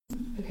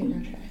Okay,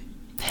 now try.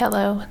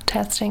 Hello,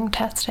 testing.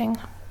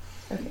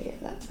 Okay, yeah,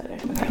 that's better.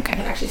 Okay. Okay. I can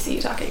actually see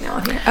you talking now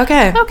on here.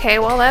 Okay. Okay,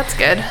 well, that's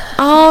good.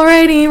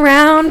 Alrighty,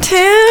 round 2.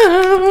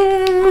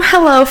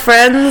 Hello,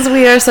 friends.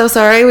 We are so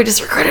sorry. We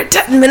just recorded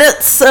 10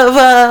 minutes of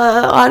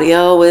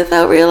audio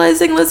without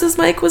realizing Liz's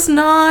mic was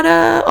not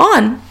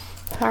on.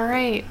 All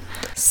right.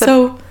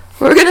 So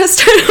we're going to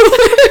start over.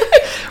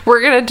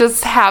 We're going to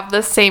just have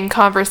the same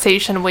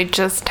conversation we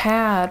just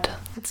had.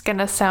 It's going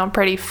to sound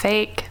pretty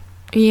fake.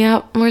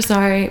 Yep, we're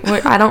sorry.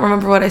 I don't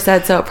remember what I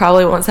said, so it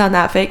probably won't sound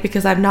that fake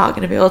because I'm not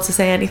going to be able to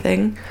say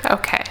anything.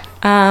 Okay.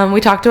 We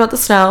talked about the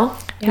snow.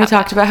 Yep. We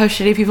talked about how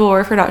shitty people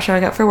were for not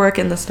showing up for work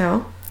in the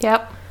snow.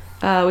 Yep.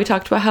 We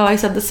talked about how I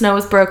said the snow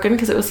was broken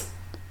because it was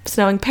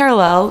snowing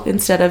parallel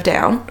instead of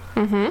down.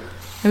 Mm-hmm.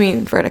 I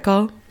mean,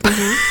 vertical.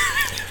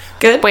 Mm-hmm.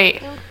 Good?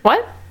 Wait,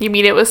 what? You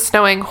mean it was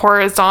snowing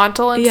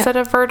horizontal instead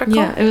of vertical?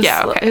 Yeah, it was,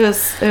 okay.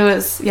 it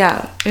was,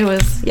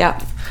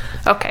 yeah.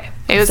 Okay.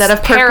 It was Instead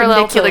of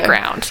parallel to the perpendicular.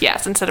 ground.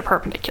 Yes, instead of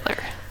perpendicular.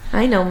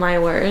 I know my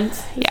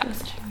words. Yeah.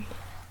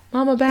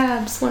 Mama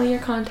Babs, one of your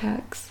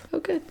contacts.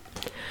 Oh, good.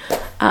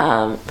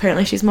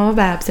 Apparently she's Mama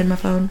Babs in my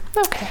phone.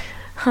 Okay.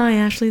 Hi,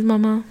 Ashley's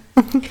mama.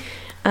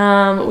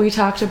 We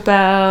talked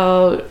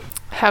about...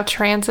 How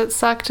transit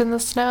sucked in the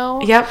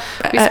snow. Yep.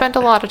 We spent a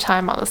lot of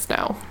time on the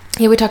snow.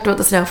 Yeah, we talked about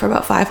the snow for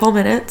about 5 whole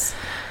minutes.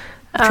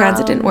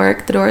 Transit didn't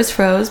work. The doors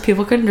froze.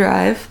 People couldn't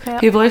drive.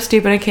 Yep. People are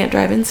stupid and can't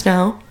drive in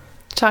snow.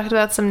 Talked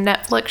about some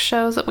Netflix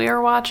shows that we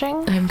were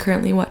watching. I'm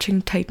currently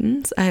watching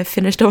Titans. I have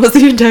finished almost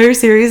the entire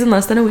series in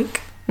less than a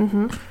week.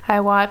 I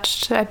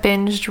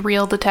binged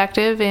Real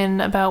Detective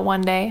in about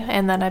one day,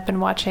 and then I've been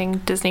watching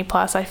Disney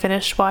Plus. I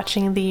finished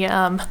watching the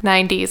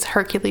 90s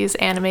Hercules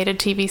animated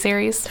TV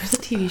series. There's a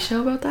TV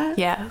show about that?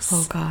 Yes.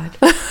 Oh, God.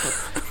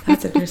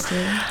 That's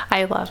interesting.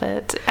 I love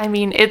it. I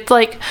mean, it's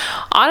like,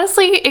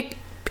 honestly,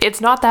 it's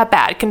not that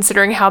bad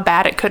considering how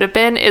bad it could have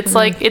been. It's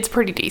like, it's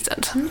pretty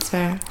decent. That's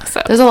fair.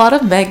 So, There's a lot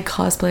of Meg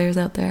cosplayers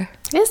out there.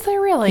 is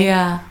there really?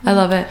 Yeah, I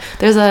love it.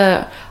 There's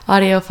a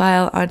audio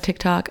file on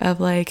TikTok of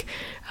like,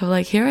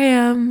 here I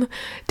am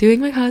doing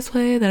my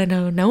cosplay that I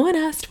know no one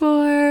asked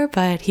for,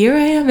 but here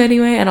I am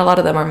anyway. And a lot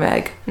of them are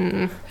Meg.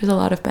 There's a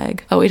lot of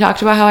Meg. Oh, we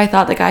talked about how I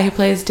thought the guy who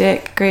plays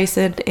Dick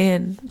Grayson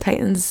in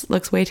Titans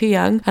looks way too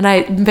young. And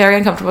I'm very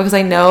uncomfortable because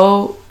I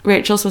know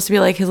Rachel's supposed to be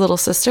like his little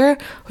sister,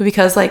 but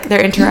because like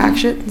their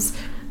interactions,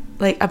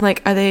 like I'm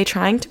like, are they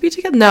trying to be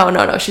together?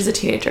 No, she's a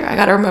teenager. I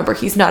gotta remember,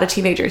 he's not a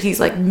teenager. He's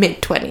like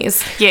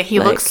mid-20s. Yeah, he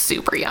Like, looks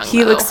super young.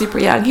 He looks super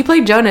young. He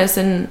played Jonas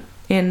in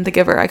The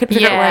Giver. I couldn't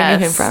figure out where I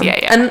knew him from.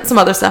 Yeah. And some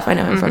other stuff I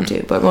know him from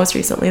too, but most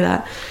recently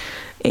that.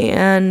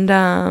 And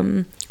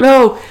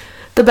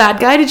the bad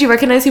guy, did you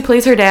recognize who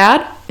plays her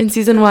dad in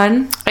season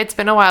 1? It's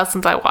been a while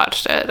since I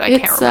watched it. I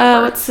can't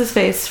remember. What's his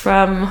face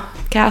from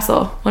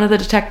Castle? One of the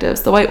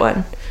detectives, the white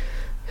one,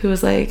 who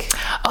was like,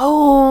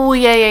 Oh,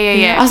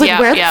 yeah. I was like,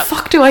 where the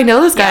fuck do I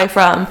know this guy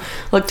from?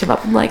 Looked him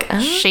up. I'm like,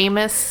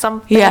 Seamus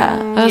something. yeah.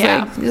 I was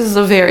like, this is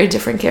a very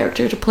different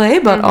character to play,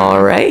 but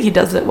all right, he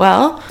does it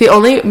well. The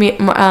only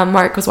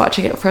Mark was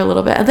watching it for a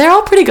little bit, and they're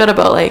all pretty good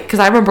about like, because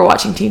I remember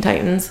watching Teen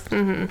Titans, but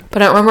I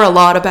don't remember a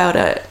lot about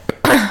it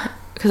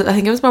because I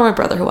think it was my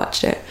brother who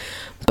watched it.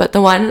 But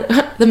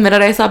the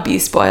minute I saw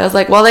Beast Boy, I was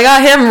like, well, they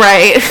got him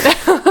right.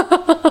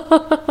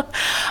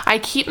 I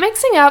keep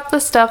mixing up the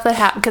stuff that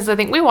happened because I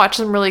think we watched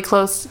that one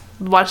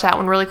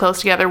really close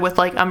together with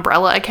like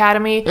Umbrella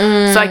Academy.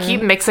 So I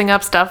keep mixing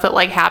up stuff that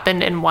like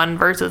happened in one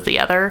versus the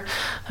other.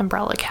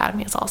 Umbrella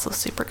Academy is also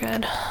super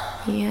good.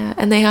 Yeah,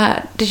 and they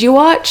had. Did you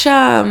watch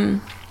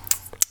Drop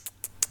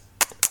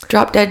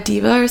Dead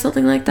Diva or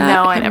something like that?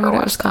 No, I can't never remember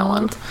what watched it's that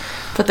one. called.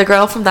 But the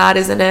girl from that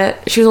is in it.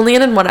 She was only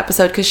in one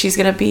episode because she's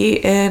going to be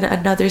in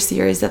another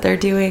series that they're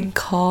doing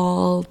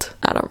called...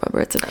 I don't remember.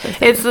 It's another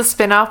thing. It's the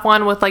spin-off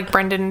one with like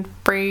Brendan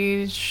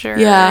Fraser.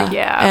 Yeah.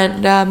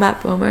 And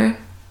Matt Bomer.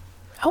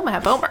 Oh,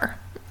 Matt Bomer.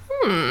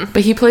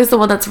 But he plays the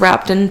one that's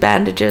wrapped in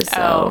bandages,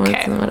 so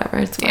okay. it's whatever.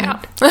 It's fine.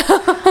 Yeah.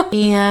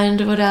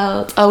 And what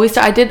else? Oh,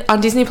 I did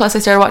on Disney Plus. I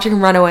started watching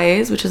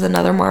Runaways, which is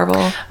another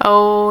Marvel.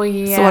 Oh,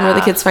 yeah. It's the one where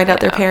the kids find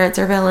out their parents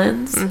are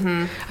villains.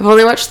 I've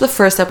only watched the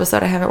first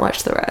episode. I haven't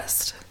watched the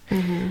rest.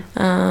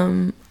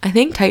 I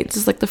think Titans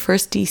is like the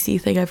first DC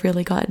thing I've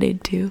really gotten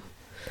into.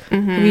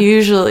 I'm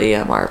usually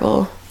a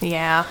Marvel.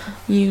 Yeah.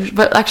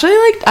 But actually,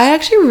 like, I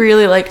actually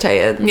really like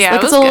Titans. Yeah,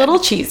 like, it it's was a good. little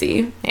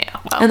cheesy. Yeah.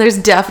 Well. And there's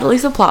definitely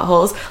some plot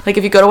holes. Like,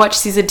 if you go to watch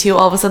season 2,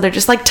 all of a sudden they're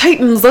just like,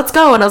 Titans, let's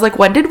go. And I was like,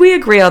 when did we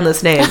agree on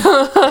this name?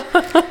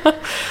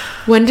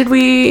 When did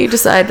we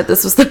decide that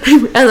this was the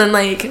name? And then,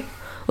 like,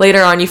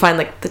 later on you find,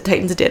 like, the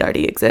Titans did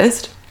already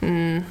exist.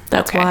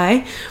 That's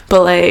why.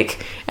 But,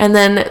 like, and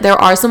then there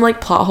are some,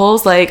 like, plot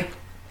holes. Like,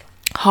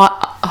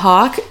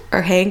 Hawk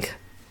or Hank,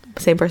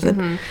 same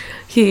person.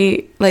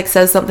 He like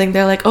says something,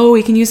 they're like, oh,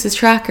 we can use his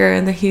tracker,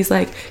 and then he's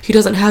like, he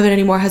doesn't have it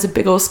anymore, has a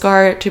big old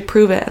scar to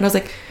prove it. And I was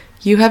like,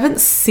 you haven't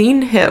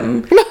seen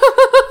him.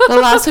 The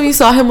last time you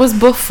saw him was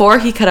before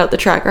he cut out the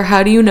tracker.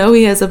 How do you know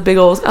he has a big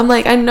old... I'm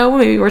like, I know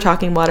maybe we're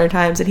talking modern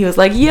times, and he was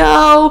like,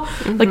 yo,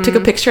 like took a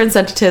picture and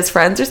sent it to his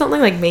friends or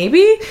something. Like,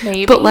 maybe.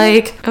 But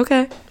like,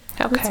 okay.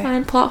 Okay. It's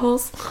fine. Plot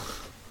holes.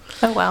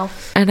 Oh, well.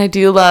 And I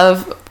do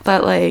love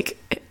that, like,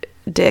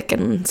 Dick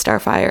and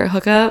Starfire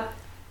hook up.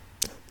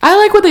 I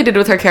like what they did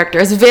with her character.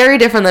 It's very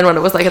different than what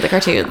it was like in the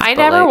cartoons. I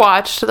never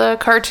watched the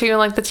cartoon,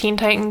 like the Teen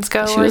Titans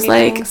Go. She was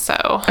like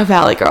so a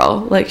valley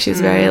girl. Like, she's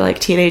very like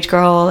teenage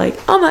girl. Like,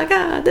 oh my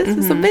god, this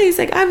is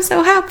amazing. I'm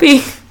so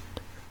happy.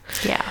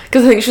 Yeah.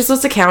 Because I think she's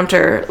supposed to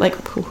counter like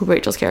who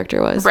Rachel's character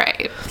was.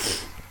 Right.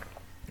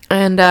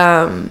 And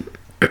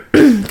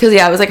because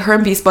yeah, it was like her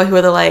and Beast Boy who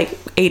were the like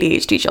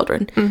ADHD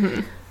children.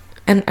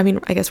 And I mean,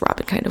 I guess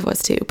Robin kind of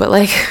was too. But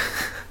like,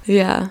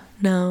 yeah,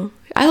 no.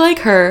 I like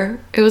her.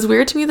 It was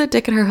weird to me that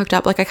Dick and her hooked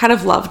up. Like, I kind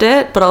of loved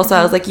it, but also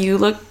I was like, you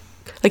look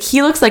like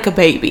he looks like a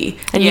baby,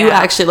 and you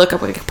actually look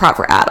up like a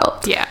proper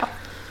adult. Yeah.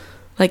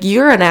 Like,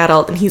 you're an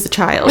adult and he's a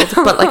child,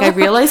 but like I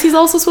realize he's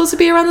also supposed to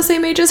be around the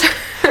same age as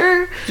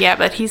her. Yeah,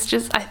 but he's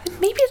just. I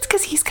think maybe it's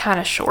because he's kind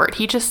of short.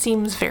 He just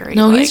seems very.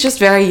 No, he's just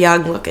very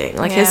young looking.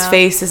 Like his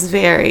face is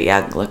very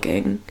young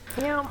looking.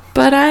 Yeah.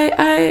 But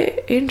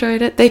I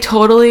enjoyed it. They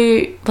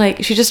totally,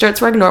 like, she just starts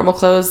wearing normal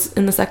clothes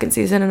in the second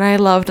season, and I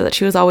loved that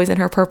she was always in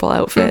her purple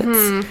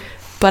outfits.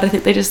 But I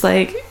think they just,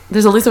 like,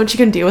 there's only so much you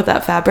can do with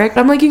that fabric.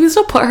 But I'm like, you can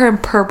still put her in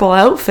purple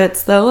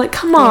outfits, though. Like,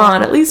 come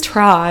on, at least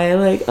try.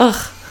 Like,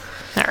 ugh.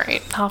 All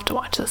right, I'll have to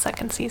watch the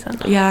second season.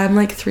 Yeah, I'm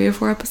like 3 or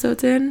 4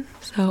 episodes in.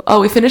 So,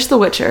 we finished The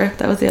Witcher.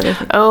 That was the other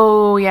thing.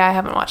 Oh, yeah, I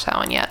haven't watched that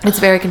one yet. It's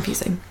very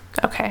confusing.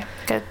 Okay,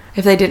 good.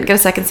 If they didn't get a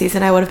second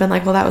season, I would have been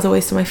like, well, that was a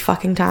waste of my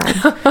fucking time.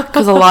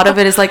 Because a lot of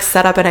it is like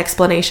set up and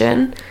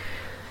explanation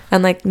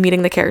and like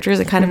meeting the characters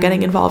and kind of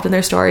getting involved in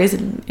their stories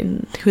and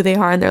in who they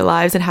are in their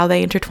lives and how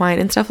they intertwine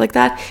and stuff like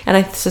that. And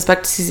I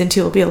suspect season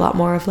 2 will be a lot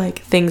more of like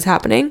things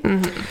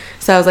happening.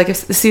 So I was like, if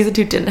season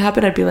 2 didn't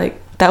happen, I'd be like,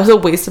 that was a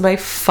waste of my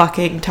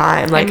fucking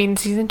time. Like, I mean,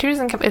 season 2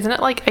 isn't it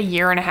like a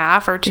year and a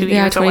half or 2 years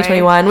yeah,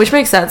 2021, away? which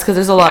makes sense because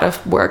there's a lot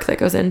of work that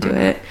goes into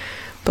it.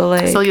 But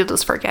like, so you'll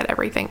just forget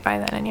everything by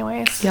then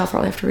anyways. Yeah, I'll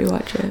probably have to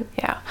rewatch it.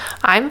 Yeah.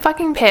 I'm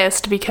fucking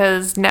pissed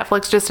because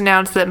Netflix just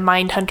announced that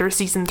Mindhunter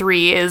season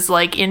 3 is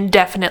like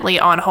indefinitely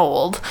on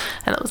hold,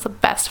 and it was the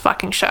best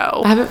fucking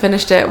show. I haven't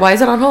finished it. Why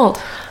is it on hold?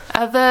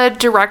 The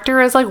director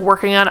is like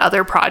working on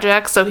other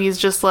projects, so he's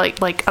just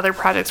like other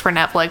projects for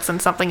Netflix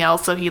and something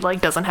else, so he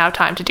like doesn't have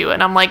time to do it.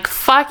 And I'm like,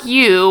 fuck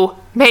you,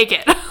 make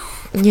it.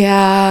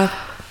 Yeah.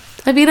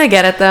 I mean, I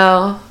get it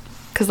though,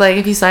 because like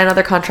if you sign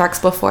other contracts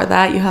before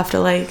that, you have to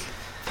like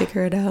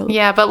figure it out.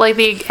 Yeah, but like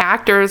the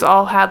actors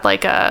all had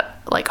like a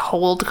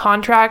hold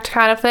contract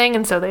kind of thing,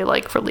 and so they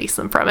like released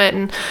them from it,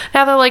 and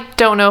now they're like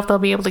don't know if they'll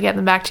be able to get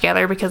them back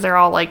together because they're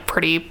all like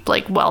pretty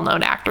like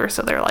well-known actors,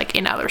 so they're like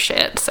in other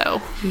shit.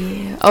 So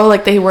yeah. Oh,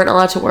 like they weren't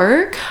allowed to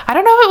work? I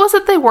don't know if it was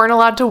that they weren't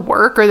allowed to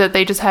work or that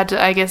they just had to,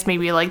 I guess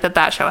maybe like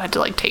that show had to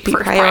like take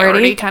first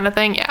priority kind of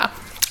thing. Yeah.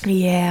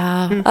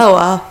 Oh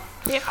well.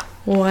 Yeah.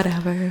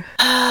 Whatever.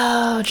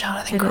 Oh,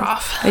 Jonathan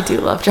Groff. I do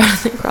love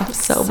Jonathan Groff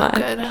so much.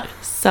 Good.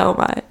 So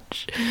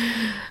much.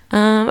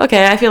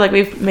 Okay, I feel like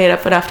we've made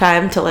up enough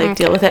time to like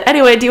deal with it.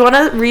 Anyway, do you want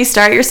to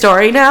restart your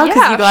story now?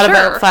 Because you got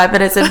about 5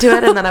 minutes into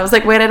it, and then I was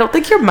like, wait, I don't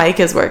think your mic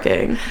is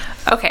working.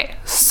 Okay,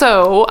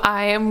 so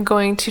I am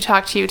going to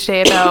talk to you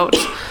today about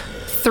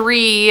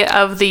 3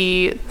 of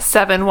the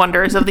 7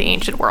 wonders of the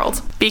ancient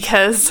world,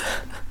 because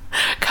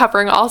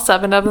covering all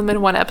 7 of them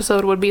in one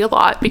episode would be a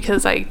lot,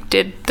 because I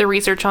did the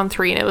research on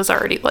 3 and it was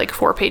already like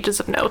 4 pages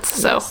of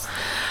notes. Yes.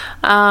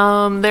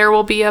 So there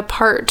will be a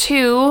part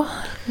 2,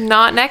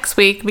 not next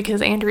week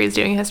because Andrea is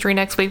doing history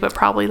next week, but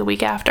probably the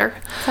week after.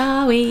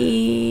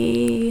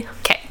 Sorry.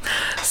 Okay,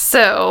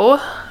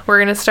 so we're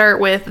gonna start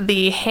with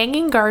the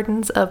Hanging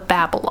Gardens of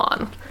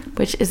Babylon,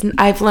 which isn't,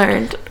 I've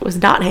learned,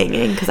 was not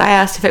hanging, because I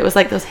asked if it was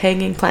like those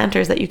hanging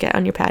planters that you get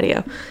on your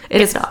patio.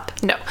 It is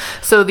not. No.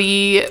 So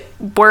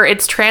where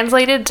it's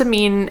translated to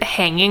mean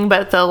hanging,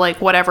 but the like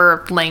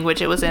whatever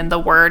language it was in, the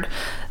word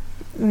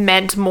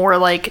meant more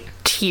like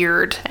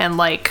tiered and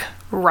like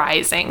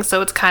rising.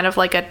 So it's kind of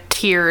like a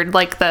tiered,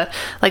 like the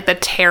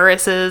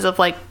terraces of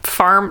like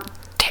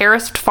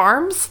terraced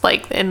farms,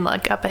 like in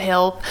like up a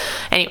hill.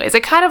 Anyways,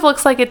 it kind of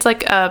looks like it's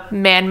like a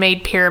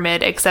man-made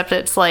pyramid, except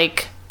it's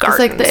like gardens.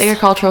 It's like the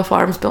agricultural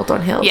farms built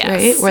on hills,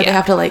 right? Where they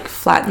have to like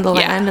flatten the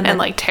land and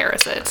like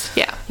terrace it.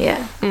 Yeah.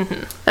 Yeah.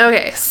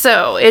 Okay,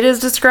 so it is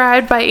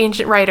described by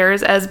ancient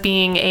writers as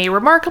being a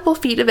remarkable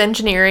feat of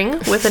engineering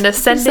with an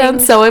ascending... You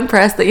sound so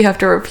impressed that you have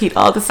to repeat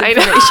all this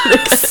information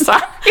again.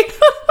 Sorry.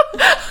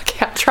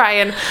 Okay, I'll try.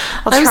 I'm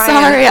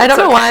sorry. I don't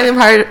know why I'm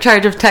in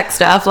charge of tech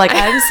stuff. Like,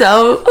 I'm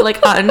so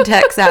like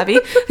untech savvy.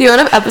 The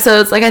amount of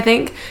episodes, like I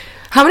think...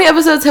 How many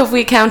episodes have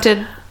we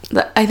counted?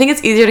 I think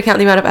it's easier to count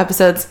the amount of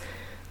episodes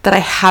that I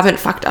haven't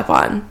fucked up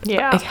on.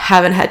 Yeah. I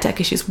haven't had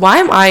tech issues. Why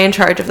am I in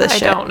charge of this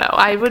shit? I don't know.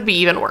 I would be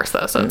even worse,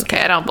 though, so it's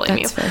okay. I don't blame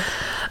you. Fair.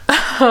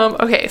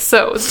 Okay,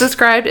 so it's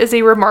described as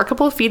a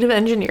remarkable feat of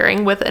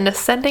engineering with an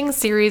ascending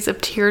series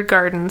of tiered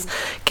gardens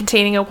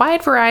containing a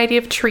wide variety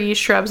of trees,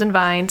 shrubs, and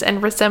vines,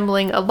 and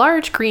resembling a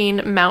large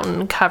green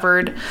mountain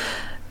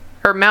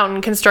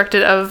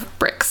constructed of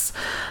bricks.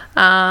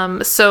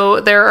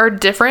 So there are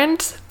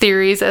different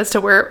theories as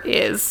to where it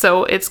is.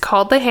 So it's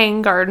called the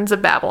Hanging Gardens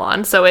of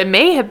Babylon. So it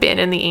may have been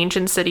in the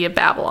ancient city of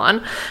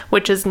Babylon,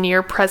 which is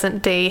near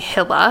present-day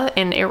Hilla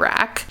in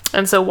Iraq.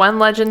 And so one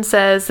legend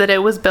says that it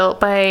was built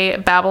by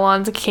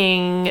Babylon's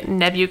king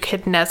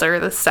Nebuchadnezzar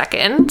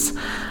II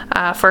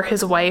for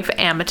his wife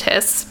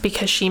Amethyst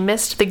because she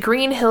missed the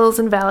green hills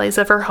and valleys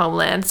of her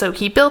homeland. So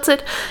he built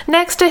it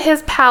next to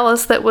his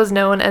palace that was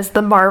known as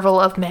the Marvel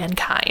of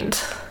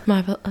Mankind.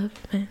 Marvel of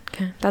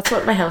Mankind. That's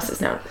what my house is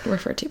now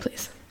referred to,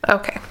 please.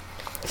 Okay.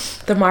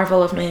 The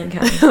Marvel of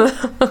Mankind.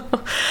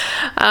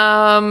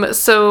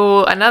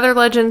 So another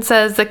legend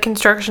says that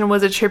construction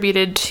was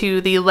attributed to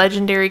the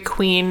legendary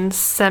queen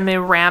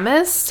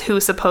Semiramis,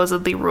 who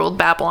supposedly ruled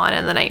Babylon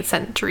in the 9th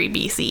century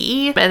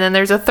BCE. And then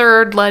there's a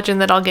third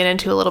legend that I'll get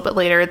into a little bit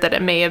later that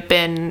it may have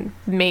been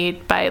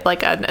made by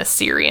like an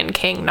Assyrian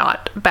king,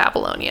 not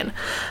Babylonian.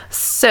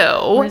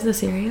 So where's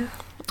Assyria?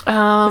 Is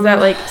that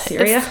like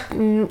Syria?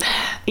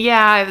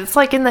 It's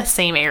like in the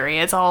same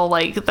area. It's all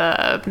like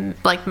the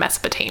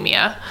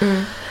Mesopotamia.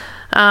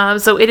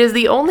 So it is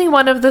the only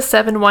one of the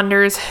 7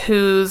 wonders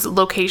whose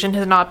location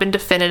has not been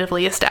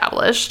definitively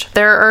established.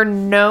 There are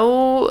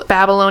no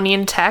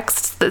Babylonian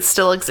texts that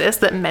still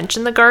exist that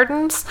mention the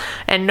gardens,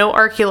 and no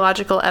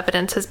archaeological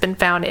evidence has been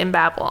found in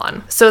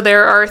Babylon. So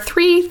there are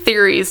 3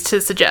 theories to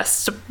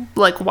suggest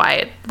like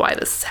why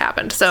this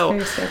happened. So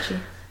very sketchy.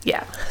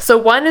 Yeah. So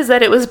one is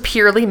that it was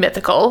purely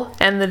mythical,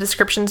 and the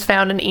descriptions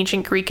found in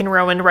ancient Greek and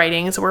Roman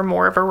writings were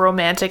more of a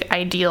romantic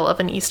ideal of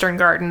an Eastern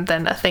garden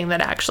than a thing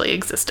that actually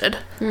existed.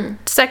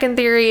 Second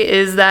theory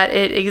is that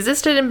it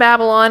existed in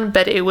Babylon,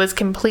 but it was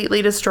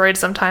completely destroyed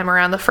sometime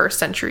around the 1st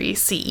century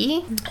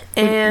CE.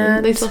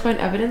 And they still find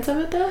evidence of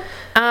it though?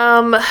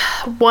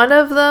 One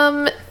of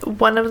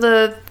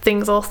the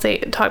things I'll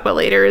talk about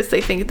later is they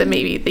think that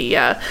maybe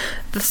the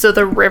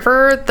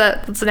river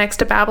that's next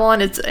to Babylon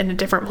is in a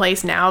different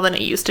place now than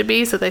it used to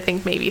be, so they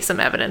think maybe some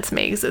evidence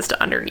may exist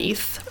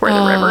underneath where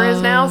the river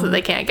is now, so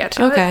they can't get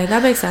to it. Okay,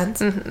 that makes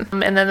sense. And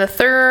then the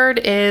third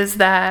is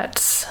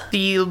that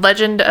the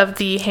legend of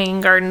the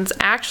Hanging Gardens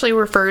actually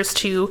refers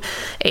to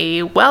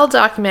a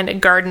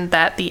well-documented garden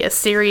that the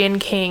Assyrian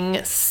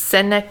king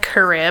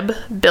Sennacherib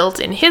built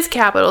in his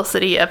capital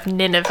city of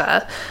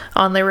Nineveh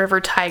on the river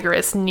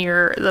Tigris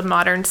near the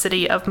modern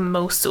city of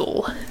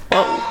Mosul.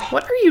 Whoa,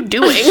 what are you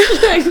doing? I'm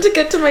trying to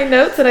get to my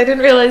notes and I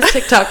didn't realize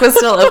TikTok was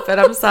still open.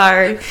 I'm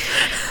sorry.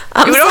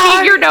 You don't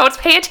need your notes.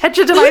 Pay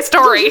attention to my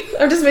story.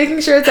 I'm just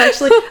making sure it's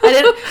actually...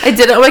 I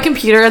did it on my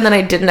computer and then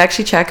I didn't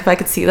actually check if I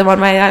could see them on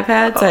my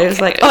iPad. So I was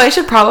like, I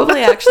should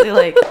probably actually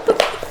like...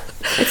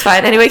 It's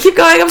fine. Anyway, keep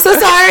going. I'm so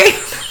sorry.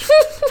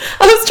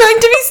 I was trying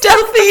to be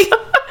stealthy.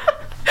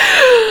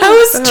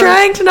 I was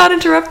trying to not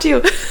interrupt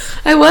you.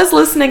 I was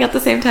listening at the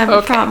same time.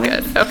 I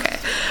promise. Good. Okay.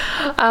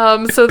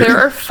 So there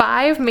are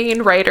 5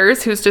 main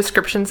writers whose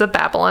descriptions of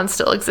Babylon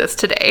still exist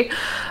today.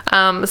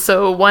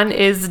 So one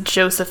is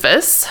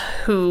Josephus,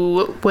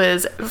 who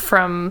was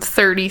from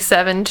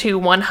 37 to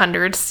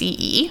 100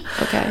 CE.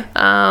 Okay.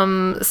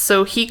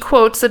 So he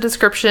quotes a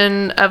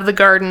description of the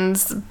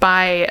gardens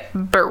by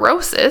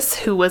Berosus,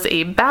 who was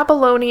a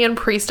Babylonian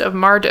priest of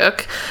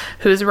Marduk,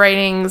 whose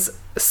writings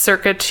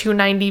circa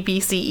 290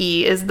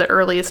 BCE is the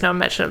earliest known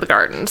mention of the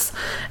gardens.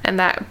 And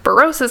that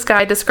Berosus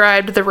guy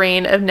described the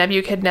reign of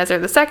Nebuchadnezzar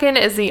II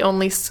as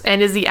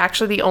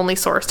actually the only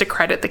source to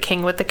credit the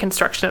king with the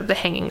construction of the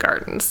Hanging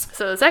Gardens.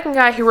 So the second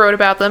guy who wrote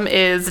about them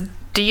is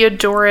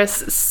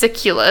Diodorus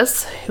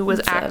Siculus, who was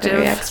active. A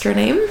very extra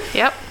name.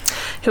 Yep.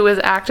 Who was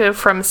active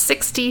from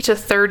 60 to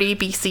 30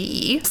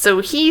 BCE. So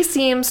he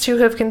seems to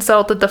have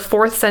consulted the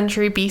 4th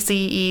century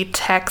BCE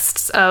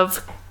texts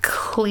of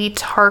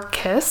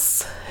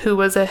Cleitarchus, who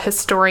was a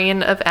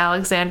historian of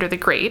Alexander the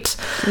Great,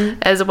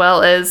 as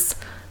well as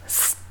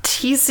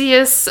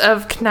Ctesias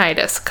of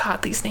Cnidus.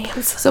 God, these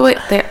names. So wait,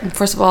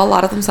 first of all, a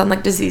lot of them sound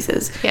like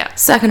diseases. Yeah.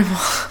 Second of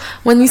all,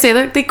 when you say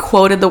that they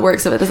quoted the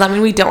works of it, does that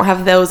mean we don't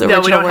have those original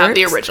works? No, we don't have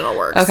the original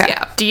works. Okay.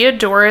 Yeah.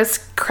 Diodorus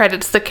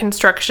credits the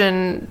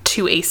construction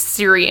to a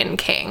Syrian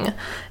king.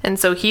 And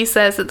so he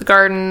says that the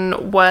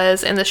garden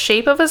was in the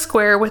shape of a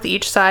square with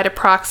each side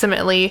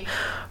approximately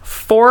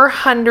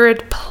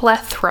 400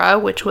 plethra,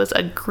 which was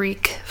a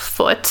Greek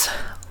foot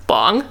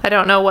long. I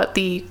don't know what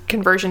the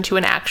conversion to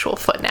an actual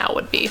foot now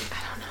would be.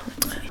 I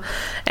don't know.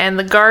 And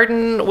the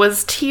garden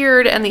was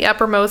tiered, and the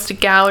uppermost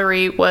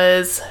gallery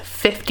was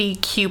 50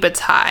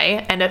 cubits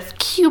high, and a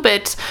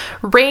cubit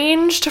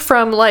ranged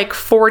from like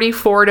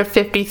 44 to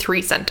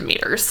 53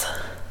 centimeters.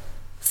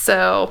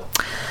 So...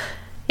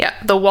 yeah,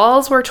 the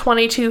walls were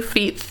 22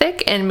 feet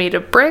thick and made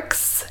of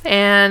bricks,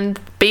 and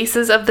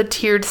bases of the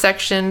tiered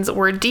sections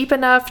were deep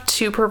enough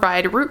to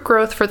provide root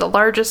growth for the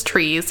largest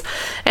trees,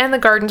 and the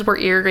gardens were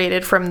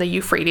irrigated from the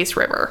Euphrates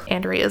River.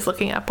 Andrea is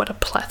looking up what a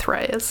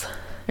plethra is.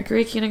 A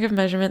Greek unit of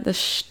measurement, the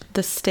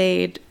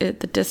stade, the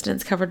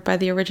distance covered by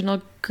the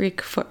original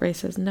Greek foot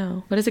races.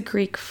 No. What is a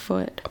Greek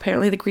foot?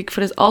 Apparently the Greek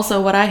foot is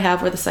also what I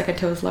have, where the second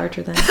toe is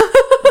larger than...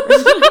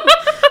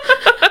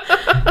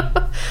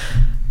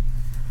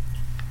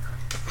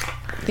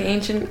 The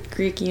ancient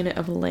Greek unit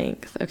of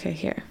length. Okay,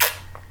 here.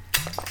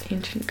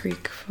 Ancient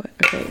Greek foot.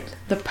 Okay.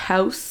 The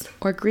paus,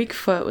 or Greek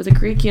foot, was a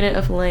Greek unit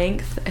of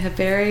length. It had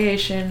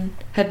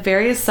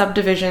various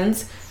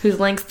subdivisions whose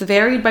lengths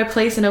varied by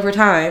place and over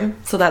time.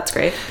 So that's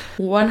great.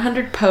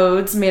 100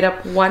 podes made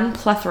up one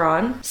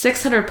plethron.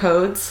 600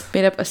 podes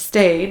made up a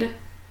stade,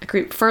 a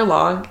Greek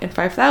furlong, and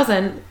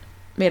 5,000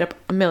 made up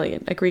a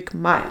million, a Greek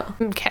mile.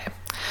 Okay.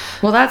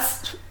 Well,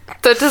 that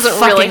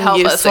doesn't really help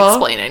useful. us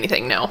explain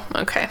anything. No.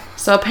 Okay.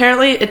 So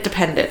apparently it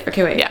depended.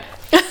 Okay, wait. Yeah.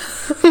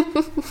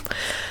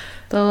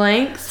 The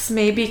lengths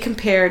may be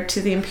compared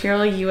to the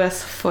imperial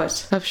U.S.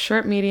 foot. Of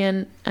short,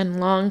 median, and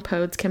long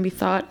podes can be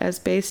thought as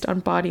based on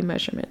body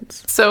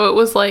measurements. So it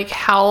was like,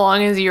 how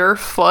long is your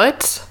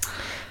foot?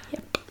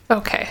 Yep.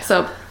 Okay.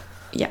 So,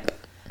 yep.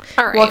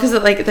 All right. Well, because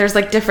there's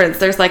like difference.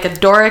 There's like a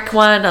Doric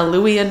one, a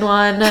Luwian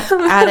one,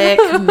 Attic,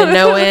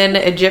 Minoan,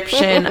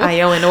 Egyptian,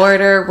 Ioan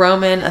order,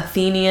 Roman,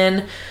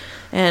 Athenian,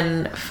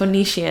 and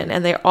Phoenician,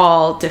 and they're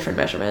all different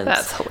measurements.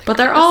 That's hilarious. But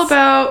they're all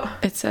about.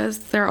 It says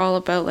they're all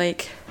about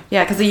like.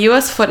 Yeah, because the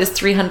U.S. foot is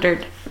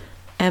 300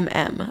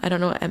 mm. I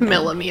don't know what mm.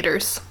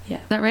 Millimeters. Yeah,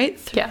 is that right?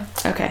 Yeah.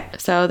 Okay,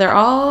 so they're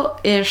all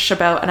ish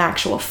about an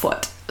actual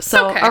foot.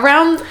 So Okay.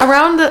 around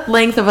the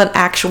length of an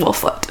actual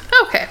foot.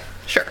 Okay.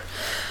 Sure.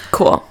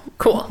 Cool.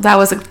 That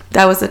was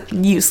a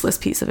useless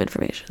piece of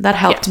information. That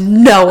helped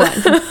no one.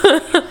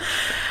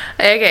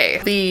 Okay.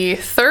 The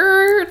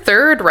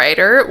third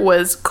writer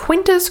was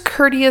Quintus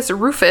Curtius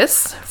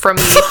Rufus from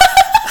the.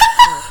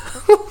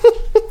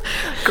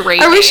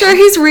 Great. Are we name. sure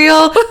he's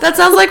real? That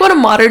sounds like what a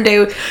modern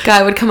day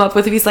guy would come up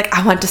with if he's like,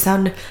 I want to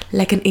sound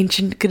like an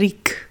ancient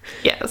Greek.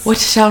 Yes. What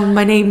shall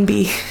my name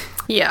be?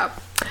 Yeah.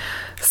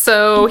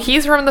 So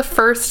he's from the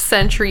 1st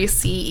century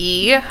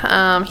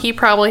CE. He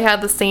probably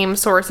had the same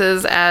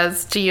sources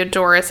as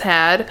Diodorus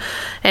had.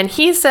 And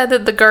he said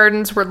that the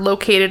gardens were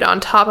located on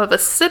top of a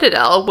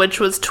citadel, which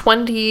was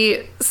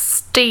 20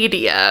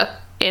 stadia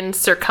in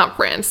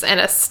circumference. And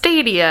a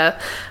stadia,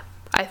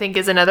 I think,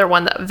 is another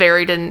one that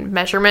varied in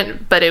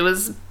measurement, but it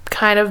was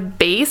kind of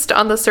based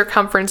on the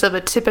circumference of a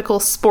typical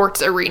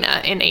sports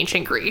arena in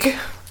ancient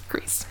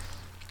Greece.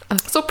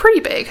 So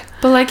pretty big.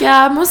 But like,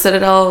 yeah, most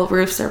citadel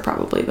roofs are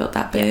probably about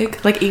that big,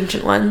 like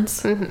ancient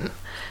ones. Mm-hmm.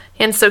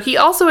 And so he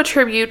also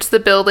attributes the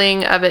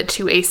building of it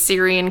to a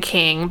Syrian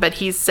king, but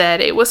he said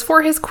it was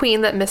for his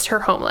queen that missed her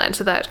homeland.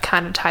 So that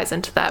kind of ties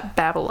into that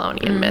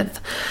Babylonian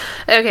myth.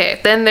 Okay,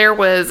 then there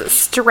was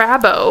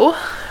Strabo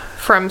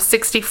from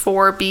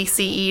 64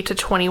 BCE to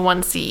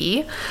 21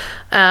 CE.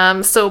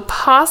 So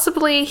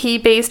possibly he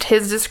based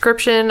his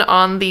description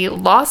on the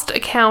lost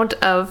account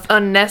of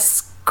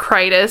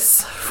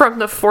Onesicritus from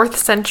the 4th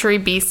century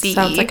BCE.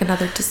 Sounds like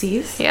another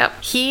disease.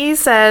 Yep. He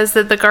says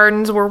that the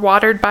gardens were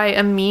watered by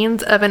a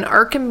means of an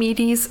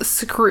Archimedes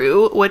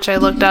screw, which I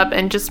looked up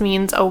and just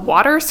means a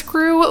water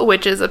screw,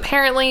 which is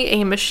apparently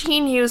a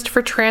machine used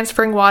for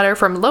transferring water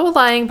from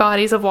low-lying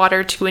bodies of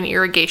water to an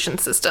irrigation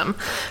system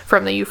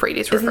from the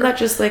Euphrates River. Isn't that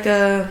just like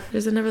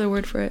there's another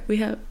word for it? We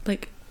have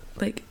like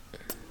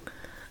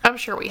I'm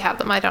sure we have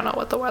them. I don't know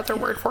what the other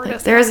word for it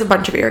is. There's a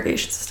bunch of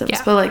irrigation systems,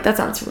 Yeah. but like that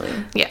sounds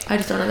familiar. Yeah. I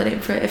just don't know the name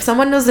for it. If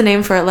someone knows the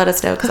name for it, let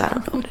us know, because I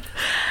don't know what it is.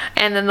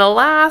 And then the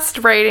last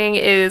writing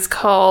is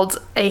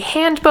called A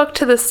Handbook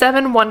to the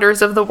Seven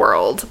Wonders of the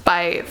World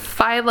by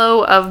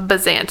Philo of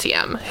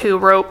Byzantium, who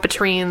wrote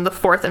between the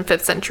 4th and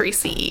 5th century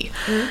CE.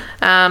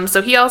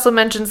 So he also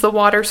mentions the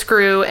water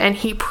screw, and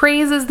he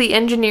praises the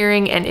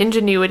engineering and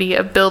ingenuity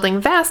of building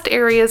vast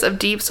areas of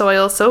deep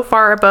soil so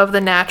far above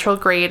the natural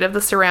grade of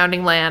the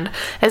surrounding land,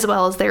 as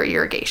well as their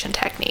irrigation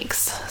techniques.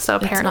 So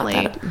apparently,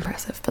 it's not that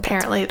impressive.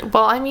 But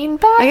well, I mean,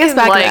 back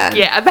then.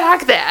 Yeah,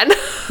 back then.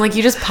 like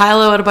you just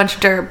pile out a bunch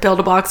of dirt, build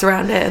a box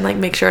around it, and like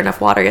make sure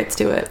enough water gets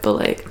to it. But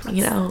like,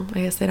 you know,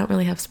 I guess they don't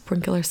really have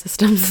sprinkler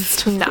systems and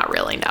stuff. Not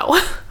really, no.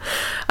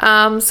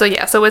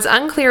 So it's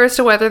unclear as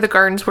to whether the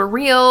gardens were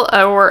real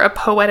or a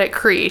poetic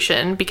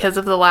creation because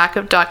of the lack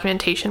of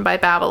documentation by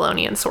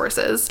Babylonian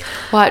sources.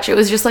 Watch, it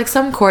was just like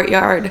some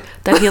courtyard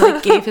that he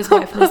like gave his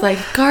wife and was like,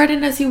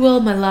 garden as you will,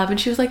 my love. And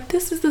she was like,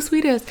 this is the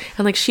sweetest.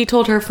 And like she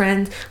told her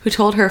friends, who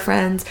told her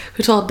friends,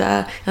 who told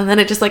and then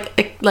it just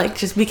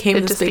just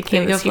became this big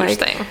thing of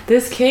like,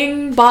 this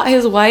king bought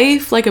his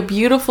wife like a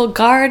beautiful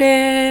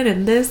garden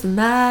and this and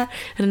that.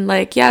 And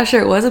like, yeah,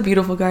 sure, it was a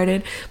beautiful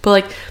garden, but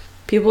like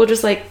people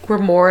just like were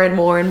more and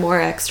more and more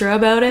extra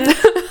about it.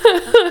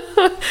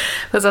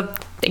 It was a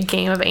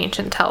game of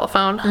ancient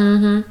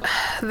telephone.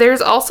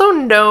 There's also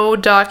no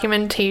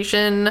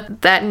documentation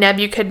that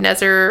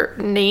Nebuchadnezzar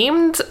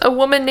named a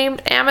woman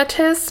named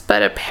Amethyst,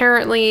 but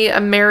apparently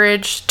a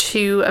marriage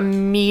to a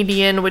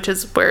Median, which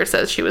is where it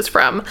says she was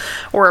from,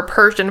 or a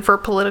Persian for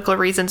political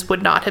reasons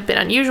would not have been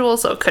unusual,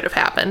 so it could have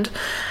happened.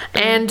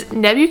 And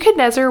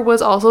Nebuchadnezzar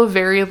was also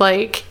very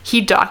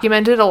he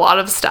documented a lot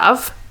of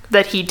stuff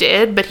that he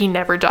did, but he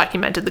never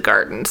documented the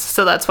gardens.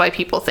 So that's why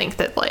people think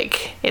that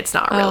it's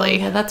not really. Oh,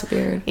 yeah, that's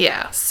weird.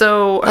 Yeah.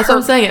 So that's what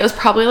I'm saying. It was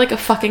probably like a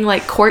fucking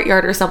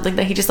courtyard or something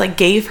that he just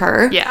gave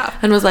her. Yeah.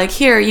 And was like,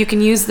 here, you can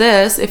use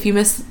this if you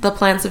miss the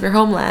plants of your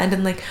homeland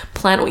and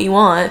plant what you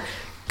want.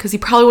 Because he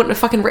probably wouldn't have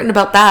fucking written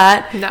about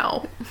that.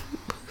 No.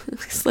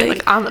 He's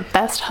Like, I'm the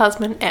best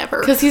husband ever.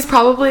 because he's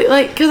probably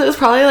like, because it was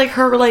probably like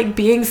her like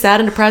being sad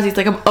and depressed. He's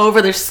like, I'm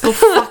over this. Just go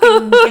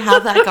fucking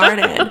have that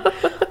garden.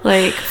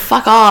 Like,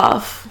 fuck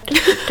off.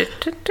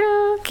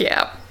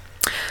 Yeah.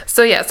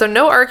 So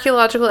no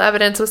archaeological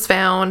evidence was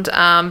found,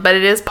 but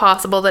it is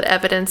possible that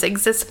evidence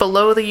exists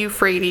below the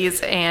Euphrates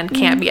and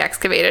can't be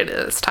excavated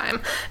at this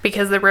time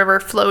because the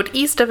river flowed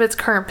east of its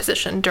current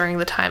position during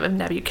the time of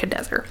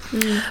Nebuchadnezzar.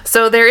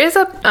 So there is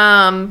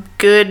a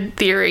good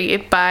theory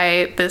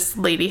by this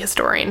lady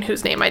historian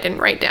whose name I didn't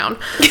write down.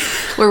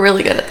 We're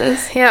really good at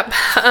this. Yep.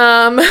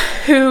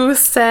 Who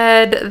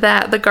said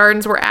that the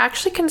gardens were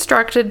actually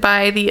constructed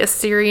by the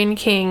Assyrian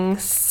king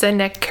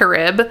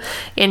Sennacherib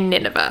in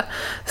Nineveh.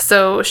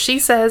 So she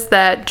says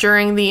that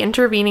during the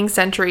intervening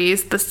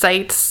centuries, the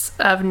sites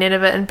of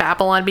Nineveh and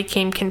Babylon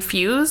became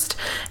confused,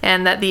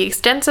 and that the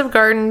extensive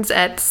gardens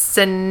at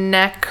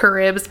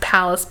Sennacherib's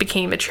palace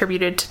became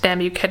attributed to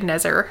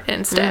Nebuchadnezzar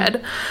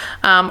instead.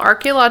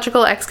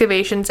 Archaeological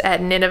excavations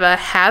at Nineveh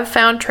have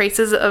found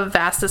traces of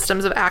vast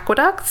systems of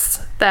aqueducts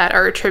that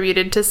are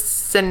attributed to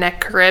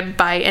Sennacherib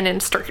by an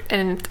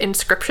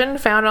inscription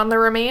found on the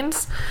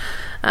remains.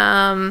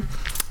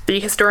 The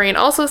historian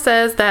also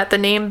says that the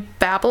name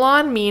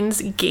Babylon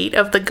means gate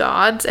of the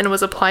gods and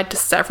was applied to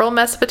several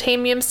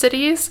Mesopotamian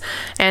cities,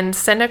 and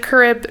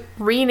Sennacherib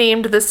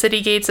renamed the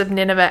city gates of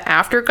Nineveh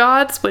after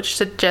gods, which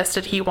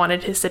suggested he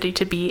wanted his city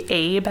to be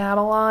a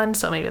Babylon,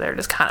 so maybe they're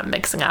just kind of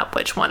mixing up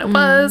which one it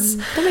was.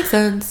 That makes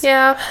sense.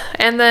 Yeah,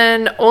 and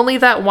then only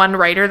that one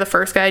writer, the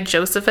first guy,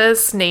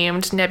 Josephus,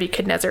 named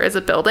Nebuchadnezzar as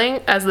the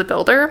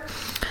builder.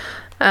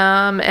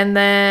 And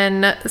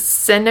then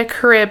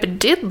Sennacherib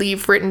did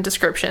leave written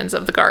descriptions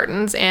of the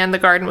gardens, and the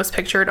garden was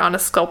pictured on a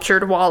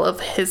sculptured wall of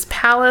his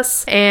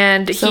palace.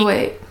 And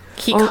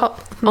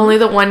only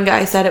the one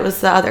guy said it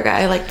was the other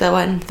guy, like the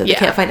one that they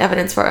can't find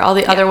evidence for. All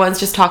the other ones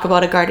just talk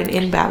about a garden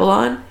in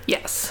Babylon.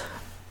 Yes.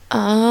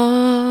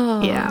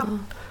 Oh. Yeah.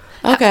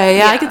 Okay.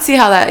 Yeah, I could see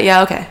how that.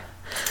 Yeah. Okay.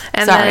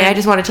 And Sorry, then, I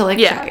just wanted to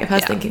check if I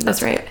was thinking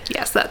this right.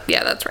 Yes,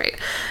 that's right.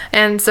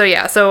 And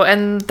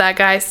and that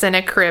guy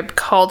Sennacherib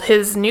called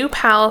his new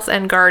palace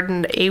and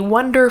garden a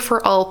wonder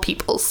for all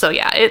peoples. So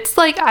yeah, it's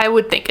like I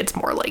would think it's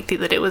more likely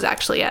that it was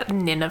actually at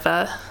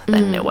Nineveh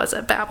than it was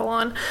at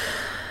Babylon.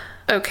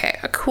 Okay,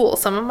 cool.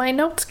 Some of my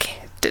notes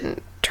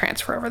didn't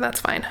transfer over. That's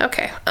fine.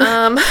 Okay.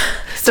 So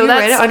do you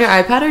write it on your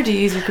iPad or do you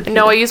use your computer?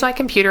 No, I use my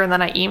computer and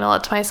then I email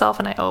it to myself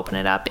and I open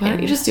it up. Why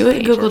don't you just do it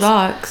in Google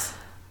Docs?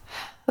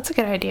 That's a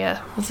good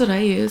idea. That's what I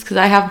use because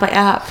I have my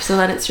app, so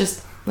then it's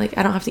just like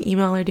I don't have to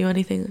email or do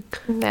anything.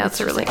 That's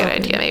a really good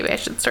idea. Maybe I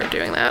should start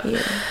doing that.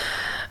 Yeah.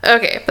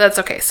 Okay, but that's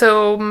okay.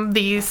 So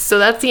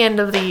that's the end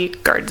of the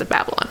Gardens of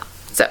Babylon.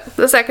 So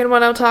the second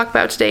one I'll talk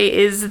about today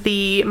is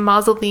the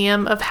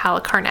Mausoleum of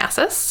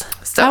Halicarnassus.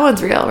 So that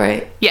one's real,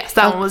 right? Yes,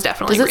 that one was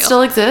definitely real. Does it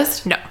still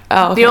exist? No.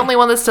 Oh, okay. The only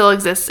one that still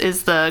exists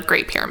is the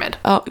Great Pyramid.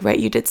 Oh, right.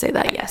 You did say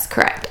that. Yes,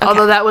 correct. Okay.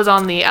 Although that was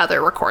on the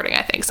other recording,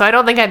 I think. So I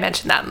don't think I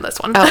mentioned that in this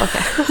one. Oh,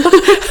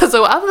 okay.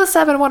 So of the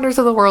 7 wonders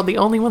of the world, the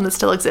only one that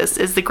still exists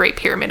is the Great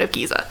Pyramid of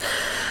Giza.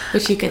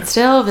 Which you can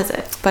still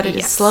visit, but it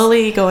is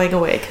slowly going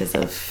away because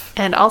of...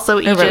 And also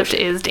Egypt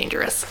is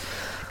dangerous.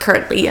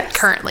 Currently, yes.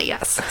 Currently,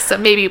 yes. So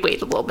maybe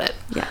wait a little bit.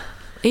 Yeah.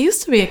 It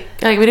used to be,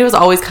 I mean, it was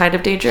always kind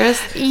of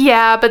dangerous.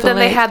 Yeah, but then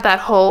they had that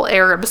whole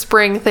Arab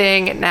Spring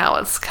thing, and now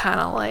it's kind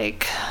of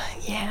like,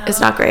 yeah. It's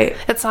not great.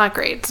 It's not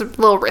great. It's a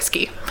little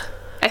risky.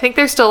 I think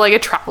there's still like a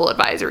travel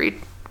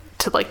advisory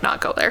to like not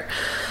go there.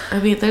 I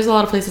mean, there's a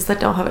lot of places that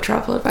don't have a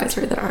travel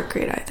advisory that aren't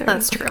great either.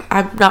 That's true.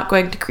 I'm not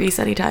going to Greece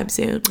anytime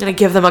soon. I'm going to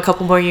give them a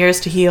couple more years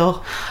to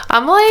heal.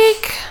 I'm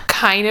like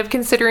kind of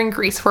considering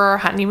Greece for our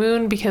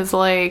honeymoon because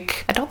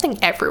like I don't think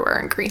everywhere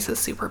in Greece is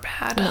super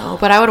bad. No,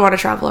 but I would want to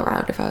travel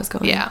around if I was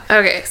going. Yeah.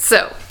 Okay.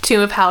 So Tomb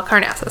of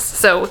Halicarnassus.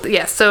 So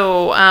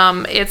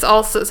it's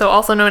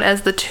also known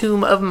as the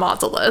Tomb of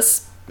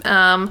Mausolus.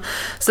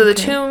 The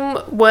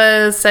tomb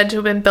was said to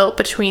have been built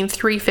between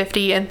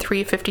 350 and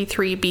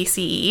 353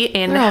 BCE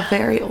in... Oh,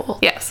 very old.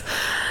 Yes.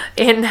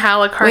 In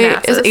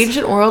Halicarnassus. Wait, is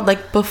ancient world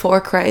like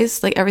before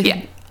Christ? Like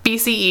everything? Yeah.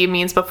 BCE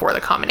means before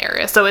the Common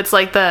Era. So it's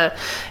like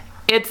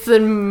it's the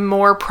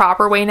more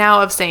proper way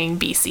now of saying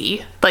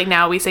BC. Like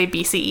now we say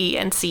BCE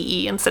and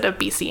CE instead of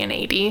BC and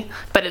AD,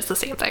 but it's the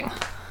same thing.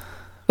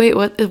 Wait,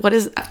 what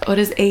is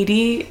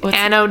AD? What's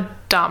Anno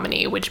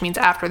Domini, which means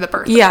after the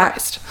birth of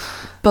Christ.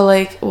 But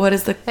like, what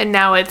is the... And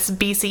now it's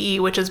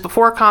BCE, which is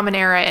before Common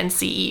Era, and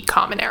CE,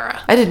 Common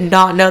Era. I did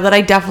not know that.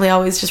 I definitely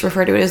always just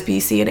refer to it as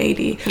BC and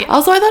AD. Yeah.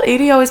 Also, I thought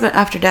AD always meant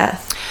after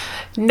death.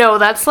 No,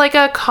 that's like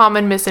a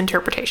common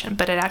misinterpretation,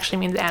 but it actually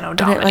means Anno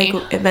Domini.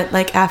 It meant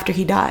like after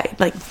he died,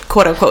 like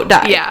quote unquote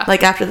died. Yeah.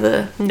 Like after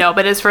the... No,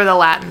 but it's for the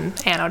Latin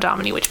Anno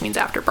Domini, which means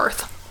after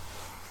birth.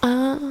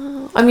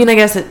 I mean, I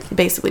guess it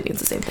basically means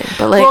the same thing,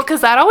 but like... Well,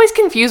 because that always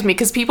confused me,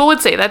 because people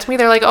would say that to me.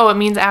 They're like, oh, it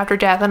means after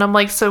death. And I'm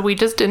like, so we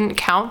just didn't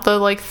count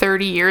the,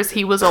 30 years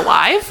he was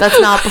alive? That's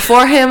not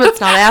before him,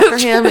 it's not after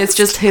him, it's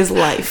just his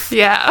life.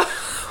 Yeah.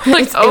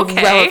 Like, it's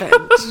okay.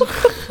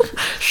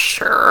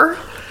 Sure.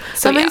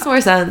 So that makes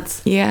more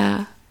sense.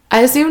 Yeah.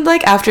 I assumed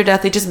like after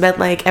death they just meant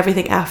like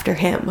everything after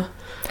him.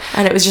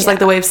 And it was just like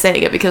the way of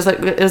saying it, because like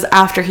it was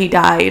after he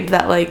died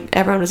that like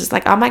everyone was just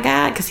like, oh my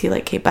god, because he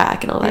like came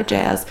back and all that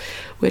jazz.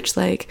 Which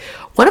like,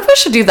 one of us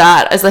should do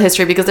that as the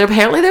history, because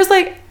apparently there's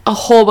like a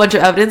whole bunch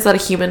of evidence that a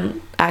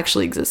human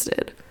actually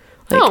existed.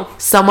 Like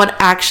someone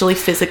actually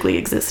physically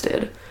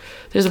existed.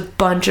 There's a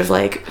bunch of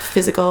like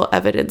physical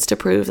evidence to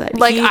prove that.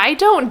 Like, I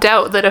don't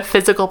doubt that a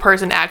physical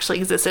person actually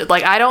existed.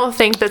 Like, I don't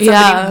think that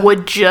somebody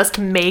would just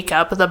make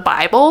up the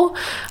Bible.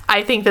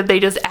 I think that they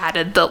just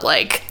added the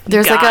like.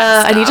 There's God like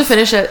a. stuff. I need to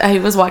finish it. I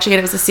was watching it.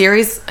 It was a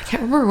series. I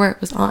can't remember where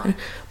it was on,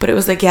 but it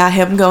was like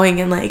him going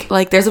and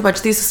like there's a bunch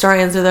of these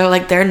historians where they're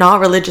like they're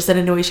not religious in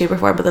any way, shape, or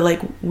form, but they're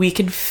like, we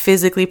can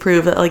physically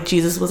prove that like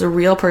Jesus was a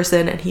real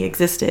person and he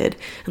existed,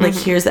 and like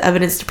here's the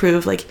evidence to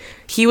prove like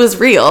he was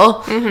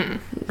real.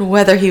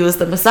 Whether he was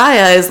the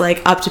Messiah is like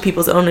up to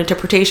people's own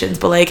interpretations,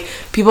 but like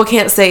people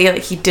can't say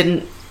like he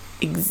didn't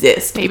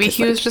exist. Maybe because,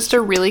 he was just a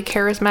really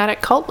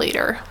charismatic cult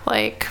leader.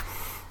 Like,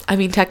 I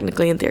mean,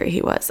 technically in theory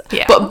he was.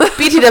 Yeah. But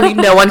BTW,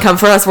 no one come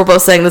for us. We're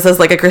both saying this as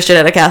like a Christian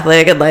and a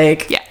Catholic, and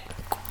like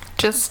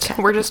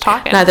we're just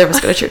talking. neither of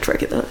us go to church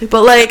regularly,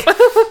 but like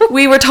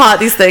we were taught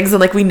these things and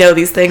like we know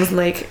these things, and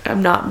like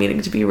I'm not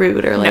meaning to be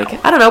rude or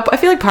like I don't know, I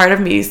feel like part of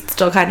me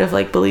still kind of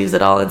like believes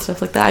it all and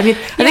stuff like that. I mean,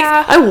 I think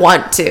I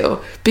want to,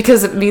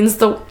 because it means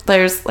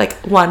there's like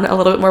one, a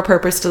little bit more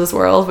purpose to this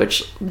world,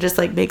 which just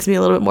like makes me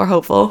a little bit more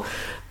hopeful,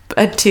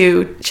 and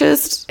two,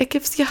 just it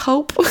gives you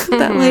hope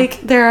that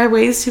like there are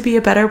ways to be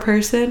a better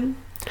person.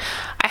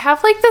 I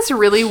have like this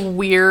really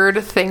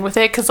weird thing with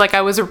it, because like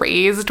I was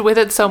raised with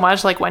it so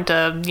much, like went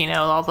to, you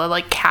know, all the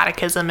like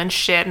catechism and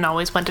shit, and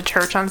always went to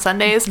church on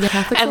Sundays. Yeah,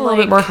 Catholic's and a little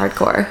bit more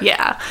hardcore.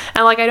 Yeah,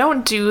 and like I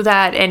don't do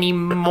that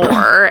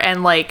anymore,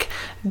 and like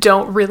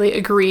don't really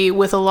agree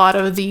with a lot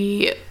of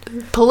the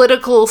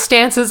political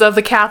stances of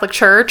the Catholic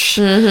Church.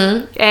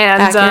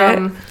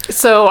 And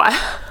so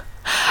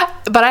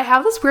but I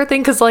have this weird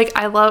thing, because like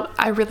I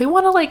really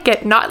want to like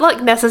get, not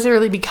like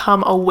necessarily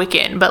become a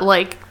Wiccan, but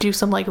like do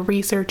some like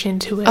research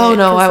into it. Oh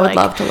no, I would like,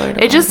 love to learn.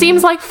 It just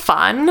seems like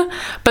fun,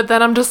 but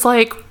then I'm just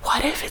like,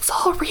 what if it's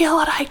all real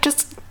and I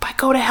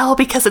go to hell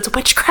because it's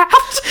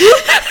witchcraft?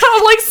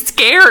 I'm like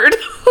scared.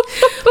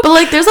 But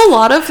like there's a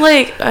lot of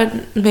like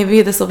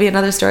maybe this will be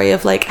another story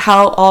of like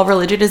how all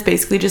religion is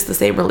basically just the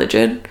same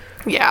religion.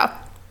 Yeah.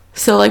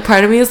 So like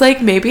part of me is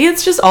like, maybe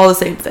it's just all the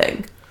same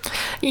thing.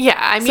 Yeah,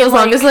 I mean, so as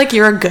long as like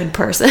you're a good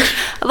person,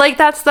 like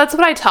that's what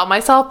I tell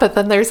myself. But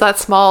then there's that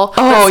small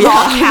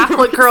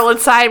Catholic girl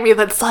inside me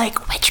that's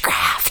like,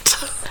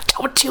 witchcraft,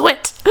 don't do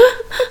it.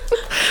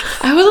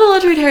 I wasn't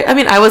allowed to read Harry. I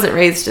mean, I wasn't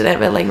raised in it,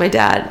 but like my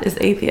dad is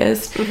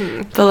atheist.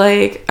 But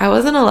like I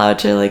wasn't allowed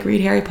to like read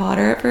Harry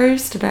Potter at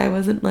first, and I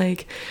wasn't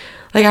like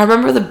I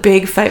remember the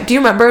big fight. Do you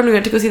remember when we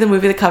went to go see the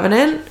movie The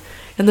Covenant?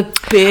 And the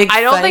big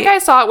I don't think I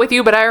saw it with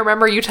you, but I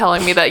remember you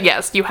telling me that,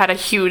 yes, you had a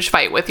huge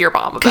fight with your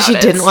mom about it. Because she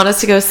didn't want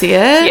us to go see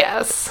it?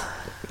 Yes.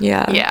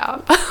 Yeah.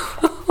 Yeah.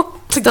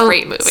 It's a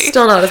great movie.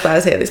 Still not as bad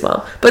as Haley's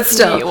Mom. But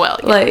still,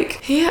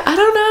 like, I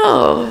don't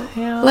know.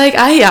 Yeah. Like,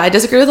 I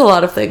disagree with a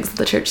lot of things that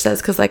the church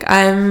says, because, like,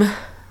 I'm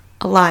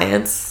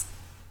Alliance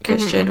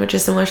Christian, which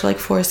is similar to like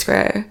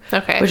Foursquare,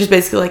 which is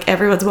basically like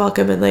everyone's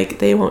welcome and like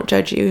they won't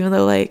judge you, even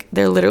though like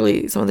they're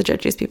literally some of the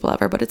judgiest people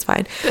ever, but it's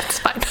fine. It's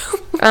fine.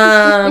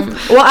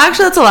 Well,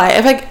 actually that's a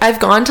lie. I've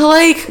gone to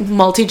like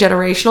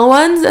multi-generational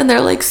ones and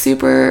they're like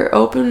super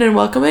open and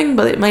welcoming,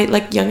 but it might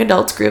like young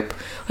adults group,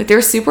 like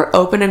they're super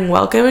open and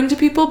welcoming to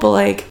people, but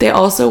like they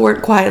also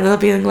weren't quiet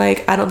and being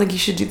like, I don't think you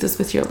should do this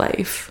with your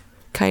life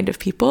kind of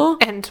people.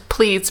 And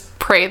please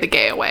pray the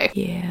gay away.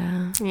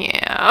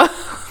 Yeah.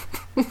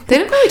 They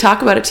didn't really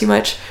talk about it too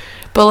much,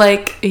 but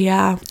like,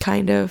 yeah,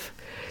 kind of,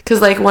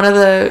 because like one of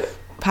the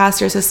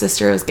pastors, his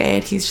sister was gay,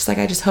 and he's just like,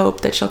 I just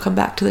hope that she'll come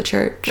back to the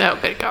church. Oh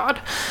good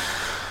God.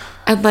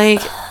 And like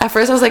at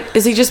first I was like,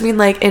 does he just mean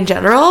like in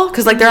general?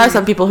 Because like there are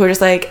some people who are just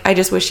like, I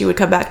just wish he would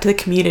come back to the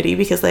community,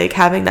 because like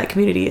having that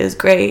community is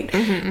great.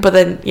 But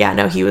then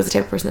he was the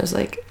type of person that was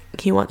like,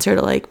 he wants her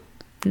to like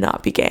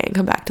not be gay and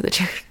come back to the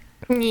church.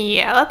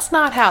 Yeah, that's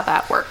not how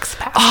that works,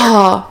 Pastor.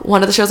 Oh,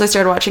 one of the shows I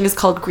started watching is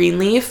called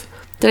Greenleaf.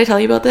 Did I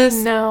tell you about this?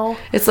 No.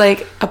 It's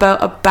like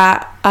about a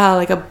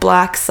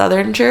black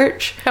Southern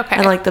church,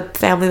 and like the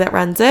family that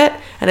runs it,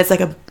 and it's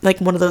like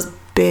one of those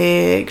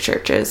big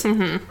churches,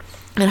 and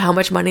how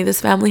much money this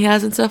family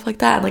has and stuff like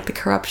that, and like the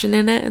corruption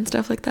in it and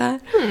stuff like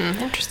that.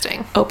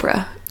 Interesting.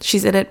 Oprah,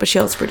 she's in it, but she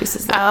also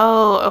produces it.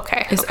 Oh,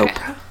 okay. It's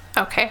Oprah.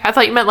 Okay, I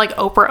thought you meant like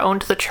Oprah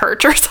owned the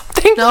church or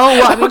something. No,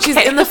 well, I mean she's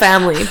in the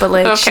family, but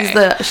like she's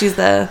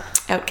the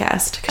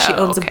outcast, because she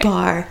owns a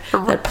bar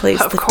that plays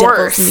the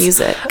devil's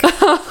music.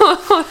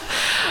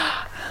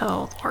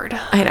 Oh Lord,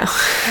 I know.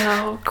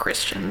 Oh,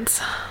 Christians.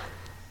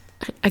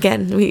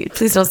 Again,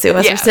 please don't sue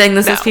us for saying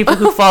this as people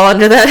who fall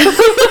under that.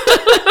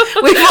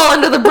 We fall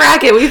under the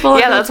bracket.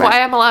 That's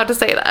why I'm allowed to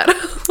say that.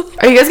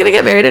 Are you guys gonna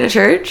get married in a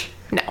church?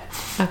 No.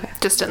 Okay.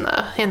 Just in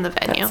the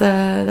venue.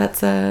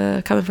 That's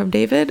coming from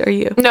David or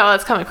you? No,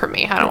 that's coming from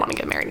me. I don't want to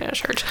get married in a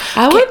church.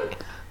 I would.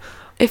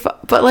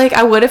 But like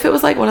I would if it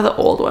was like one of the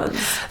old ones.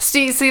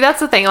 See, that's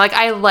the thing. Like,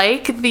 I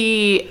like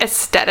the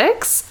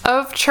aesthetics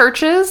of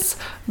churches,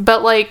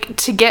 but like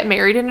to get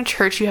married in a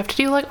church, you have to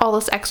do like all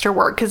this extra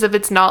work. Because if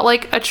it's not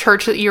like a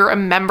church that you're a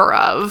member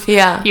of,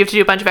 Yeah. you have to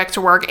do a bunch of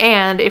extra work.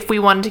 And if we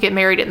wanted to get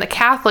married in the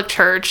Catholic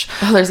Church,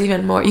 Oh, there's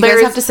even more. You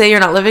guys have to say you're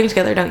not living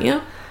together, don't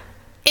you?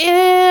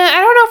 I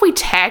don't know if we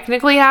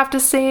technically have to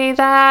say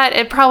that.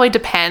 It probably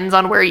depends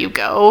on where you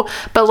go.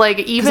 But like,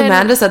 even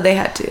Amanda said they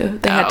had to.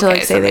 They had to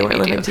like say so they weren't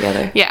maybe living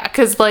together. Yeah,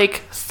 because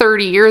like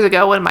 30 years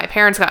ago when my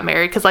parents got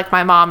married, because like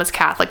my mom is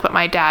Catholic, but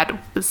my dad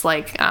was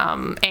like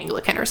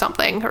Anglican or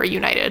something, or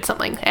United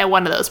something, and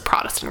one of those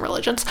Protestant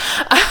religions.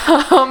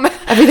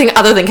 Everything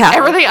other than Catholic.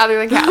 Everything other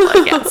than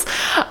Catholic, yes.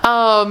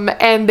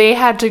 And they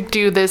had to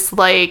do this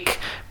like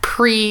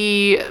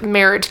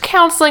pre-marriage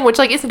counseling, which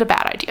like isn't a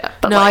bad idea.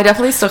 But No, like, I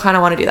definitely still kind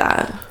of want to do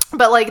that.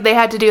 but like they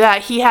had to do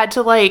that. He had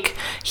to like,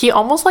 he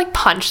almost like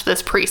punched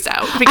this priest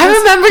out. I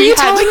remember you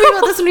telling me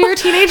about this when we were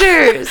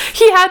teenagers.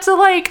 He had to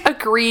like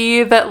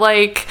agree that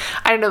like,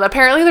 I don't know,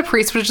 apparently the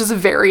priest was just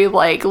very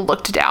like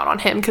looked down on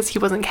him because he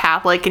wasn't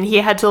Catholic, and he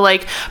had to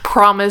like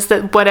promise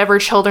that whatever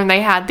children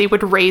they had, they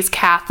would raise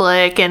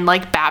Catholic and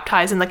like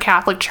baptize in the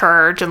Catholic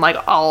Church and like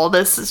all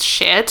this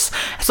shit.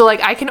 So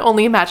like I can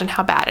only imagine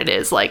how bad it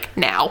is like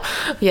now.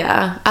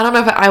 Yeah. I don't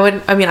know if I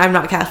would. I mean, I'm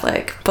not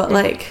Catholic, but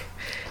like,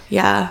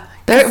 yeah.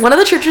 One of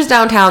the churches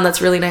downtown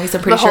that's really nice.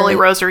 I'm pretty The sure. Holy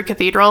Rosary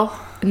Cathedral.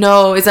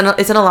 No, it's an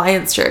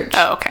Alliance church.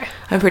 Oh, okay.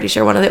 I'm pretty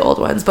sure one of the old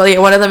ones. But yeah,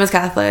 one of them is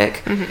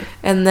Catholic. Mm-hmm.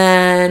 And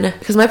then,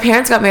 because my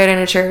parents got married in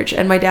a church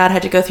and my dad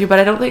had to go through, but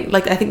I don't think,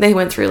 like, I think they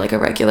went through like a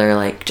regular,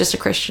 like, just a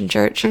Christian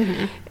church.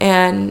 Mm-hmm.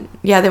 And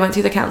yeah, they went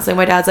through the counseling.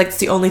 My dad's like, it's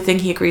the only thing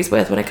he agrees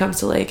with when it comes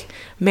to like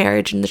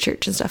marriage in the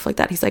church and stuff like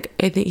that. He's like,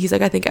 I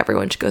think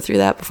everyone should go through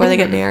that before they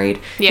get married.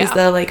 Yeah. Is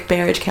the like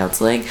marriage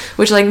counseling,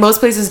 which like most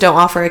places don't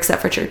offer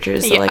except for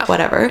churches. So like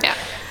whatever. Yeah.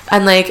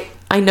 And like,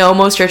 I know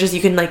most churches you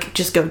can like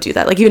just go do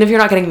that. Like even if you're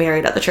not getting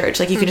married at the church,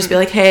 like you can just be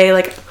like, hey,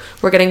 like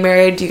we're getting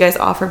married. Do you guys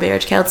offer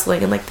marriage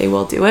counseling? And like they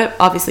will do it.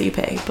 Obviously you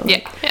pay. But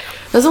like, Yeah.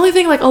 that's the only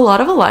thing. Like a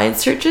lot of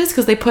Alliance churches,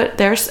 because they put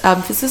their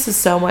emphasis is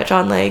so much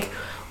on like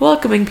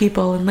welcoming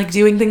people and like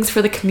doing things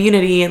for the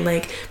community, and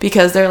like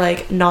because they're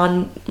like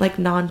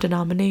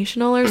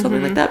non-denominational or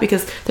something like that,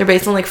 because they're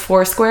based on like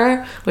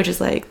Foursquare, which is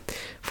like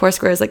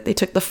Foursquare is like they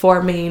took the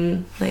four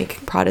main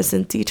like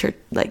Protestant church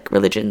like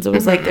religions. It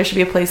was like there should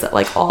be a place that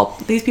like all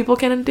these people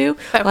can do.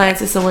 Okay.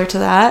 Alliance is similar to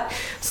that.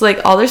 So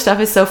like all their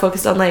stuff is so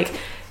focused on like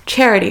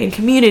charity and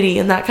community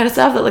and that kind of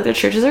stuff that like their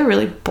churches are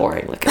really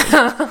boring looking.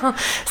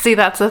 See,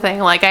 that's the thing.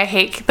 Like, I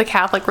hate the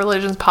Catholic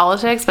religion's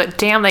politics, but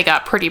damn, they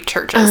got pretty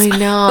churches. I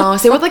know.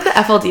 Same with like the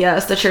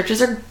FLDS. The churches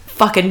are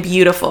fucking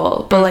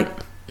beautiful, but like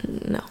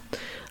no.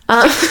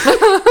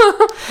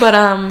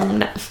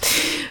 No.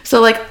 So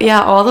like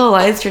yeah, all the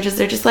Alliance churches,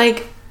 they're just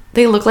like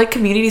they look like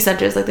community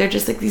centers. Like they're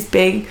just like these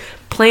big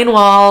plain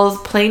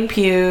walls, plain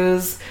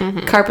pews,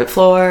 carpet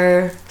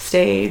floor,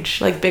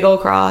 stage, like big old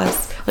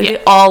cross. Like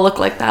they all look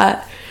like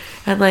that.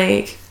 And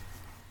like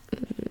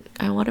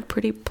I want a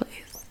pretty place.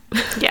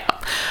 Yeah.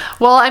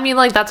 Well, I mean,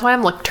 like, that's why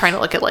I'm trying to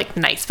look at, like,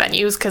 nice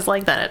venues, because,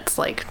 like, then it's,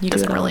 like,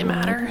 doesn't really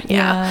matter.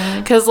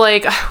 Yeah. Because,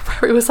 like,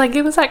 it was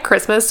at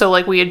Christmas, so,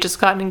 like, we had just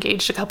gotten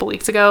engaged a couple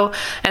weeks ago,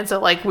 and so,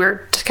 like,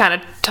 we're kind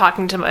of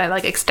talking to my,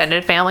 like,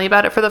 extended family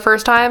about it for the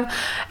first time,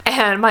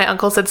 and my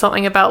uncle said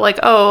something about, like,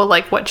 oh,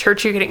 like, what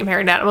church are you getting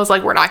married at? And I was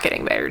like, we're not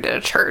getting married at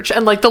a church.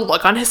 And, like, the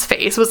look on his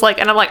face was, like,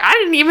 and I'm like, I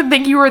didn't even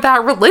think you were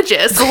that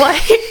religious.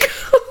 Like...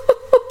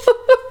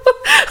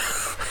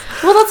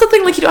 Well, that's the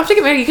thing. Like, you don't have to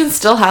get married. You can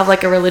still have,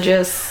 like, a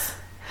religious...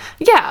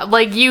 Yeah,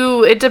 like,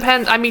 it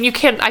depends. I mean,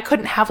 I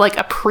couldn't have, like,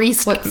 a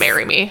priest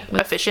marry me.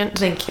 Efficient.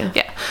 Thank you.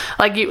 Yeah.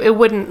 Like, it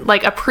wouldn't,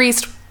 like, a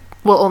priest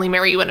will only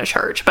marry you in a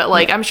church. But,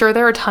 like, I'm sure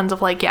there are tons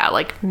of, like,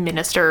 like,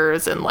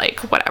 ministers and, like,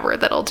 whatever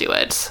that'll do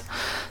it.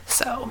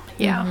 So,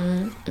 yeah.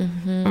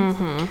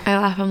 I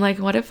laugh. I'm like,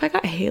 what if I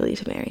got Haley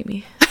to marry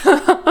me?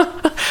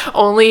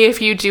 Only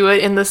if you do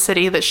it in the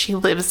city that she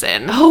lives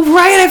in. Oh,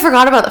 right. I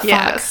forgot about the fuck.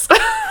 Yes.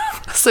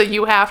 So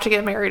you have to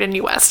get married in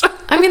New West.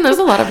 I mean, there's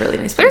a lot of really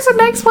nice places. There's some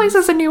nice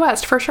places in New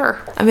West, for sure.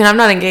 I mean, I'm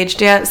not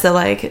engaged yet, so,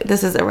 like,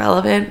 this is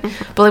irrelevant.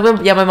 But,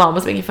 like, my mom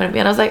was making fun of me,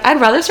 and I was like,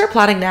 I'd rather start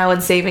planning now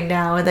and saving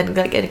now and then,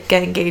 like,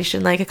 get engaged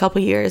in, like, a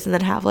couple years and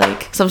then have,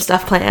 like, some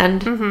stuff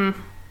planned.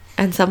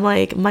 And some,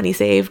 like, money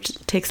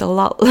saved takes a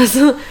lot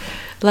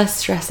less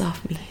stress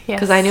off me.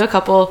 Because I knew a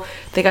couple,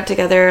 they got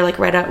together, like,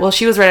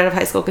 she was right out of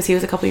high school because he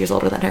was a couple years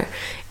older than her.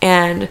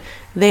 And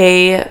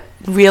they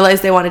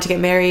realized they wanted to get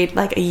married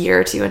like a year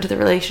or two into the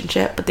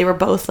relationship, but they were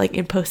both like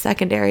in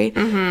post-secondary.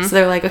 So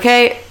they were like,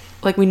 okay,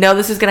 like we know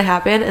this is gonna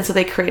happen, and so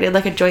they created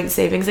like a joint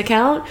savings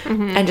account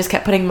and just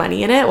kept putting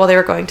money in it while they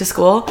were going to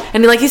school.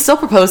 And like he still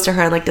proposed to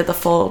her and like did the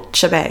full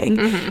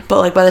shebang, but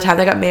like by the time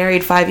they got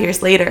married 5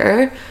 years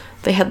later,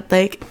 they had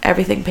like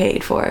everything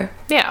paid for.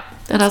 Yeah.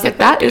 And I was like,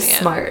 that is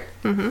smart.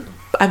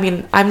 I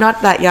mean, I'm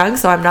not that young,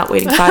 so I'm not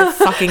waiting 5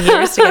 fucking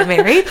years to get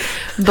married.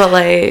 But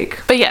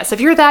like, But yes, if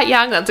you're that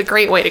young, that's a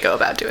great way to go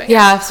about doing it.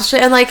 yeah,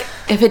 especially, and like,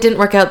 if it didn't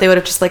work out, they would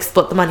have just like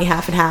split the money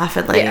half and half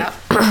and like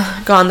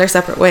gone their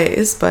separate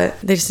ways. But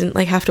they just didn't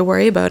like have to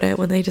worry about it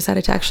when they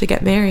decided to actually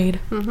get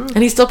married. And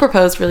he still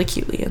proposed really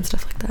cutely and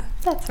stuff like that.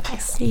 That's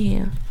nice.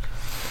 Yeah.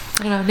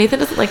 I don't know. Nathan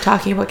doesn't like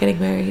talking about getting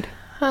married.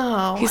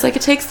 Oh. He's like,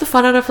 it takes the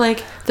fun out of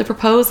like the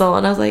proposal.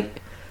 And I was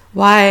like,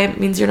 why? It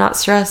means you're not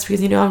stressed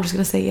because you know I'm just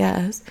gonna say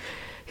yes.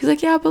 He's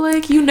like, yeah, but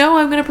like, you know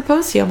I'm gonna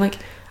propose to you. I'm like,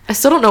 I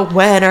still don't know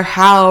when or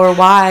how or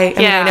why. I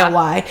mean, I know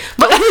why.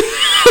 But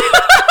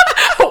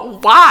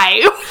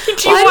why?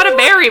 Do you want to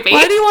marry me?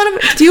 Why do you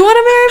want to? Do you want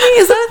to marry me?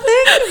 Is that a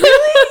thing?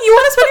 Really? You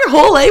want to spend your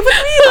whole life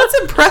with me? That's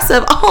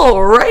impressive.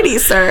 Alrighty,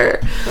 sir.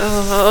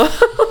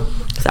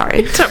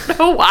 Sorry. I don't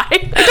know why.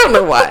 I don't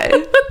know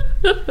why.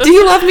 Do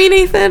you love me,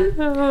 Nathan?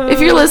 If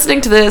you're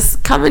listening to this,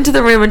 come into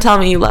the room and tell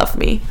me you love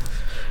me.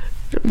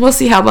 We'll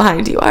see how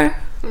behind you are.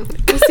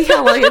 We'll see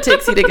how long it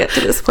takes you to get to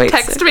this point.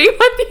 Text me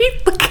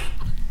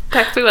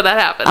when that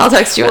happens. I'll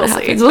text you when it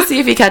happens. We'll see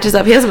if he catches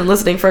up. He hasn't been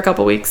listening for a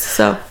couple weeks,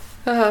 so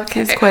okay.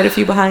 he's quite a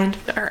few behind.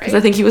 All right. Because I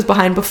think he was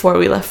behind before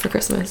we left for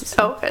Christmas.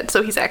 So. Oh, good.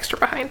 So he's extra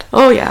behind.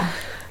 Oh, yeah.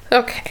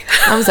 Okay.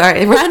 I'm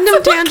sorry.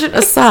 Random tangent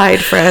aside,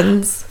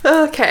 friends.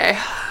 Okay.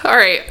 All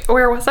right.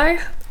 Where was I?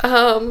 I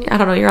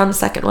don't know. You're on the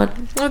second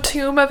one. The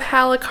tomb of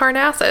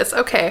Halicarnassus.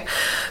 Okay.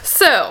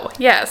 So,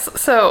 yes.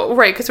 So,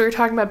 right, because we were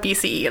talking about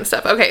BCE and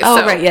stuff. Okay. Oh,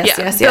 so, right. Yes,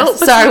 yeah, yes.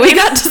 Sorry, we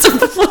got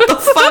what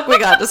the fuck? We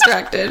got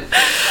distracted.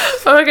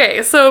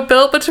 Okay. So,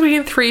 built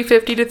between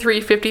 350 to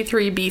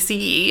 353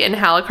 BCE in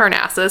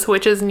Halicarnassus,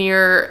 which is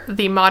near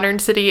the modern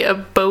city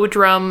of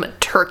Bodrum,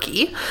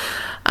 Turkey.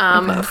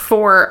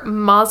 For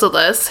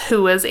Mausolus,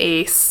 who was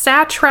a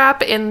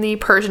satrap in the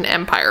Persian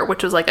Empire,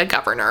 which was like a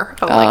governor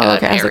of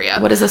like an area.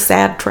 Like, what is a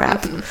sad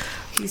trap?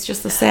 He's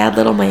just a sad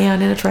little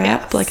man in a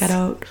trap. Yes. Like I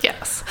don't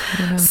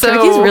know. So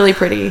Turkey's really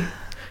pretty.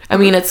 I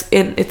mean,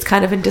 it's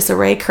kind of in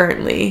disarray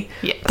currently.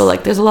 Yes. But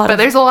like, there's a lot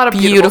of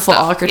beautiful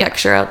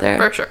architecture out there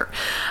for sure.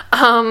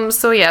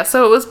 So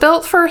it was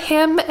built for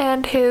him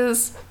and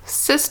his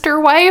sister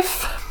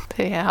wife.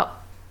 Yeah.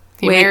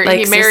 He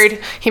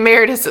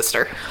married his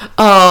sister.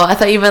 Oh, I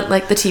thought you meant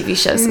like the TV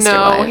show Sister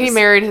Wives. He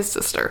married his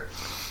sister.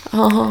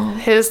 Oh.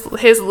 His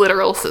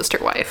literal sister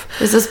wife.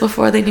 Is this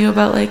before they knew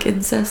about like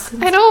incest?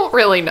 I don't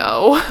really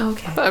know.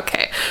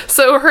 Okay.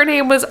 So her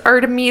name was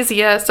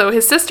Artemisia. So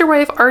his sister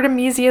wife,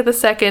 Artemisia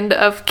II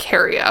of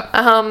Caria.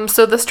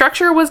 So the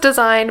structure was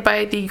designed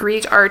by the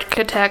Greek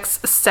architects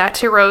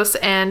Satyros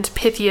and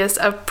Pythias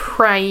of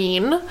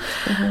Priene.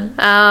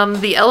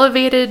 The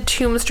elevated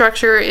tomb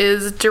structure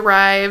is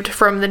derived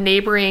from the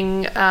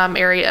neighboring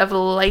area of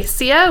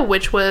Lycia,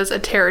 which was a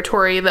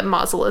territory that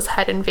Mausolus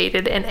had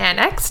invaded and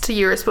annexed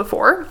years before.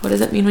 What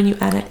does it mean when you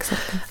annex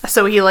something?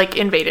 So he like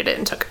invaded it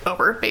and took it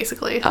over,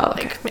 basically. Oh,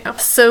 okay.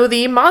 So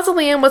the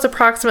mausoleum was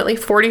approximately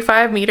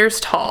 45 meters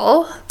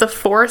tall. The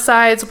 4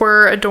 sides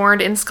were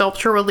adorned in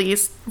sculpture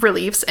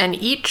reliefs, and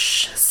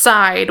each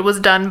side was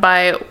done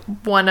by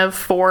one of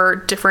 4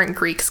 different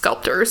Greek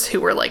sculptors who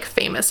were like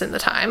famous in the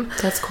time.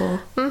 That's cool.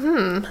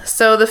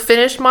 So the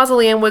finished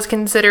mausoleum was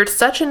considered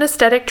such an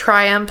aesthetic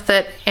triumph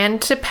that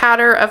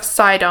Antipater of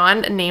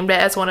Sidon named it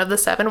as one of the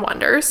 7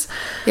 wonders.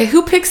 Yeah,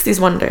 who picks these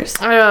wonders?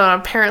 I don't know.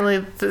 Apparently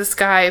this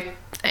guy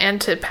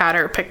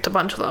Antipater picked a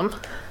bunch of them.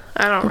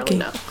 I don't really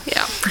know.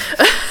 Yeah.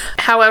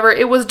 However,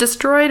 it was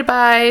destroyed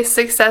by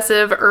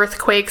successive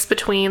earthquakes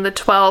between the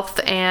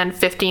 12th and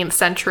 15th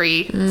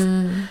century.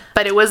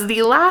 But it was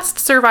the last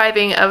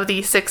surviving of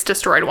the 6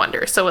 destroyed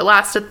wonders. So it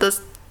lasted the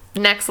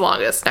next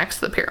longest next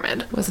to the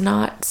pyramid. Was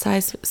not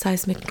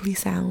seismically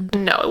sound.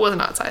 No, it was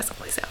not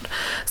seismically sound.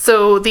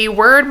 So the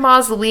word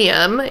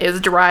mausoleum is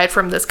derived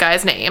from this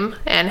guy's name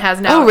and has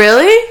now... Oh,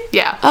 really?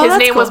 Yeah. Oh, his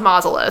name cool. was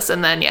Mausolus,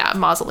 and then,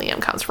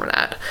 mausoleum comes from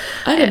that.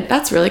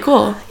 That's really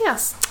cool.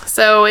 Yes.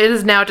 So it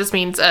is now just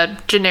means a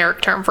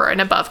generic term for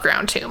an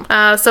above-ground tomb.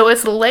 So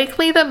it's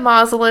likely that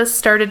Mausolus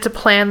started to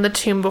plan the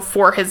tomb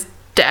before his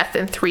death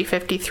in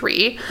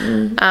 353.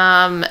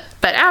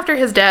 But after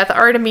his death,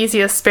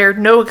 Artemisia spared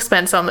no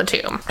expense on the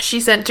tomb.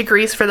 She sent to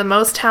Greece for the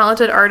most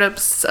talented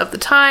artists of the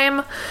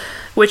time,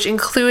 which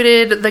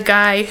included the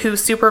guy who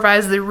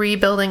supervised the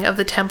rebuilding of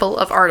the Temple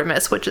of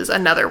Artemis, which is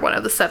another one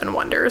of the 7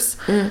 wonders.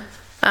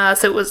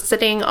 So it was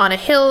sitting on a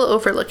hill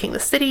overlooking the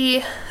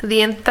city. The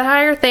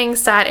entire thing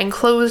sat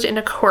enclosed in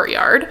a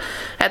courtyard.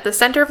 At the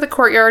center of the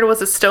courtyard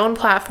was a stone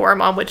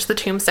platform on which the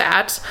tomb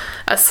sat.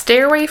 A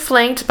stairway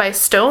flanked by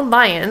stone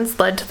lions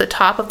led to the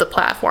top of the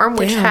platform,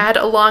 which had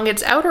along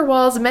its outer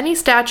walls many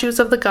statues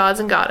of the gods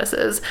and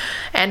goddesses.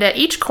 And at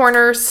each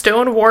corner,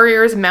 stone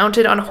warriors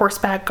mounted on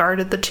horseback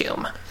guarded the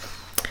tomb.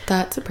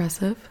 That's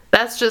impressive.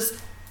 That's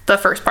just the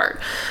first part.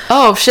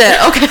 Oh, shit.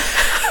 Okay.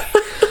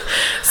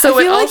 So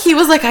I feel like he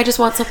was like, I just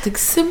want something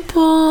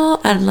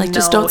simple and like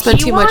just don't spend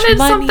too much money. He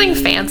wanted something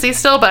fancy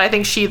still, but I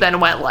think she then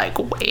went like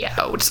way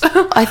out.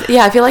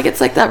 I feel like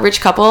it's like that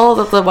rich couple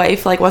that the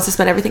wife like wants to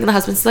spend everything and the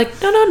husband's like,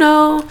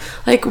 no,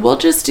 like we'll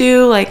just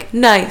do like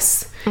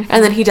nice.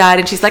 And then he died,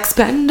 and she's like,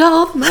 spend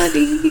all the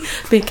money,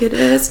 make it a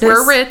business.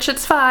 We're rich,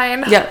 it's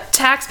fine. Yep.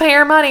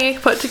 Taxpayer money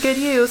put to good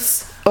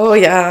use. Oh,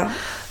 yeah.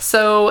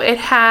 So it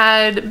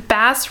had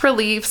bas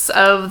reliefs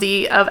of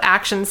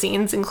action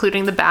scenes,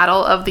 including the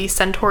battle of the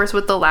centaurs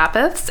with the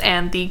Lapiths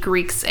and the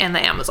Greeks and the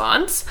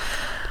Amazons.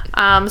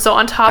 So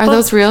on top Are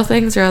those real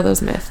things or are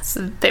those myths?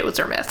 Those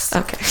are myths.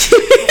 Okay.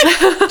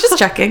 Just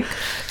checking.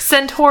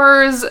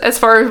 Centaurs, as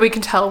far as we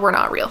can tell, were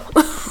not real.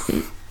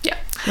 Yeah.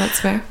 That's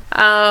fair.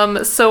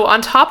 So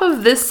on top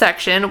of this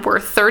section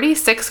were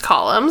 36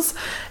 columns,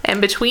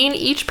 and between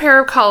each pair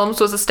of columns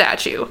was a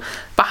statue.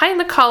 Behind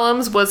the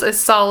columns was a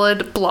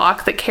solid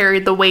block that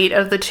carried the weight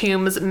of the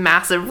tomb's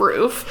massive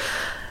roof.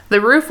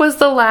 The roof was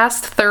the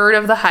last third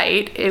of the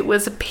height. It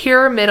was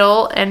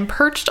pyramidal, and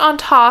perched on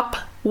top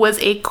was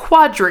a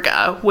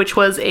quadriga, which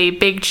was a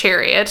big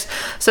chariot.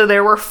 So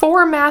there were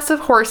 4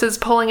 massive horses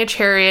pulling a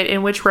chariot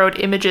in which rode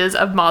images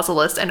of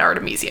Mausolus and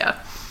Artemisia.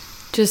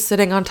 Just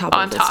sitting on top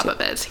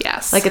of it,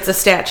 yes. Like it's a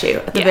statue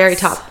at the Yes. very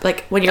top.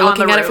 Like when you're On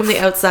looking the at it roof. from the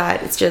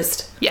outside, it's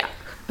just... Yeah.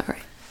 All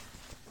right.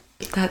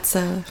 That's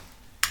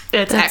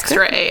It's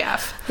extra good.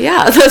 AF.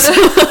 Yeah, that's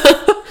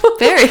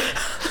very.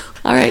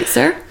 All right,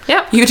 sir.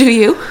 Yep. You do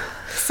you.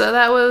 So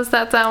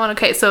that's that one.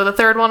 Okay, so the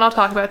third one I'll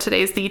talk about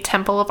today is the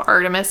Temple of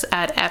Artemis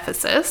at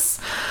Ephesus.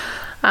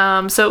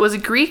 So it was a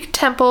Greek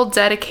temple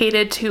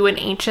dedicated to an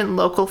ancient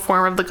local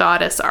form of the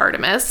goddess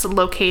Artemis,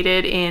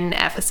 located in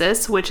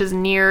Ephesus, which is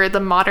near the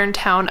modern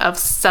town of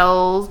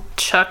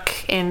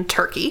Selçuk in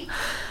Turkey.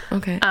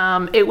 Okay.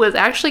 It was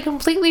actually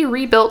completely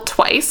rebuilt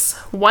twice,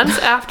 once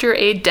after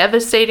a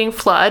devastating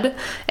flood,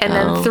 and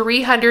then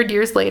 300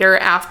 years later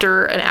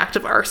after an act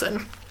of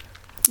arson.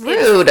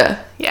 Rude.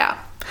 Yeah.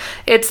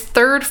 Its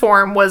third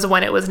form was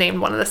when it was named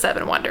one of the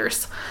 7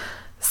 wonders.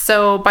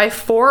 So by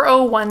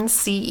 401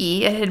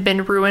 CE, it had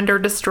been ruined or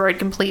destroyed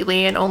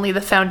completely, and only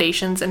the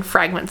foundations and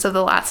fragments of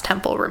the last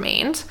temple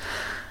remained.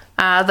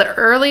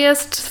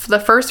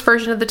 The first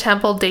version of the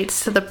temple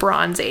dates to the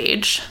Bronze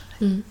Age.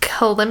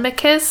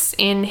 Callimachus,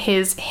 in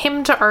his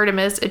Hymn to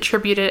Artemis,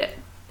 attributed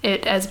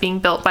it as being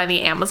built by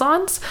the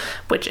Amazons,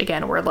 which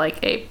again were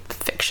like a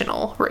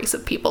fictional race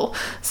of people.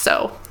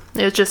 So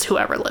it was just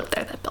whoever lived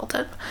there that built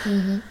it.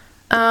 In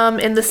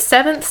the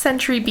 7th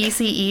century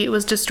BCE, it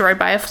was destroyed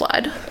by a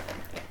flood.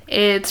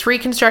 Its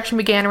reconstruction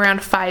began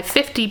around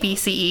 550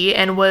 BCE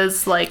and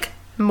was like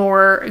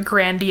more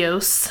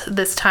grandiose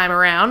this time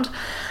around.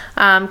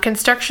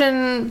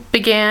 Construction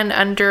began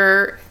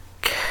under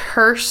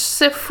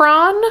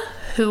Chersiphron,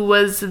 who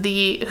was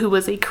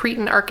a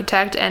Cretan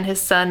architect, and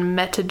his son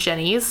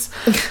Metagenes.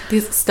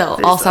 These still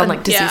all sound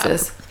like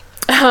diseases.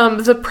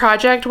 The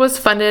project was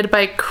funded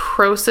by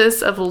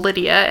Croesus of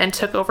Lydia and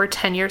took over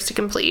 10 years to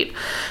complete.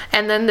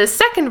 And then the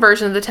second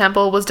version of the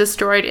temple was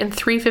destroyed in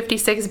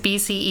 356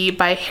 BCE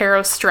by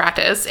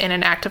Herostratus in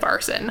an act of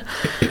arson.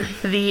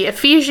 The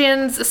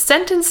Ephesians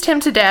sentenced him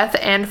to death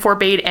and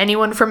forbade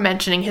anyone from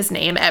mentioning his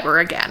name ever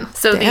again.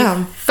 So Damn.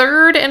 the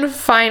third and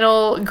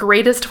final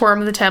greatest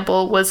form of the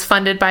temple was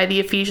funded by the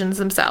Ephesians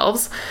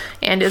themselves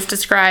and is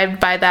described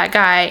by that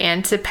guy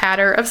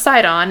Antipater of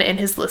Sidon in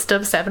his list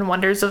of 7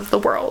 wonders of the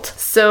world.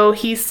 So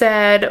he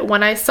said,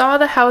 "When I saw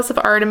the house of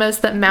Artemis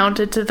that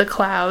mounted to the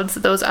clouds,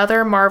 those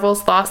other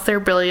marvels lost their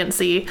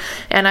brilliancy,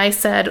 and I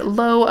said,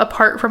 lo,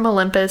 apart from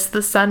Olympus,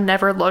 the sun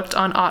never looked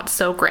on aught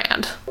so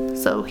grand."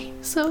 So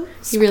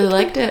You really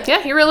liked it.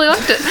 yeah, he really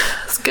liked it.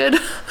 It's good.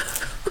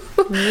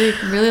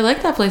 Really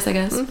liked that place, I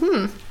guess.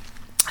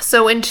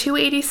 So in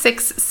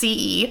 286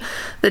 CE,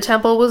 the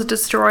temple was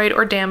destroyed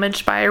or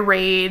damaged by a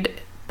raid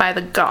by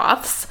the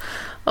Goths,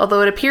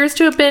 although it appears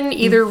to have been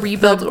either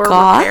rebuilt or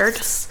repaired.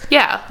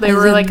 Yeah, they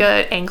were like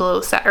a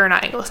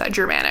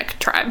Germanic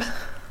tribe.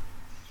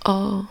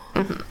 Oh.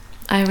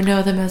 I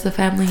know them as a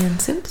family in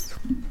Sims.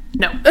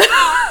 No,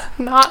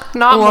 not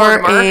Or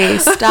Mortimer. a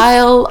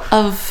style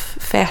of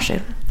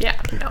fashion. Yeah,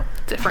 no,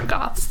 different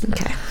Goths.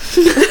 Okay.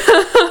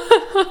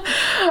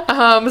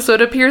 So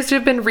it appears to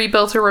have been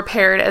rebuilt or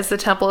repaired, as the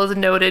temple is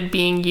noted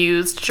being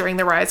used during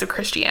the rise of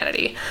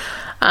Christianity.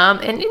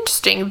 And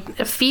interesting,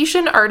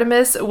 Ephesian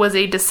Artemis was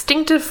a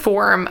distinctive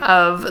form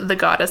of the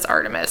goddess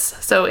Artemis.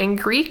 So in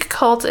Greek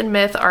cult and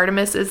myth,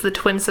 Artemis is the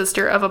twin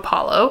sister of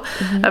Apollo,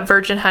 a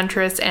virgin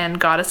huntress and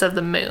goddess of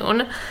the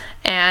moon.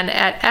 And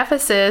at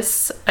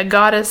Ephesus, a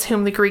goddess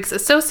whom the Greeks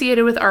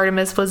associated with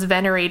Artemis was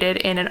venerated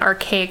in an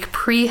archaic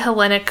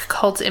pre-Hellenic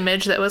cult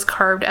image that was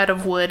carved out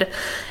of wood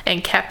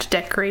and kept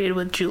decorated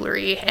with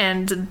jewelry.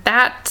 And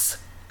that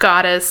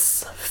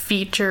goddess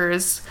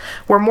features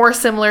were more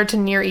similar to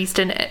Near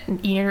Eastern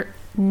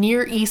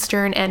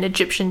and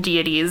Egyptian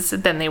deities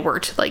than they were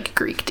to like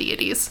Greek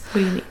deities. What do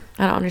you mean?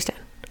 I don't understand.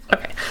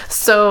 Okay,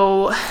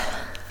 so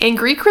in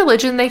Greek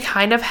religion, they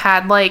kind of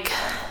had like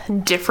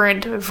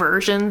different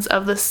versions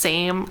of the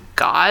same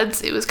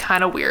gods. It was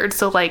kind of weird.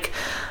 So like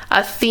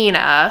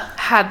Athena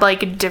had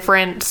like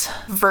different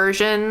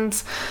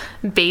versions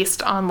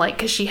based on like,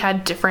 because she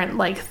had different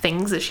like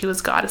things that she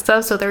was goddess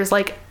of. So there's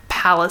like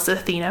Pallas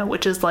Athena,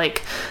 which is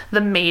like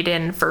the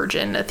maiden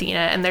virgin Athena,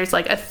 and there's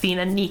like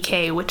Athena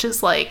Nike, which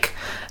is like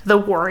the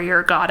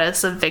warrior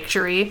goddess of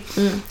victory.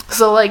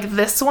 So like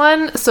this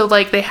one, so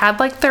like they had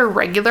like their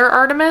regular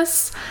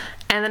Artemis,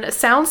 and then it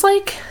sounds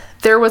like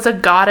there was a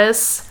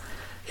goddess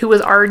who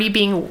was already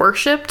being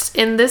worshipped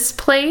in this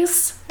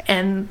place,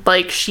 and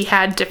like she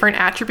had different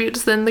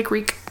attributes than the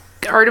Greek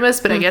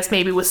Artemis, but I guess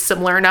maybe was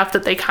similar enough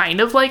that they kind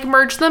of like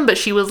merged them, but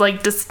she was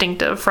like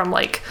distinctive from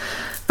like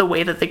the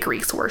way that the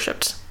Greeks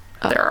worshipped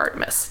their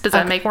Artemis. Does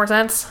that make more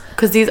sense?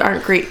 Because these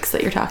aren't Greeks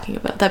that you're talking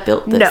about that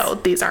built this. No,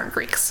 these aren't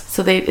Greeks.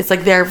 So it's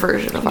like their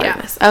version of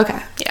Artemis.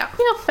 Okay. Yeah.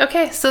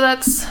 Okay, so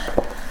that's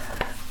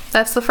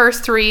the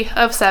first 3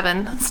 of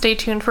 7. Stay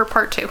tuned for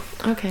part 2.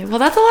 Okay. Well,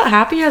 that's a lot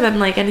happier than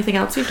like anything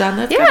else we've done.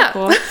 That's kind of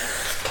cool.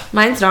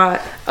 Mine's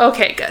not.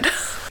 Okay, good.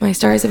 My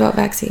story is about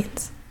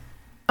vaccines.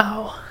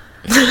 Oh.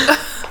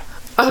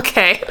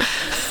 Okay.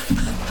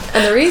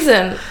 And the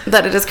reason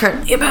that it is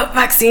currently about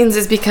vaccines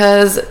is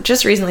because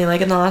just recently, like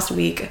in the last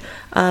week,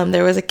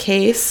 there was a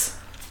case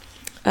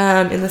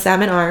in the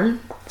Salmon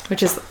Arm,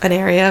 which is an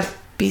area of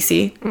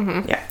BC.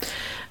 Mm-hmm.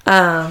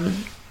 Yeah.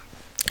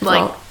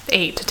 Like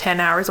 8 to 10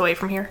 hours away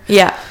from here.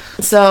 Yeah.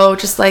 So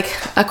just like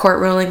a court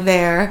ruling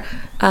there,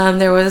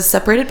 there was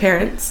separated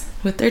parents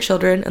with their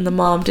children, and the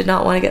mom did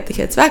not want to get the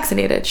kids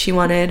vaccinated. She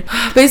wanted,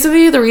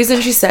 basically the reason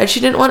she said she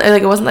didn't want,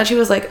 like it wasn't that she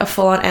was like a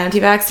full-on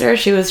anti-vaxxer.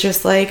 She was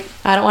just like,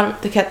 I don't want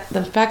to get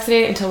them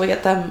vaccinated until we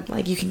get them,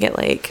 like you can get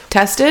like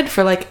tested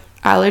for like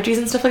allergies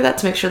and stuff like that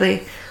to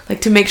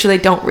make sure they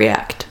don't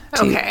react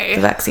to the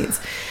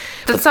vaccines.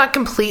 That's not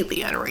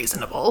completely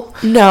unreasonable.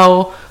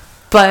 No,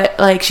 but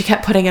like she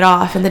kept putting it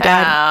off, and the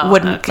dad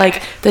wouldn't. Okay. Like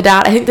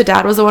I think the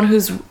dad was the one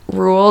who's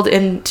ruled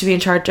in to be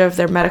in charge of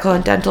their medical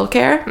and dental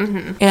care,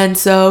 and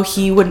so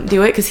he wouldn't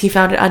do it because he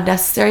found it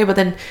unnecessary. But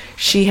then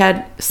she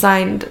had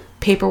signed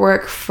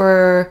paperwork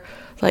for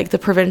like the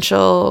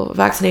provincial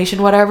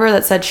vaccination whatever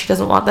that said she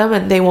doesn't want them,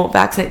 and they won't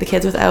vaccinate the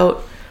kids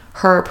without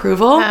her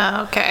approval.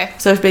 Oh, okay.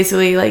 So it's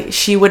basically like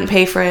she wouldn't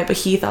pay for it, but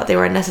he thought they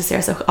were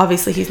unnecessary, so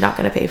obviously he's not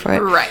going to pay for it.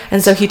 Right.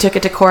 And so he took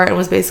it to court and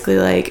was basically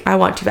like, I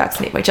want to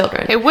vaccinate my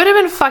children. It would have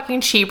been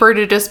fucking cheaper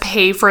to just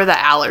pay for the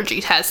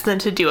allergy test than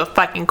to do a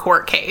fucking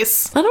court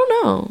case. I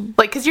don't know.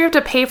 Like, because you have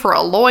to pay for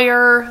a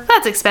lawyer.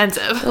 That's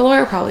expensive. The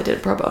lawyer probably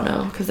did pro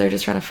bono because they're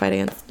just trying to fight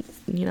against,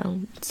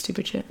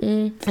 stupid shit.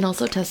 And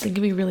also testing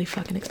can be really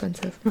fucking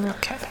expensive.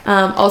 Okay.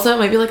 Also, it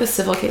might be like a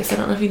civil case. I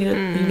don't know if you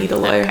need a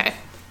lawyer. Okay.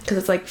 Because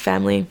it's like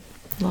family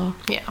law.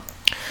 Yeah.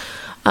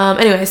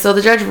 Anyway, so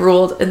the judge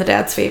ruled in the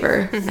dad's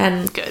favor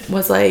and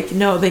was like,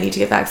 no, they need to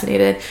get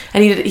vaccinated.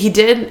 And he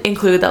did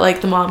include that like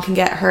the mom can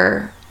get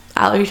her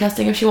allergy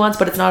testing if she wants,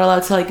 but it's not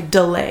allowed to like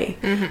delay.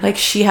 Like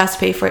she has to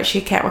pay for it.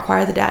 She can't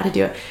require the dad to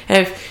do it.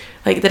 And if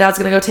like the dad's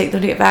gonna go take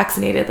them to get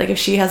vaccinated, like if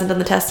she hasn't done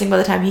the testing by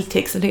the time he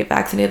takes them to get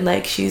vaccinated,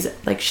 like she's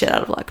like shit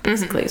out of luck,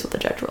 basically is what the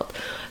judge ruled.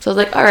 So I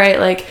was like, all right,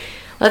 like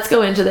let's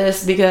go into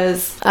this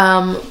because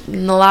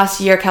in the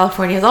last year,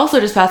 California has also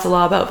just passed a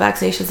law about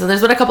vaccinations, and there's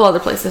been a couple other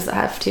places that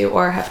have to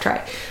or have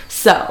tried.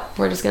 So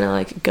we're just gonna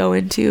like go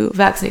into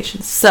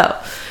vaccinations. So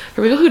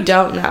for people who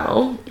don't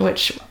know,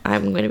 which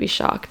I'm going to be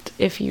shocked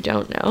if you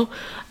don't know,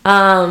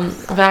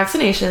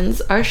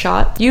 vaccinations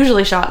are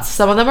usually shots.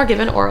 Some of them are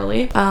given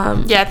orally.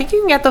 Yeah, I think you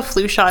can get the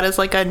flu shot as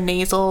like a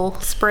nasal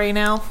spray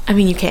now. I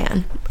mean, you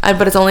can,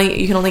 but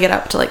you can only get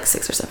up to like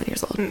 6 or 7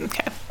 years old.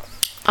 Okay.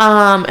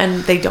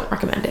 And they don't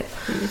recommend it.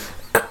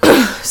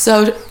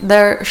 So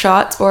they're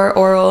shots or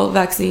oral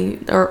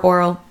vaccine or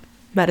oral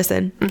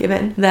medicine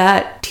given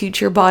that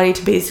teach your body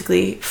to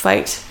basically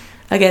fight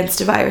against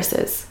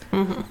viruses.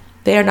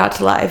 They are not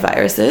live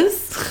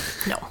viruses.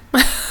 No.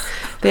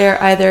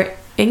 They're either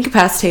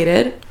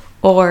incapacitated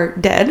or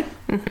dead.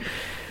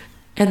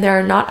 And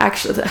they're not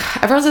actually,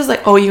 everyone says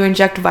like, oh, you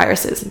inject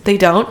viruses. They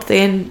don't.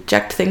 They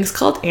inject things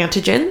called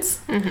antigens,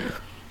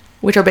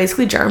 which are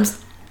basically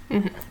germs.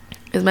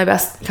 Is my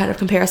best kind of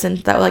comparison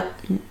that like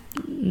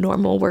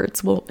normal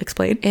words will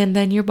explain. And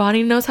then your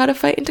body knows how to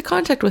fight into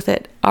contact with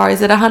it. Or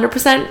is it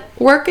 100%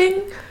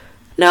 working?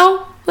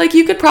 No. Like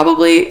you could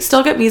probably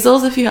still get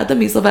measles if you had the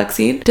measles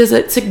vaccine. Does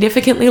it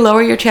significantly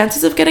lower your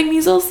chances of getting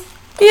measles?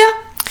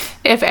 Yeah.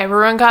 If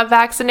everyone got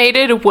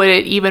vaccinated, would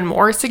it even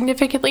more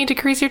significantly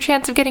decrease your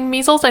chance of getting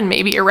measles and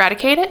maybe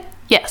eradicate it?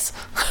 Yes.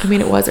 I mean,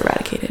 it was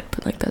eradicated,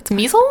 but like that's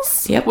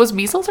measles? Yep. Was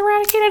measles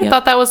eradicated? Yep. I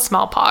thought that was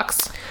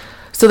smallpox.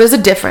 So there's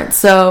a difference.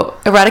 So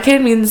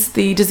eradicated means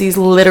the disease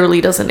literally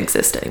doesn't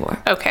exist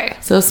anymore. Okay.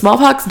 So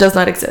smallpox does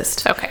not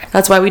exist. Okay.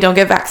 That's why we don't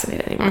get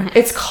vaccinated anymore.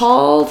 It's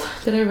called,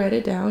 did I write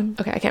it down?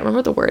 Okay, I can't remember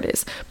what the word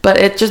is. But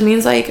it just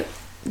means like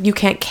you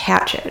can't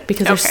catch it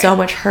because there's so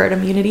much herd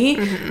immunity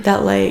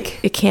that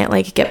like it can't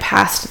like get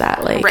past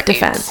that like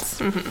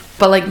defense.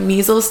 But like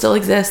measles still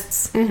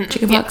exists.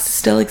 Chickenpox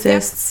still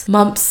exists.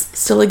 Mumps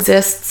still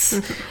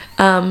exists.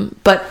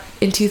 But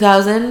in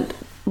 2000,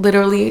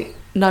 literally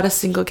not a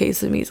single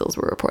case of measles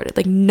were reported.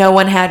 Like no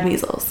one had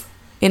measles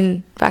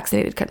in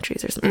vaccinated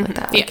countries or something like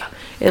that.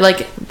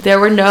 Like, there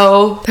was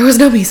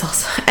no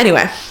measles.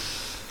 Anyway,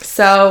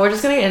 So we're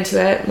just gonna get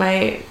into it.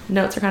 My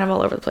notes are kind of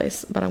all over the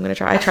place, but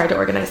I tried to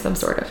organize them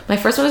sort of. My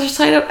first one is just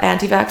titled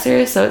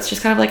anti-vaxxers, so it's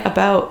just kind of like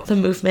about the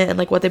movement and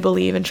like what they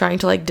believe and trying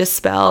to like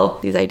dispel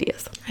these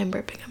ideas. I'm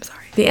burping, I'm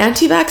sorry. The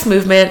anti-vax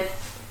movement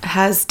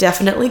has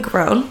definitely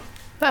grown.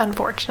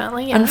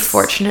 Unfortunately, yes.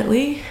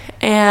 Unfortunately.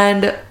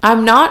 And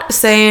I'm not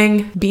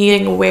saying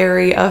being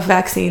wary of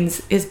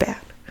vaccines is bad,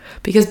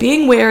 because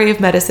being wary of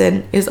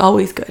medicine is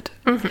always good.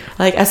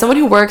 Like, as someone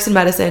who works in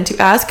medicine, to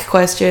ask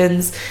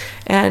questions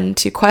and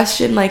to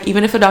question, like,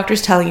 even if a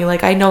doctor's telling you,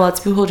 like, I know lots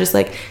of people who just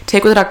like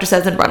take what the doctor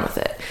says and run with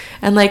it.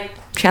 And like,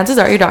 chances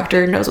are your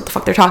doctor knows what the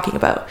fuck they're talking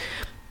about.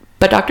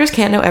 But doctors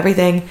can't know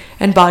everything,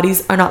 and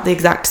bodies are not the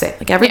exact same.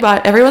 Like,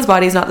 everyone's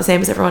body is not the same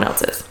as everyone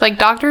else's. Like,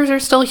 doctors are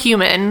still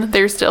human.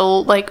 They're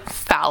still, like,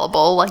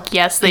 fallible. Like,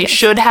 yes, they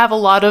should have a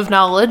lot of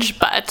knowledge,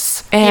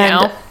 but,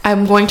 And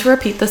I'm going to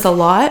repeat this a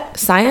lot.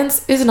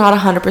 Science is not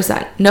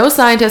 100%. No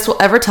scientist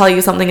will ever tell you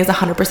something is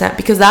 100%,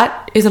 because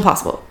that is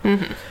impossible.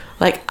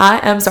 Like, I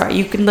am sorry.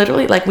 You can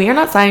literally, like, we are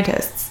not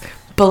scientists,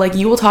 but, like,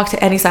 you will talk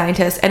to any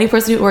scientist, any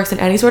person who works in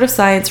any sort of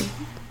science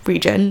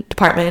region,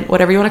 department,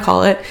 whatever you want to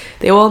call it.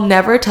 They will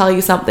never tell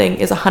you something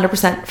is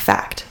 100%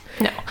 fact.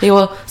 No. They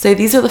will say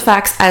these are the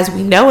facts as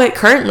we know it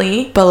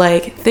currently, but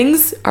like,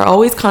 things are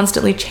always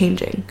constantly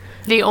changing.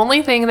 The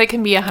only thing that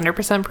can be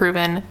 100%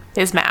 proven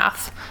is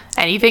math.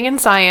 Anything in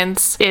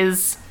science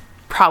is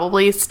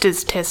probably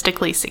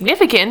statistically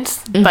significant,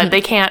 but they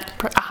can't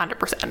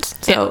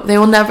 100%. So they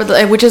will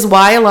never, which is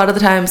why a lot of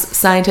the times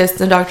scientists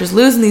and doctors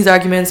lose in these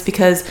arguments,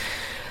 because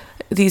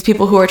these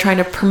people who are trying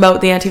to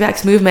promote the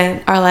anti-vax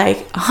movement are like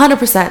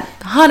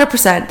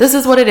 100%, this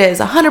is what it is,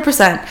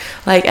 100%.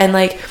 Like, and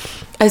like,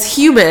 as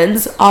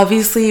humans,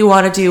 obviously you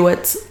want to do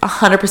what's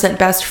 100%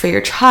 best for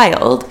your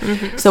child.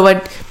 So when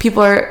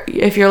people are,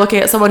 if you're looking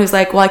at someone who's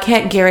like, well, I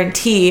can't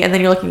guarantee, and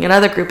then you're looking at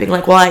another grouping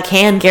like, well, I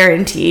can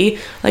guarantee,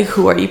 like,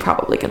 who are you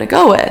probably going to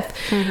go with?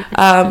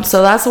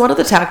 So that's one of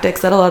the tactics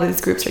that a lot of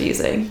these groups are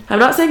using. I'm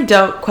not saying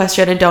don't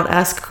question and don't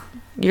ask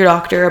your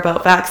doctor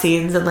about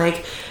vaccines, and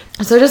like,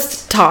 so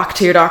just talk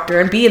to your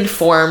doctor and be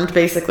informed,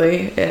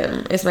 basically,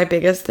 is my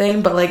biggest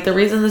thing. But like, the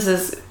reason this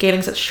is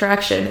gaining such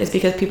traction is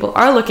because people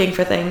are looking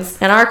for things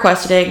and are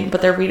questioning,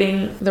 but they're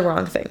reading the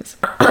wrong things.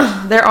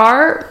 There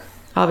are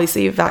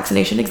obviously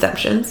vaccination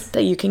exemptions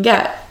that you can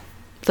get.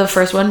 The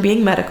first one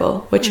being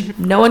medical, which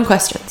no one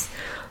questions.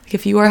 Like,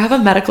 if you have a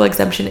medical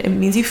exemption, it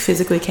means you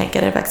physically can't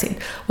get a vaccine.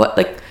 What,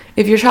 like,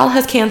 if your child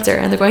has cancer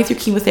and they're going through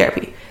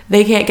chemotherapy,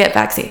 they can't get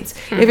vaccines.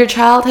 If your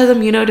child has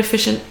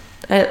immunodeficient,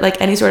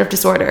 like any sort of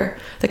disorder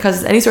that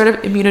causes any sort of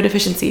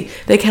immunodeficiency,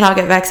 they cannot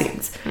get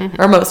vaccines,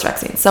 or most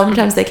vaccines.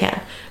 Sometimes they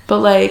can, but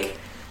like,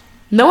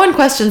 no one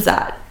questions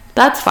that.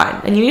 That's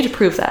fine, and you need to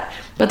prove that.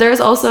 But there's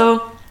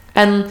also,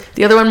 and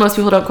the other one most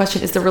people don't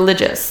question is the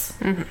religious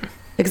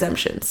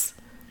exemptions.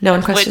 No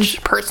one questions.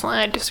 Which personally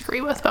I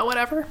disagree with, but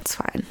whatever. It's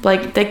fine.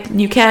 Like,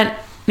 you can't,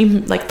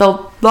 like,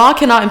 the law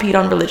cannot impede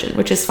on religion,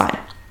 which is fine.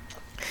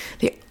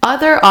 The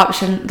other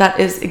option that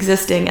is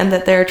existing and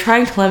that they're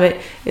trying to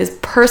limit is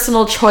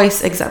personal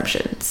choice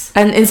exemptions.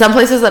 And in some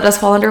places that does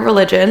fall under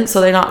religion,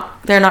 so they're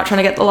not trying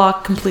to get the law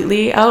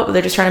completely out, but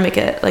they're just trying to make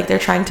it, like, they're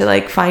trying to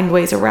like find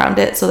ways around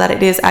it so that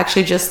it is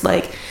actually just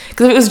like,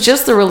 because if it was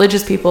just the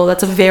religious people,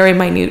 that's a very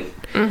minute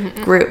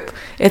group.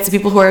 It's the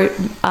people who are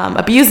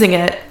abusing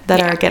it that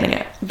are getting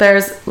it.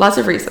 There's lots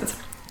of reasons.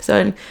 So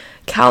in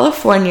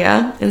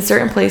California, in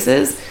certain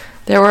places,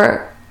 there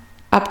were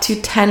up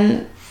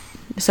to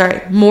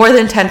more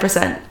than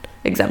 10%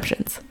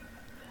 exemptions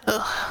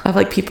of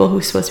like people who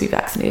are supposed to be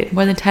vaccinated.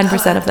 More than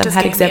 10% of them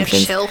had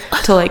exemptions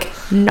to like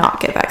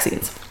not get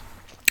vaccines,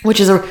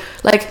 which is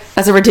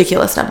that's a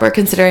ridiculous number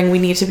considering we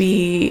need to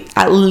be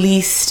at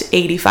least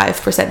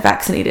 85%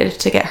 vaccinated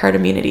to get herd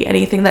immunity.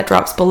 Anything that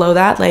drops below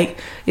that, like,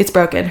 it's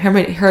broken.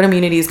 Herd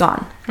immunity is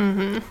gone.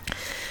 And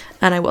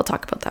I will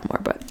talk about that more.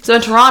 But so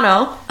in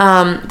Toronto,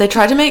 they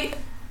tried to make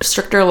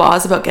stricter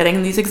laws about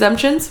getting these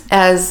exemptions,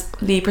 as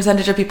the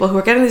percentage of people who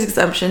are getting these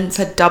exemptions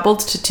had doubled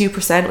to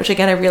 2%, which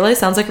again, I realize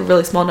sounds like a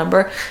really small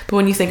number, but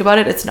when you think about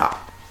it, it's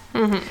not.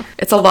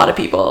 It's a lot of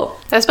people,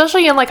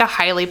 especially in like a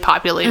highly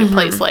populated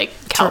place like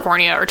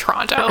California or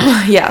Toronto.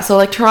 Yeah, so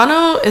like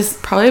Toronto is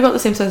probably about the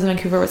same size as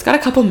Vancouver. It's got a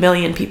couple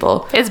million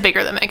people. It's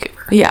bigger than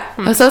Vancouver.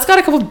 Yeah. So it's got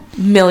a couple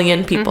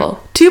million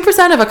people.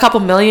 2% of a couple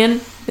million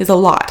is a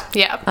lot.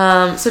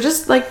 Yeah. So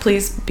just like,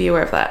 please be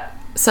aware of that.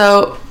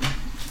 So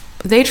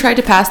they tried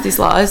to pass these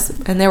laws,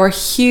 and there were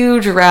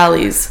huge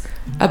rallies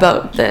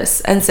about this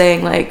and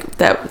saying like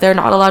that they're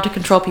not allowed to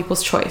control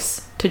people's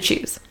choice to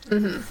choose.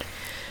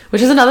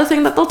 Which is another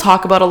thing that they'll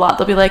talk about a lot.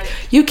 They'll be like,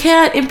 you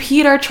can't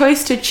impede our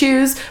choice to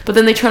choose, but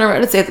then they turn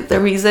around and say that the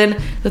reason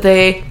that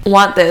they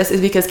want this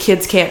is because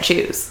kids can't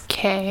choose.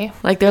 Okay.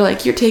 Like, they're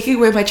like, you're taking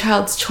away my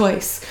child's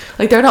choice.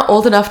 Like, they're not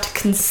old enough to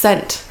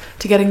consent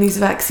to getting these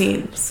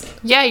vaccines.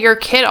 Yeah, your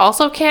kid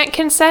also can't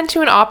consent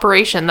to an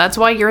operation. That's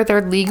why you're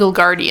their legal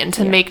guardian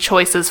to make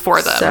choices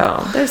for them.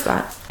 So there's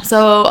that.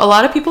 So a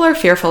lot of people are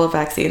fearful of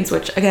vaccines,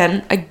 which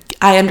again,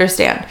 I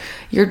understand.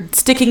 You're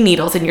sticking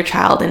needles in your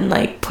child and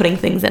like putting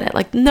things in it.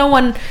 Like no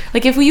one,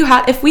 like if we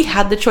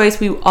had the choice,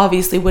 we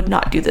obviously would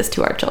not do this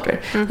to our children.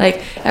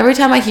 Like every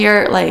time I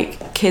hear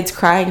like kids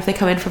crying if they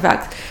come in for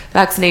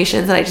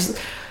vaccinations, and I just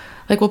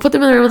like, we'll put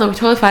them in the room, they'll be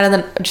totally fine, and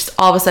then just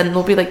all of a sudden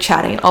we'll be like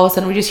chatting, and all of a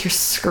sudden we just hear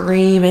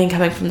screaming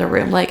coming from the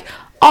room. Like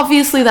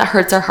obviously that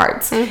hurts our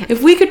hearts.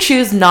 If we could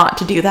choose not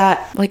to do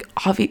that, like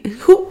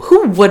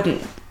who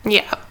wouldn't?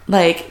 Yeah.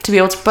 Like to be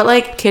able to, but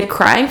like kid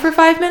crying for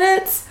 5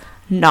 minutes,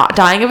 not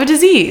dying of a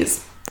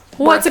disease.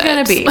 What's it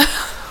gonna be?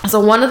 So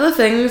one of the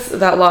things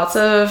that lots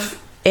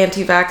of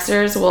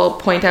anti-vaxxers will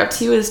point out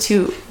to you is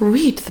to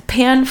read the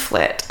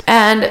pamphlet.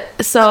 And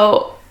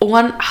so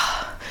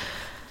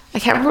I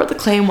can't remember what the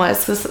claim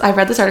was, because I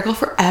read this article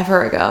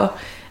forever ago,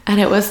 and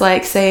it was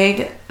like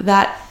saying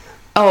that,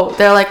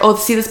 they're like,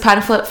 see this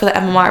pamphlet for the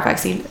MMR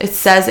vaccine, it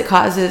says it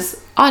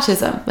causes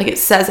autism. Like it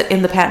says it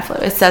in the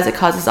pamphlet, it says it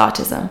causes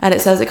autism, and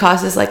it says it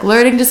causes like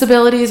learning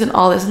disabilities and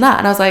all this and that.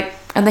 And I was like,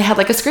 and they had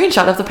like a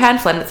screenshot of the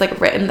pamphlet, and it's like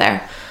written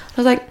there. I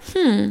was like,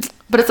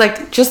 but it's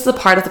like just the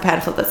part of the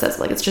pamphlet that says,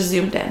 like, it's just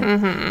zoomed in.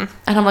 And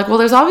I'm like, well,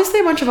 there's obviously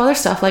a bunch of other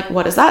stuff. Like,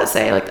 what does that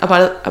say? Like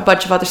about a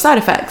bunch of other side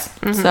effects.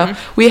 So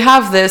we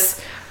have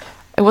this,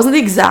 it wasn't the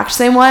exact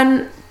same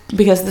one,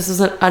 because this is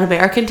an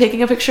American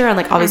taking a picture, and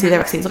like obviously their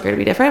vaccines are going to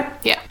be different.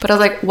 Yeah. But I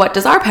was like, what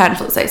does our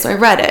pamphlet say? So I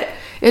read it.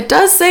 It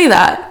does say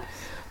that,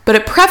 but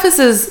it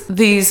prefaces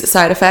these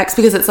side effects,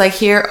 because it's like,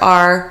 here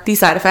are these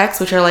side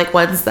effects, which are like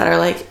ones that are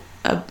like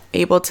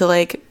able to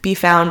like be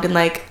found in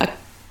like a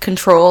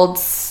controlled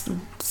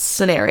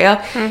scenario.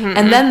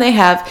 And then they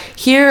have,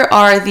 here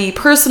are the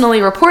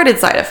personally reported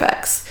side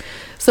effects.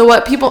 So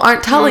what people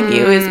aren't telling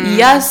you is,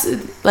 yes,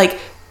 like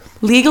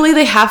legally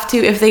they have to,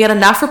 if they get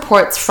enough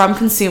reports from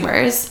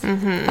consumers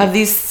of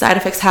these side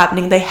effects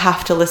happening, they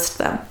have to list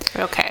them.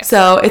 Okay.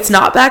 So it's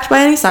not backed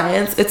by any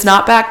science, it's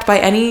not backed by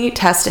any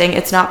testing,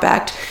 it's not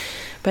backed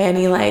by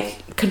any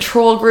like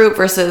control group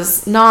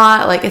versus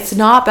not, like it's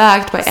not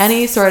backed by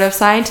any sort of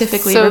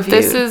scientifically reviewed. So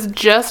this is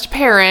just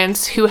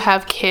parents who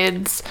have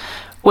kids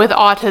with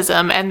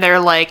autism, and they're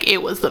like, it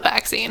was the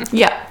vaccine.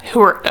 Yeah. Who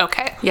are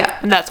okay. Yeah.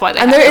 And that's why they.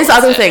 And there is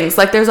other things,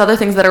 like there's other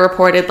things that are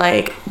reported,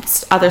 like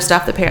other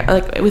stuff that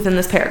like within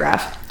this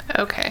paragraph.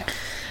 Okay.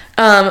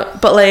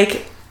 But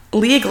like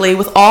legally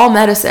with all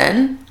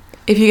medicine,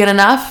 if you get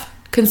enough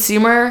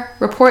consumer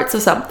reports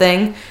of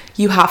something,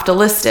 you have to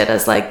list it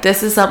as like,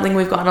 this is something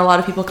we've gotten a lot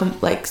of people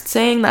like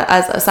saying that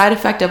as a side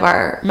effect of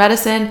our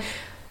medicine.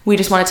 We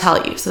just want to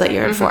tell you so that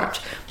you're informed.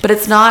 But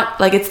it's not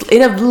like, it's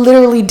in a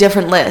literally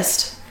different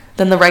list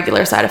than the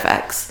regular side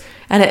effects,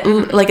 and it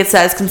like it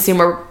says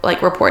consumer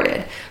like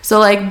reported. So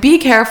like be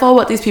careful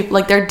what these people,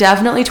 like they're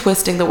definitely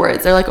twisting the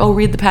words. They're like, oh,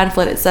 read the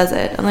pamphlet, it says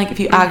it. And like if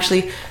you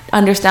actually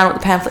understand what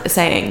the pamphlet is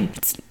saying,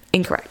 it's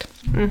incorrect.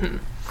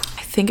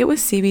 I think it was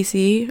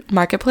CBC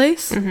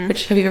Marketplace,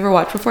 which have you ever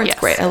watched before? It's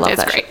great. I love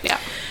that. It's great. Yeah.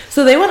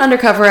 So they went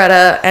undercover at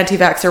a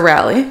anti-vaxxer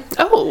rally.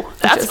 Oh,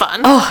 that's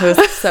fun. Oh, it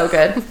was so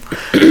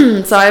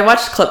good. So I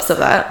watched clips of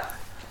that.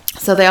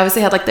 So they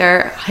obviously had like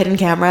their hidden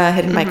camera,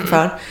 hidden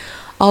microphone.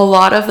 A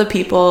lot of the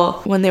people,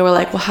 when they were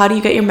like, well, how do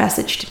you get your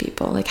message to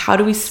people? Like, how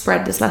do we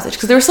spread this message?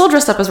 Because they were still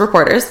dressed up as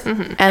reporters.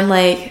 And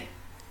like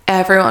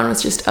everyone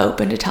was just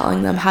open to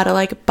telling them how to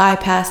like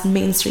bypass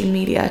mainstream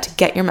media to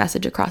get your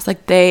message across.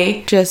 Like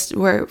they just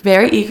were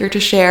very eager to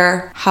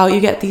share how you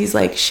get these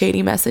like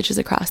shady messages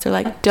across. They're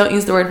like, don't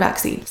use the word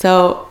vaccine.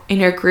 So in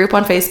your group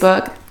on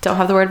Facebook, don't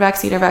have the word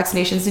vaccine or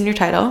vaccinations in your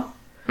title.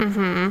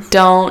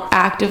 Don't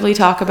actively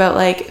talk about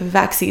like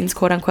vaccines,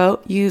 quote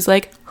unquote. Use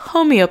like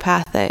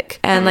homeopathic.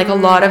 And like a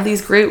lot of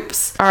these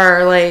groups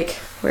are like,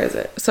 where is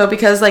it? So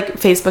because like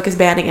Facebook is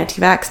banning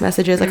anti-vax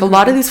messages, like a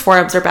lot of these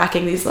forums are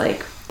backing these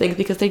like things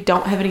because they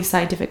don't have any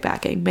scientific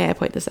backing. May I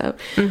point this out?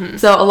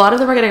 So a lot of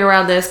them are getting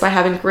around this by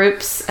having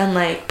groups and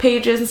like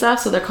pages and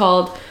stuff. So they're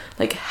called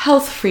like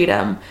health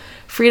freedom,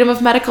 freedom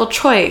of medical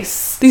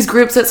choice. These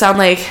groups that sound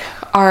like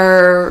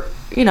are,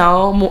 you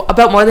know,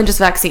 about more than just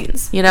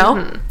vaccines, you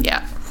know?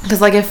 Yeah. Because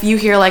like if you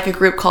hear like a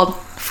group called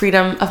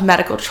freedom of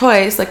medical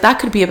choice, like that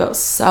could be about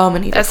so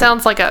many different. That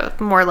sounds like a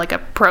more like a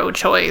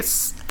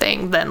pro-choice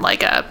thing than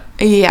like a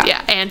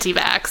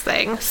anti-vax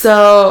thing.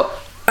 So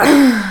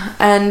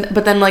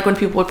but then like when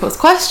people would post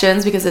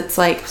questions, because it's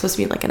like supposed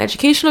to be like an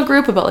educational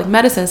group about like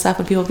medicine stuff,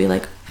 when people would be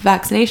like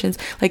vaccinations,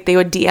 like they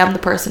would DM the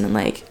person and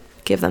like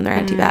give them their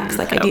anti-vax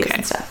like ideas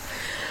and stuff.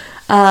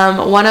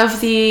 One of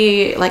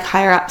the like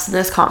higher ups in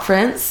this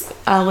conference,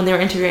 when they were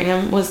interviewing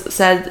him,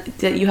 said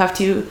that you have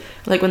to,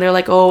 like when they're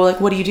like, oh, like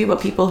what do you do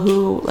about people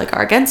who like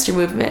are against your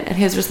movement? And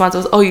his response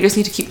was, oh, you just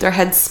need to keep their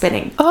heads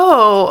spinning.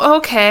 Oh,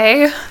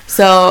 okay.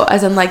 So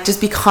as in like just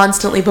be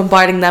constantly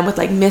bombarding them with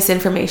like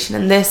misinformation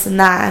and this and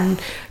that,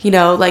 and you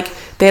know, like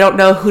they don't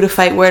know who to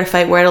fight, where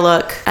to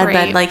look, and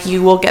then like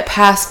you will get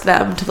past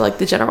them to like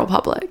the general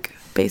public,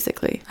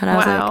 basically. And I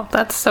was like,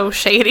 that's so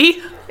shady.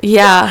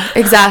 Yeah,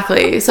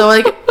 exactly. So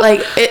like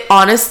it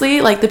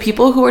honestly, like the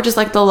people who are just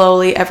like the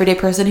lowly everyday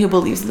person who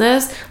believes in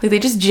this, like they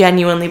just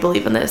genuinely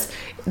believe in this.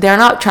 They're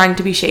not trying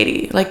to be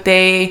shady. Like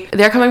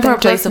they're coming from a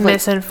place of like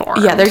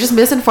misinformed. Yeah, they're just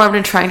misinformed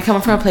and trying to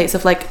come from a place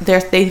of like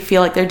they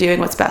feel like they're doing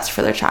what's best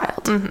for their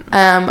child.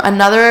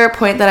 Another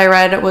point that I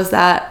read was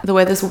that the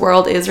way this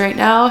world is right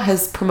now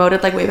has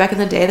promoted, like way back in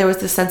the day, there was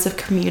this sense of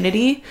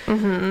community.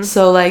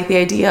 So like the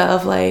idea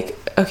of like,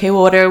 okay,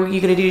 well, what are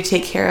you going to do to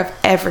take care of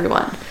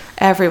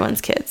everyone's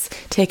kids,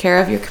 take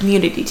care of your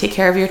community, take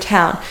care of your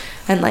town,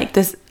 and like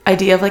this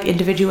idea of like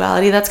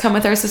individuality that's come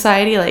with our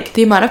society. Like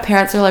the amount of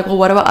parents are like, well,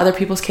 what about other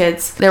people's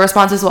kids? Their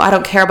response is, well, I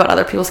don't care about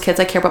other people's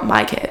kids, I care about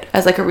my kid,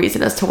 as like a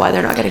reason as to why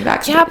they're not getting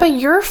vaccinated. Yeah, but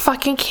your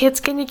fucking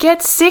kid's gonna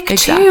get sick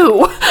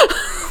too.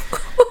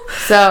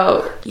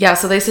 So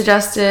they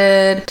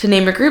suggested to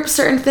name your group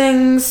certain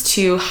things,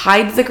 to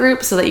hide the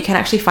group so that you can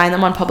actually find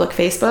them on public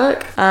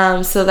Facebook,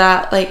 so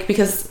that like,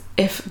 because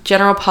if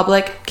general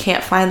public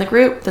can't find the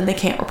group, then they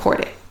can't report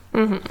it.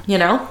 You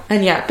know?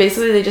 And yeah,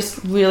 basically they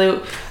just really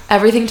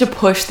everything to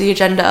push the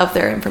agenda of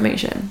their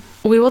information.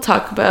 We will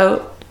talk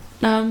about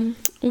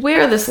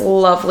where this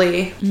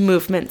lovely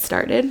movement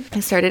started.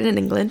 It started in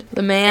England.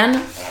 The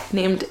man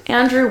named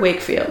Andrew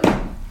Wakefield,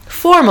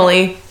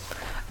 formerly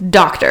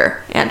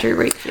Dr. Andrew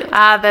Wakefield.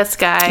 This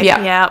guy.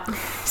 Yeah. Yep.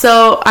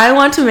 So I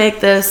want to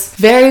make this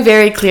very,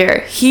 very clear.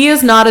 He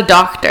is not a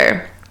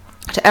doctor.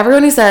 To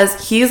everyone who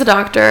says he's a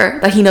doctor,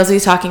 that he knows what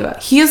he's talking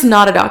about, he is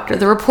not a doctor.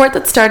 The report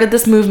that started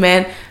this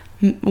movement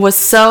was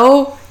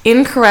so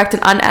incorrect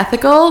and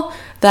unethical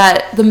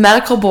that the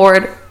medical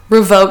board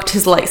revoked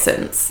his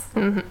license.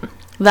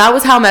 That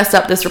was how messed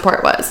up this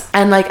report was.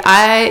 And like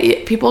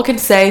people can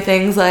say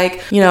things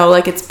like, you know,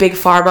 like it's big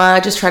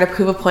pharma just trying to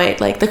prove a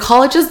point. Like the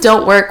colleges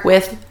don't work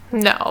with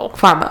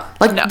pharma.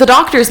 Like the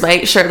doctors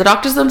might, sure, the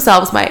doctors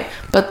themselves might,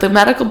 but the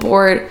medical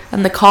board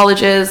and the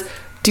colleges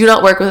do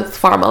not work with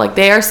pharma. Like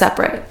they are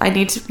separate. I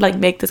need to like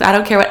make this, I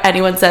don't care what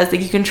anyone says,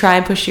 that you can try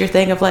and push your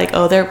thing of like,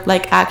 oh, they're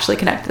like actually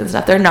connected and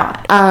stuff. They're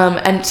not.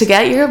 And to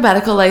get your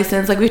medical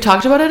license, like we've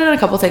talked about it in a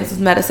couple things with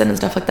medicine and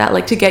stuff like that,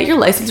 like to get your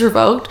license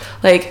revoked,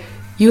 like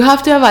you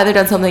have to have either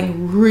done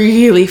something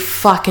really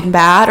fucking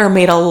bad or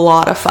made a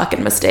lot of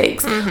fucking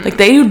mistakes. Like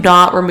they do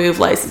not remove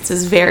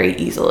licenses very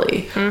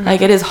easily.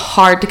 Like it is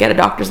hard to get a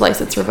doctor's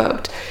license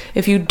revoked.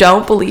 If you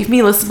don't believe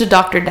me, listen to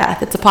Dr.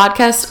 Death. It's a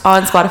podcast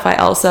on Spotify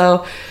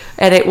also.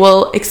 And it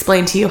will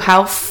explain to you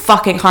how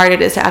fucking hard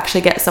it is to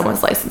actually get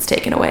someone's license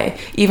taken away,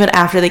 even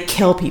after they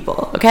kill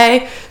people,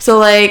 okay? So,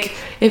 like,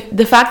 if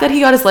the fact that he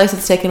got his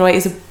license taken away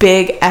is a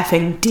big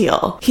effing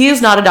deal. He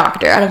is not a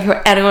doctor. I don't care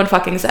what anyone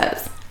fucking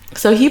says.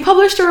 So he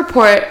published a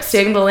report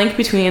stating the link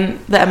between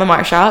the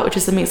MMR shot, which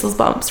is the measles,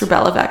 mumps,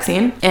 rubella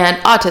vaccine, and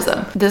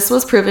autism. This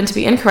was proven to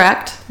be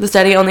incorrect. The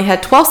study only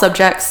had 12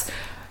 subjects.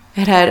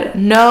 It had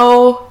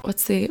no...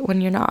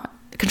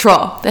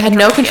 control. They had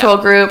no control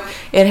group.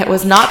 It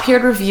was not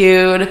peer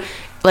reviewed,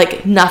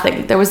 like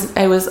nothing. It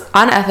was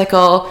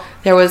unethical.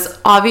 There was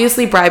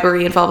obviously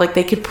bribery involved. Like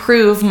they could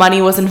prove money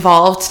was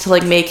involved to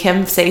like make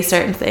him say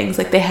certain things.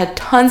 Like they had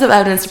tons of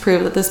evidence to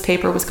prove that this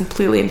paper was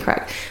completely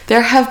incorrect.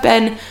 There have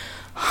been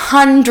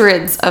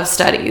hundreds of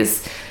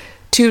studies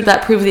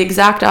that prove the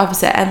exact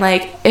opposite. And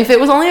like if it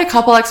was only a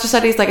couple extra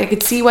studies, like I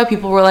could see why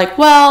people were like,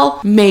 well,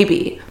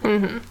 maybe.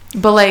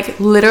 But like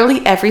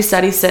literally every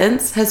study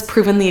since has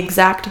proven the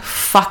exact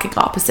fucking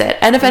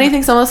opposite. And if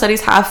anything, some of the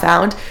studies have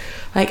found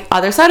like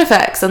other side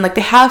effects, and like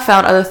they have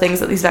found other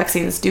things that these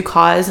vaccines do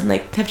cause, and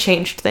like have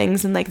changed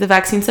things, and like the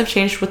vaccines have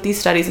changed with these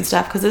studies and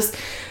stuff, because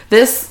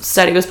this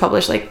study was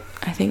published like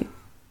I think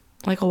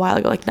like a while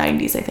ago, like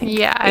 90s, I think.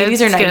 Yeah,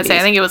 80s or 90s. I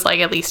think it was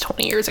like at least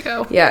 20 years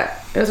ago. Yeah,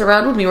 it was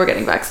around when we were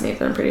getting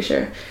vaccinated, I'm pretty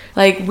sure.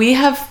 Like we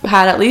have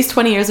had at least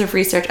 20 years of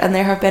research, and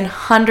there have been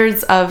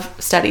hundreds of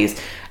studies,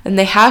 and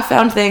they have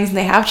found things and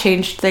they have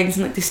changed things,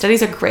 and like these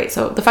studies are great.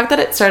 So the fact that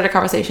it started a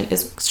conversation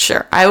is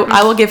sure.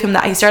 I will give him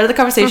that. He started the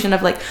conversation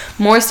of like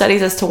more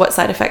studies as to what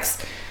side effects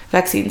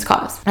vaccines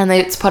cause, and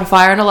it's put a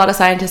fire in a lot of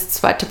scientists'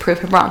 butt to prove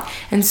him wrong.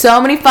 And so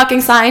many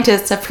fucking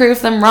scientists have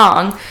proved them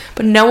wrong,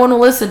 but no one will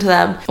listen to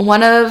them.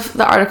 One of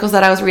the articles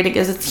that I was reading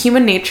is it's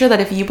human nature that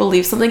if you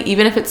believe something,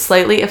 even if it's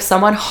slightly, if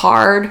someone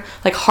hard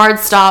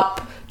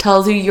stop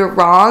tells you you're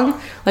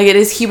wrong, like it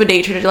is human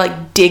nature to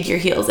like dig your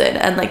heels in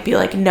and like be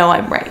like, no,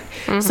 I'm right.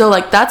 So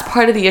like that's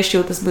part of the issue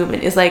with this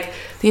movement, is like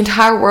the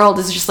entire world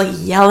is just like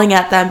yelling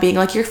at them, being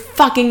like, you're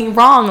fucking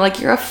wrong, like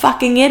you're a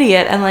fucking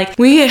idiot. And like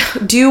we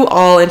do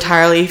all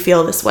entirely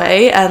feel this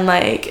way, and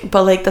like,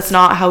 but like that's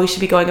not how we should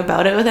be going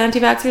about it with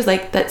anti-vaxxers.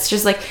 Like that's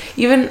just like,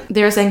 even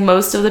they're saying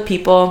most of the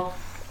people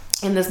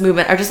in this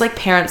movement are just like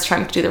parents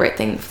trying to do the right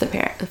thing for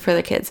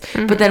their kids.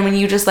 But then when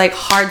you just like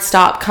hard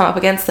stop come up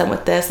against them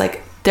with this,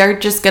 like they're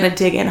just gonna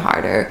dig in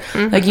harder.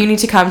 Like you need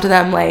to come to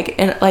them like,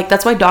 and like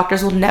that's why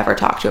doctors will never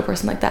talk to a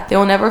person like that. They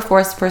will never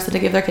force a person to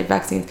give their kid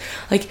vaccines.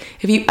 Like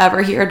if you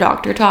ever hear a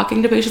doctor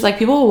talking to patients, like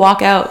people will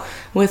walk out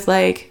with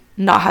like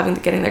not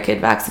getting their kid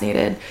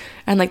vaccinated,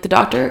 and like the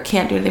doctor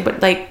can't do anything,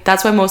 but like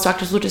that's why most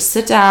doctors will just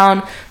sit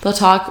down, they'll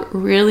talk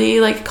really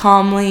like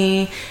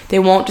calmly, they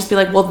won't just be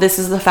like, well, this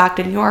is the fact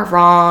and you're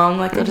wrong,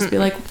 like they'll just be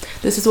like,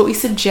 this is what we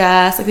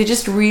suggest, like they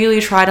just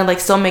really try to like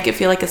still make it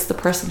feel like it's the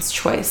person's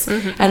choice.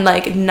 And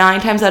like 9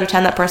 times out of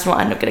 10 that person will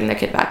end up getting their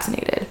kid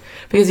vaccinated,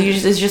 because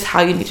it's just how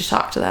you need to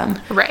talk to them.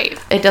 Right.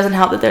 It doesn't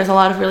help that there's a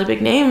lot of really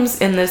big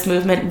names in this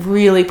movement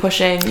really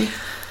pushing.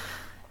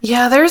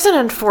 Yeah, there's an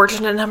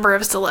unfortunate number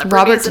of celebrities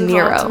Robert De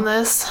involved Niro. in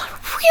this.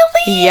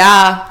 Really?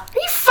 Yeah. Are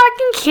you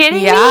fucking kidding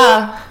me?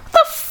 Yeah. What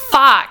the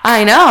fuck?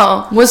 I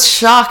know. Was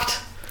shocked.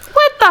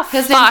 What the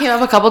His name fuck? came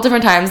up a couple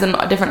different times in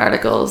different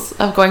articles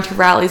of going to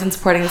rallies and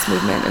supporting this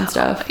movement and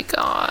stuff. Oh my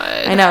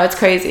god. I know, it's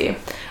crazy.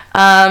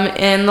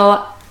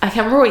 I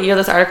can't remember what year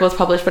this article was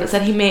published, but it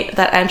said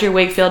that Andrew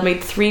Wakefield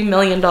made $3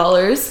 million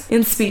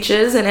in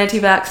speeches and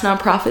anti-vax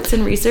nonprofits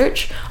and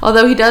research.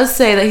 Although he does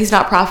say that he's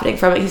not profiting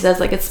from it. He says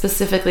like it's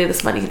specifically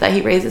this money that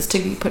he raises to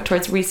be put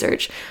towards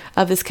research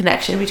of this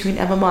connection between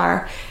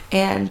MMR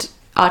and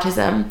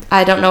autism.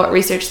 I don't know what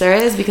research there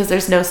is because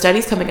there's no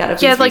studies coming out of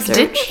this research.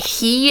 Didn't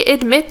he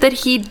admit that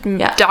he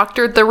Yeah.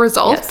 doctored the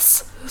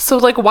results? Yes. So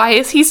like why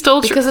is he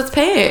still because it's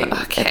paying.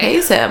 Okay. It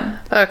pays him.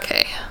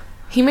 Okay.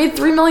 He made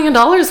 $3 million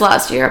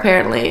last year,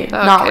 apparently. Okay.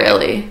 Not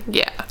really.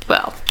 Yeah,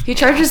 well. He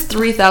charges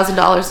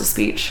 $3,000 a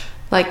speech.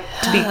 Like,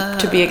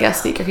 to be a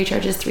guest speaker, he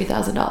charges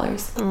 $3,000.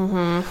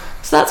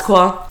 So that's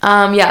cool.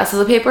 Yeah, so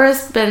the paper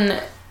has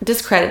been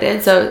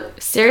discredited. So,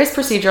 serious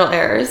procedural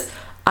errors,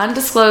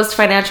 undisclosed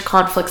financial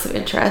conflicts of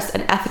interest,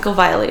 and ethical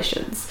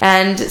violations.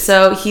 And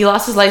so he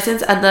lost his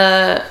license, and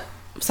the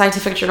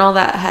scientific journal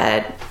that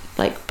had,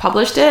 like,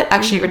 published it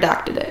actually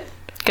redacted it.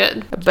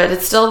 Good. But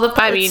it's still the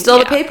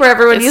the paper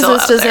everyone it's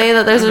uses to say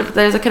that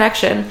there's a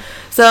connection.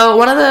 So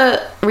one of the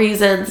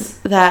reasons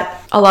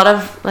that a lot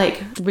of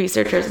like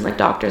researchers and like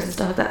doctors and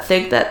stuff like that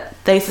think that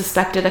they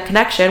suspected a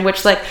connection,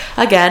 which like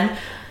again,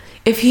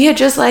 if he had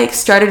just like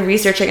started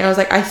researching and I was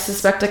like, I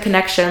suspect a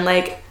connection,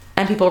 like,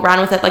 and people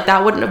ran with it, like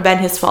that wouldn't have been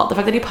his fault. The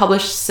fact that he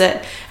published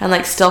it and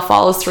like still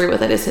follows through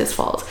with it is his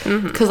fault.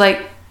 Because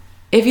like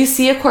if you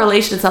see a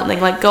correlation in something,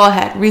 like go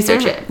ahead,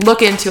 research it,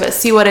 look into it,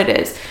 see what it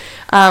is.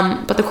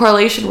 But the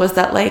correlation was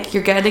that like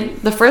you're getting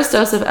the first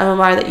dose of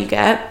MMR that you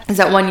get is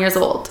at 1 year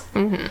old.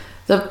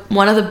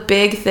 One of the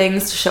big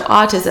things to show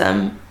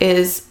autism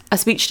is a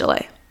speech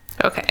delay.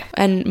 Okay.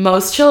 And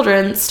most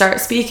children start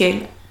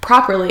speaking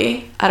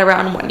properly at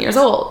around 1 year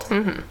old.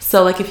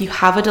 So like if you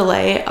have a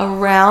delay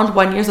around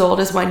 1 year old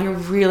is when you're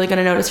really going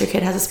to notice your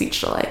kid has a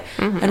speech delay.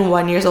 And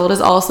 1 year old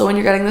is also when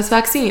you're getting this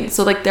vaccine.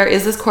 So like there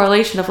is this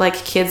correlation of like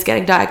kids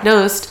getting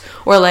diagnosed,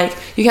 or like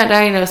you can't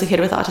diagnose a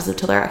kid with autism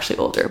until they're actually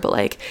older, but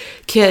like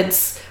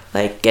kids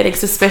like getting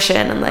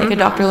suspicion and like a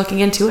doctor looking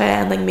into it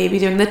and like maybe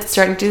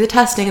starting to do the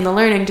testing and the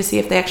learning to see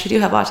if they actually do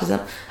have autism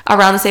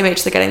around the same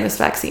age they're getting this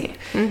vaccine.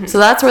 So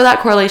that's where that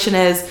correlation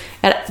is,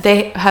 and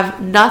they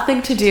have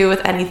nothing to do with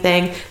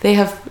anything. They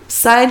have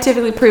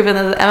scientifically proven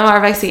that the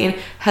MMR vaccine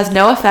has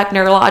no effect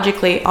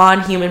neurologically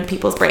on human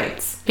people's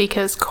brains.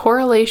 Because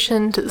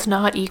correlation does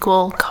not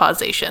equal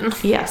causation.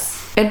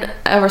 Yes. In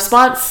a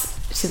response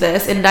to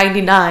this, in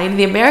 1999,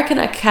 the American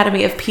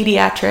Academy of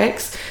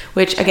Pediatrics,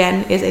 which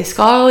again is a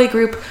scholarly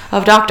group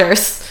of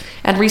doctors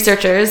and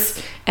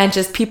researchers and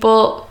just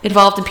people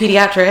involved in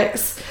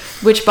pediatrics,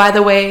 which by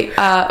the way,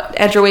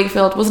 Andrew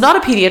Wakefield was not a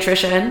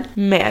pediatrician,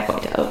 may I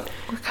point out.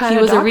 He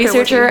was a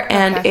researcher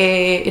and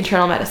a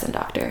internal medicine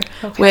doctor,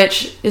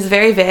 which is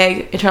very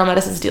vague. Internal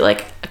medicines do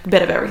like a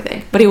bit of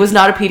everything, but he was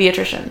not a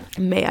pediatrician,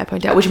 may I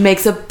point out, which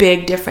makes a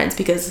big difference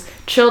because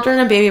children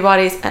and baby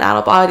bodies and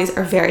adult bodies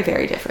are very,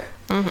 very different.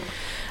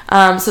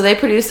 So they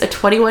produced a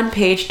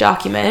 21-page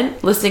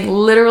document listing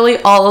literally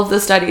all of the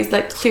studies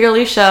that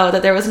clearly show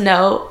that there was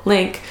no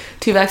link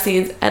to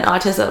vaccines and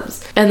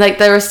autisms. And like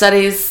there were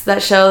studies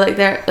that show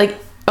like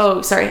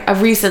a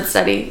recent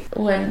study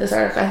when this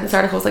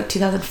article was like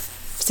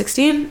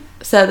 2016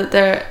 said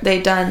that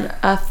they'd done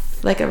a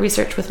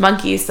research with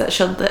monkeys that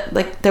showed that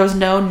like there was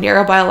no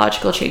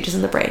neurobiological changes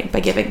in the brain by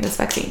giving this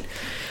vaccine.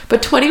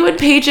 But 21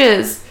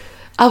 pages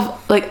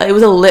of like it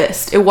was a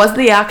list. It wasn't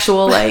the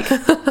actual like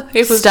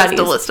it was studies. Just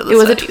a list of the it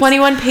was studies. A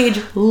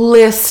 21-page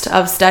list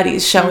of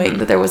studies showing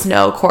that there was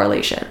no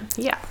correlation.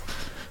 Yeah.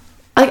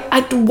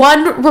 Like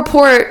one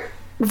report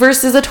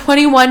versus a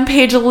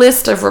 21-page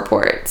list of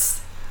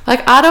reports.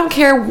 Like I don't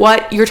care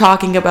what you're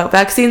talking about,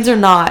 vaccines or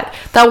not.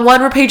 That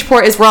one-page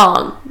report is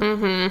wrong.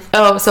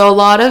 Oh, so a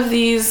lot of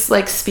these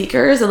like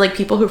speakers and like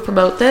people who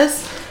promote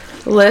this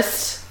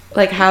list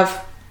like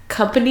have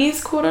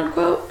companies, quote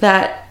unquote,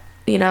 that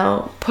you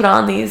know, put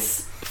on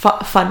these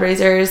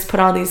fundraisers, put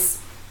on these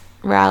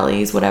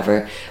rallies,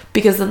 whatever,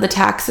 because then the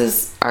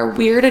taxes are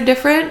weird and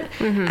different,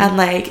 and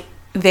like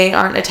they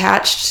aren't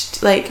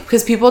attached, like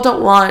because people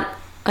don't want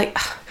like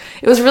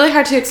it was really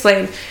hard to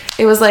explain.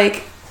 It was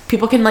like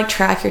people can like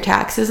track your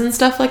taxes and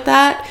stuff like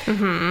that,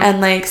 and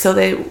like so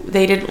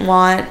they didn't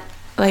want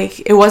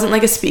like it wasn't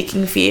like a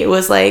speaking fee. It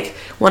was like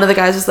one of the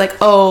guys was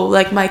like, oh,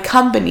 like my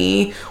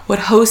company would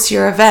host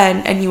your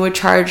event and you would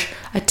charge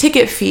a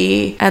ticket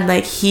fee, and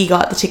like he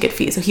got the ticket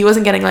fee, so he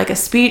wasn't getting like a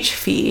speech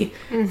fee.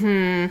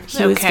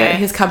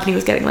 His company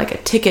was getting like a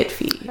ticket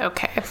fee.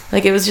 Okay.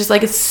 Like it was just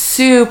like it's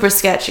super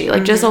sketchy,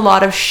 like just a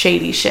lot of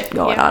shady shit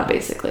going on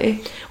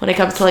basically when it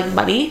comes to like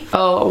money.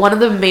 Oh, one of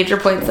the major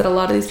points that a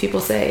lot of these people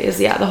say is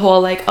the whole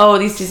like, oh,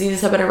 these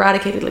diseases have been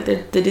eradicated, like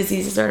the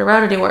diseases aren't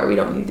around anymore, we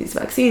don't need these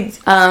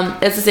vaccines.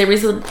 It's the same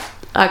reason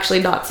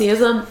actually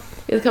Nazism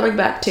is coming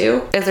back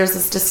too, is there's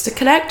this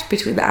disconnect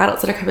between the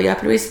adults that are coming up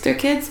and raising their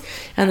kids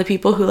and the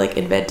people who like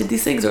invented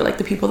these things, or like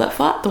the people that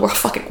fought the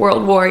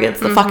world war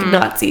against the fucking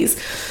Nazis.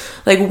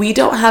 Like, we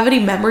don't have any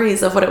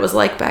memories of what it was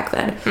like back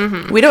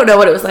then. We don't know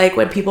what it was like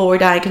when people were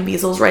dying of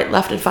measles right,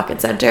 left, and fucking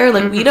center.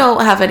 Like, we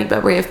don't have any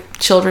memory of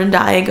children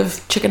dying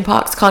of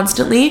chickenpox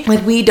constantly.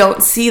 Like, we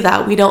don't see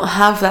that. We don't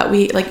have that.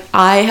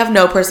 I have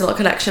no personal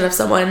connection of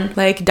someone,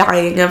 like,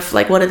 dying of,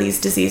 like, one of these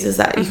diseases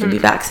that you can be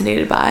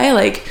vaccinated by.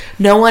 Like,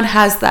 no one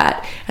has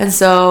that. And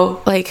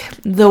so, like,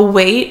 the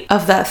weight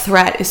of that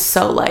threat is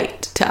so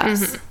light to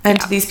us and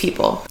to these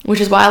people.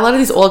 Which is why a lot of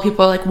these old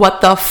people are like,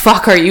 what the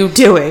fuck are you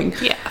doing?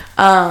 Yeah.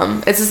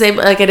 It's the same,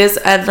 like, it is,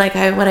 and like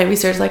when I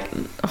research, like,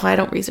 I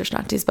don't research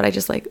Nazis, but I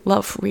just like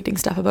love reading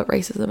stuff about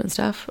racism and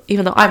stuff,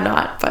 even though I'm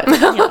not, but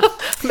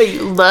but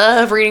you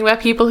love reading about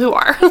people who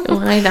are.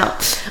 Well, I know.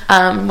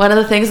 One of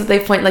the things that they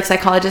point, like,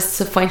 psychologists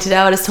have pointed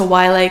out as to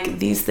why like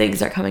these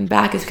things are coming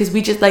back is because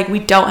we just like, we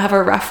don't have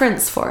a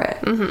reference for it.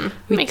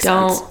 We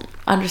don't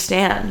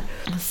understand.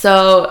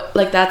 So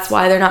like, that's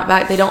why they're not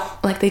back. They don't,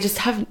 like, they're just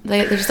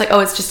like,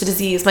 oh, it's just a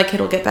disease, my kid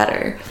will get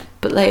better.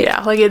 But like,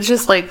 yeah, like it's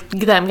just like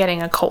them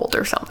getting a cold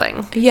or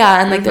something.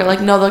 Yeah, and like they're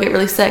like, no, they'll get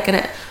really sick,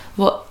 and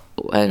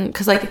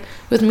because like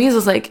with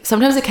measles, like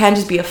sometimes it can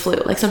just be a flu.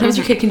 Like sometimes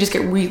your kid can just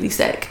get really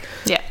sick.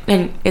 Yeah,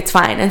 and it's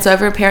fine. And so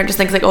every parent just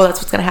thinks like, oh,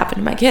 that's what's gonna happen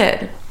to my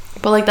kid.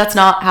 But like, that's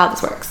not how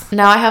this works.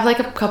 Now I have like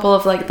a couple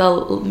of like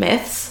the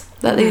myths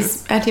that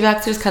these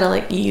anti-vaxxers kind of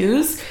like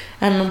use,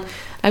 and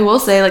I will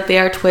say like they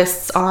are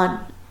twists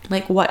on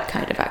like what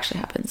kind of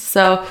actually happens.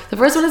 So the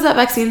first one is that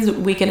vaccines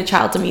weaken a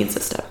child's immune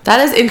system. That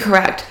is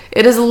incorrect.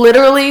 It is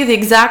literally the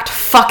exact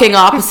fucking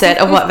opposite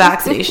of what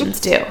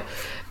vaccinations do.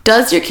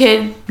 Does your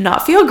kid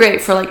not feel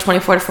great for like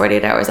 24 to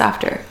 48 hours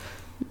after?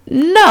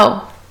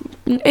 No,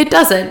 it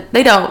doesn't.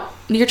 They don't.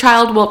 Your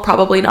child will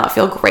probably not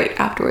feel great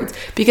afterwards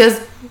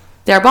because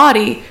their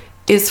body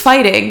is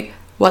fighting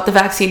what the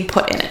vaccine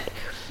put in it.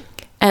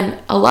 And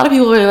a lot of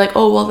people are like,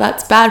 oh, well,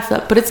 that's bad for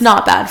them. But it's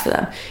not bad for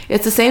them.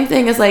 It's the same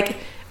thing as like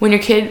when your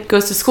kid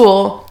goes to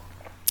school,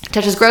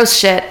 touches gross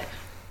shit,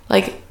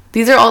 like,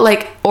 these are all,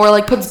 like, or,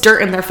 like, puts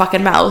dirt in their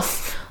fucking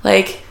mouth.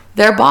 Like,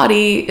 their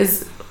body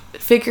is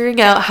figuring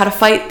out how to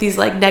fight these,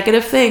 like,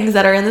 negative things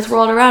that are in this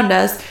world around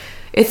us.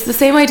 It's the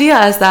same idea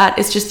as that.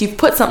 It's just you've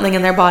put something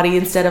in their body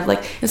instead of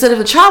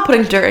the child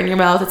putting dirt in your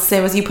mouth, it's the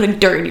same as you putting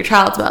dirt in your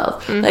child's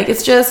mouth. Like,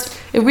 it's just,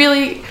 it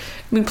really, I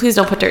mean, please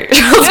don't put dirt in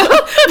your child's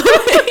mouth.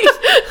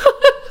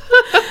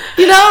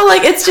 You know,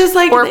 like, it's just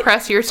like... Or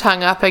press your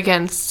tongue up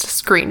against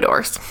screen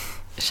doors.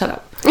 Shut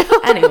up.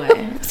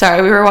 Anyway,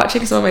 sorry, we were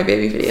watching some of my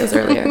baby videos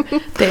earlier.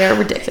 They are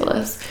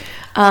ridiculous.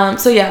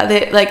 So yeah,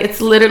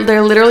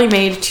 they're literally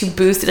made to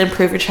boost and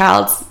improve your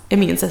child's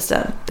immune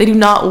system. They do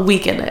not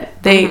weaken it.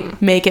 They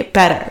make it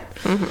better.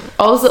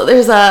 Also,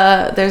 there's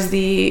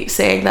the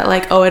saying that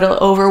like, oh, it'll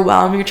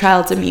overwhelm your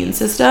child's immune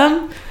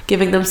system,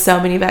 giving them so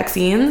many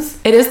vaccines.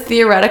 It is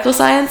theoretical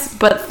science,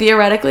 but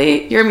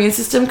theoretically, your immune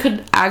system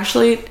could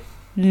actually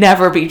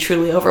never be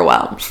truly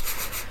overwhelmed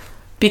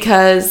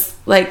because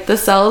like the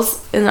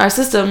cells in our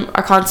system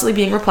are constantly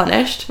being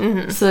replenished, so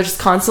they're just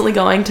constantly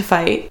going to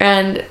fight,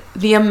 and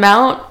the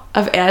amount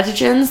of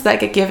antigens that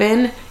get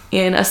given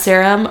in a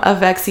serum of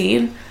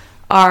vaccine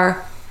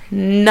are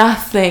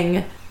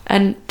nothing,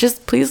 and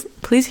just please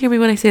hear me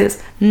when I say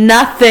this,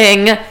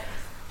 nothing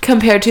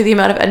compared to the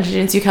amount of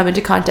antigens you come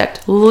into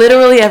contact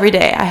literally every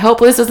day. I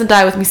hope Liz doesn't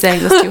die with me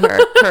saying this to her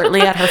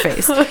currently at her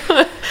face.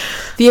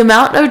 The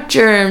amount of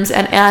germs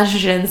and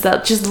antigens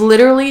that just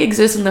literally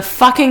exist in the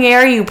fucking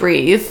air you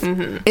breathe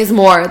is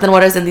more than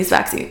what is in these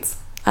vaccines.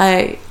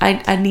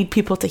 I need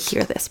people to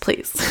hear this,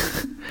 please.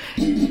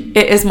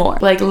 It is more.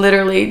 Like,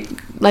 literally,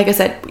 like I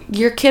said,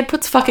 your kid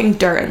puts fucking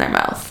dirt in their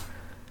mouth.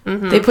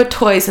 They put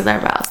toys in their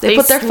mouth. They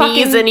put their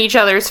sneeze in each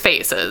other's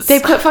faces. They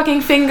put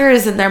fucking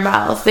fingers in their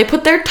mouth. They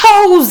put their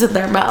toes in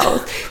their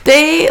mouth.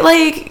 They,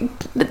 like,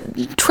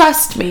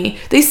 trust me,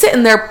 they sit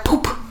in their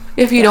poop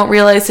if you don't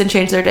realize and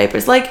change their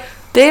diapers. Like,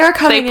 they are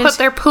coming They put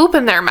their poop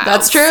in their mouth.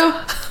 That's true.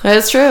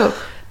 That's true.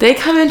 They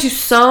come into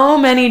so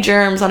many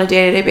germs on a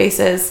day-to-day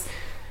basis.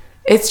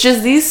 It's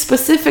just these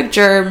specific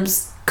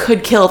germs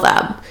could kill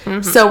them.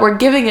 So we're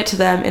giving it to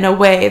them in a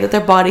way that their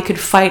body could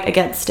fight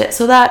against it,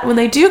 so that when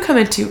they do come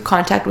into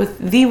contact with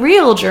the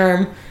real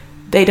germ,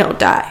 they don't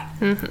die.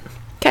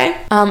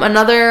 Okay?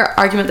 Another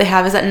argument they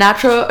have is that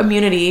natural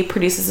immunity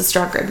produces a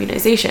stronger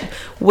immunization,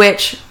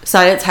 which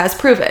science has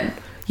proven.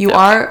 You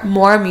are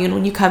more immune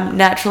when you come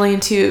naturally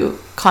into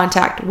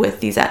contact with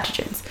these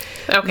antigens.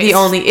 The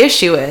only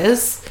issue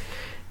is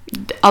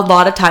a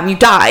lot of time you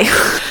die.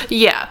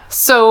 Yeah.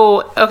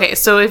 So, okay,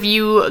 so if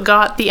you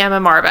got the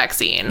MMR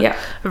vaccine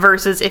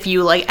versus if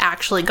you like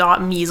actually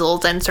got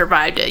measles and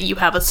survived it, you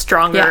have a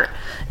stronger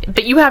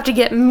but you have to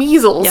get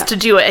measles to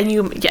do it,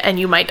 and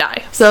you might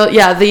die. So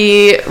yeah,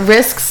 the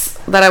risks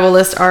that I will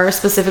list are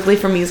specifically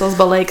for measles,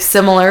 but like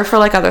similar for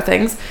like other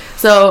things.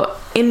 So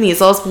in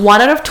measles,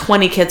 1 out of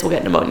 20 kids will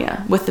get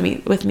pneumonia with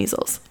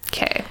measles.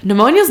 Okay.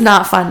 Pneumonia is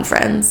not fun,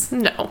 friends.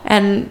 No.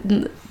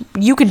 And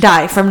you can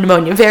die from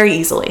pneumonia very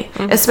easily,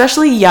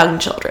 especially young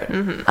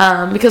children.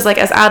 Because like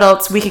as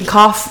adults, we can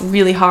cough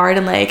really hard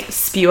and like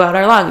spew out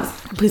our lungs.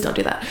 Please don't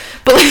do that.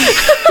 But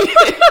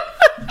like,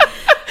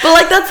 but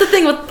like that's the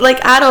thing with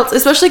like adults,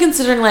 especially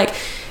considering like,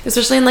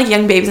 especially in like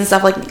young babies and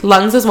stuff, like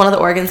lungs is one of the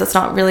organs that's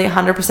not really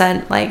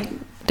 100% like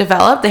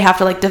developed. They have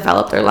to like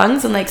develop their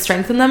lungs and like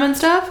strengthen them and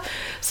stuff.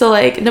 So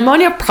like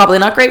pneumonia, probably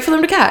not great for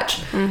them to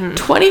catch.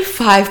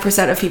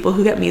 25% of people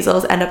who get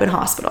measles end up in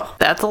hospital.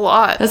 That's a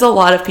lot. That's a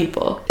lot of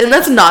people. And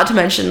that's not to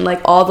mention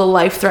like all the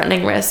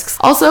life-threatening risks.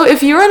 Also,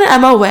 if you're in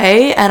an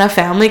MOA and a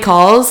family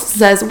calls,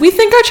 says, we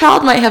think our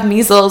child might have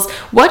measles,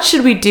 what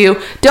should we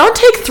do? Don't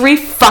take 3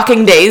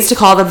 fucking days to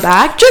call them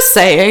back. Just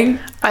saying.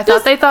 I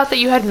thought they thought that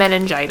you had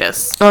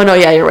meningitis. Oh no,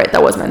 yeah, you're right.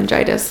 That was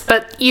meningitis.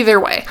 But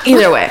either way.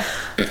 Either way.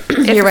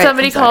 If right,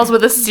 somebody calls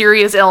with a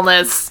serious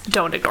illness,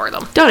 don't ignore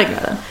them. Don't ignore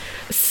them.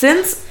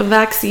 Since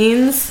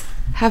vaccines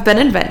have been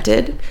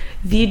invented,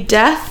 the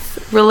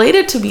death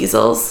related to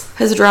measles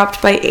has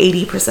dropped by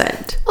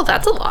 80%. Well,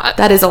 that's a lot.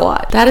 That is a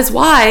lot. That's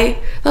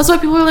why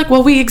people are like,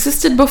 well, we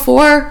existed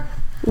before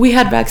we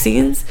had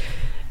vaccines.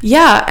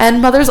 Yeah,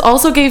 and mothers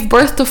also gave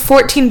birth to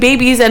 14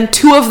 babies and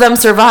 2 of them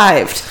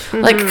survived.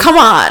 Like, come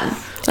on.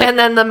 Like, and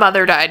then the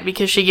mother died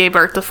because she gave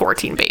birth to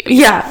 14 babies.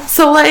 Yeah,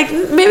 so like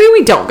maybe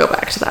we don't go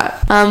back to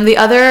that.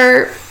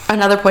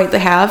 Another point they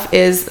have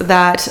is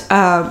that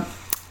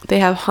they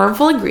have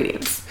harmful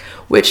ingredients,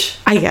 which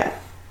I get.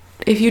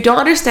 If you don't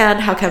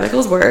understand how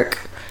chemicals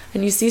work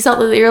and you see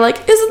something that you're like,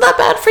 isn't that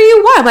bad for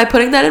you? Why am I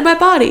putting that in my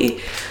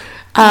body?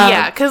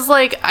 Yeah, because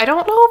like I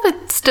don't know if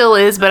it still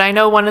is, but I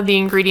know one of the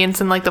ingredients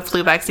in like the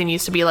flu vaccine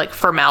used to be like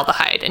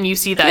formaldehyde, and you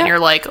see that and you're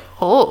like,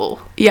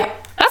 oh, yeah.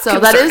 That's so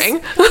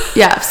concerning.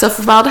 That is, so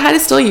formaldehyde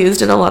is still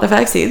used in a lot of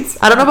vaccines.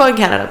 I don't know about in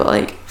Canada, but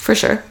like for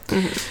sure.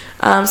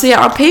 So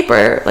yeah, on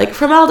paper, like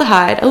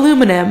formaldehyde,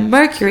 aluminum,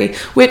 mercury,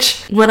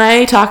 which when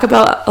I talk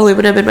about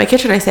aluminum in my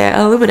kitchen, I say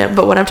aluminum,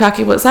 but when I'm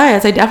talking about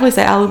science, I definitely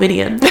say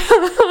aluminium.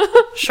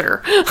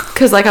 Sure.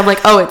 Because like I'm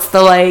like, oh, it's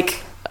the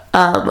like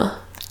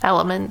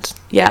element.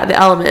 Yeah, the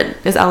element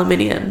is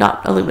aluminium,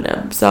 not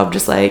aluminum. So I'm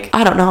just like,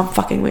 I don't know, I'm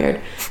fucking weird.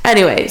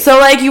 Anyway, so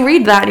like you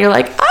read that and you're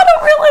like, I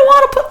don't really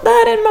want to put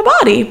that in my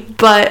body.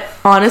 But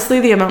honestly,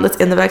 the amount that's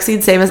in the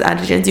vaccine, same as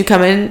antigens, you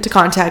come into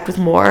contact with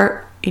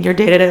more in your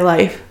day-to-day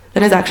life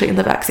than is actually in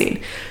the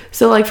vaccine.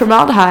 So like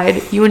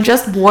formaldehyde, you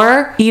ingest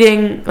more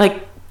eating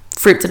like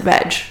fruits and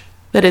veg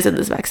that is in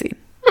this vaccine.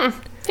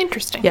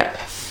 Interesting. Yeah.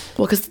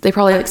 Well, because they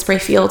probably like spray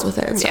fields with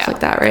it and stuff like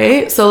that,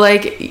 right? So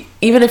like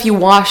even if you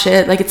wash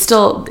it, like it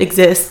still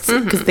exists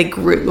because they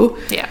grew.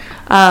 Yeah.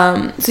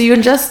 So you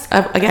ingest,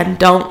 again,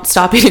 don't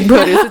stop eating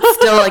produce. It's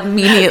still like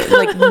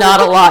like not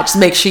a lot. Just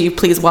make sure you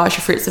please wash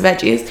your fruits and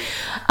veggies.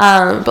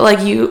 But like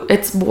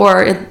it's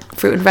more in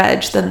fruit and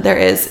veg than there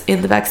is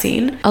in the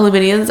vaccine.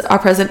 Aluminiums are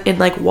present in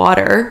like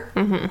water,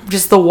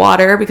 just the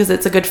water, because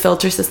it's a good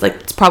filter system.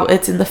 Like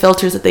it's in the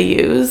filters that they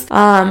use.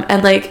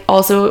 And like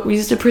also we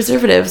used in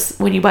preservatives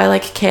when you buy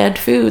like canned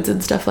foods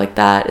and stuff like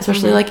that,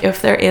 especially like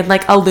if they're in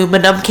like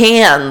aluminum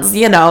cans,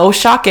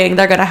 shocking,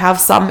 they're gonna have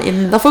some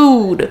in the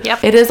food.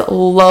 Yep. It is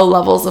low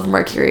levels of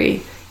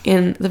mercury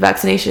in the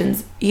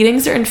vaccinations. Eating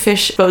certain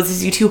fish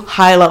exposes you to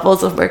high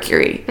levels of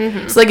mercury.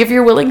 So like if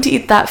you're willing to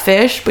eat that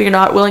fish but you're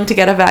not willing to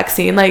get a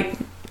vaccine, like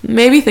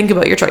maybe think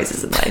about your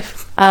choices in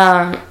life.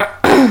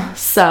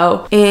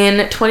 So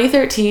in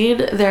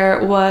 2013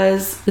 there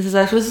was, this is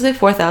actually supposed to say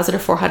 4,000 or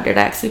 400.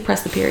 I actually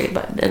pressed the period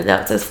button and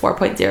now it says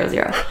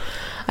 4.00.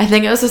 I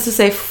think it was supposed to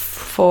say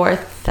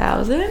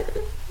 4,000.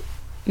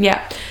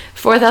 Yeah,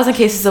 4,000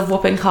 cases of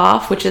whooping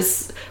cough, which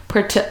is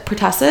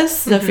pertussis.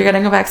 So if you're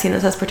getting a vaccine that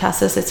says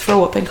pertussis, it's for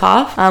whooping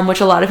cough, which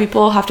a lot of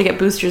people have to get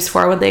boosters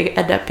for when they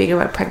end up being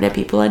around pregnant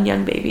people and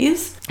young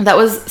babies. That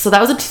was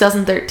in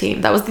 2013.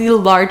 That was the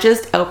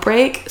largest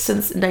outbreak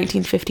since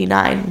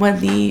 1959,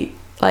 when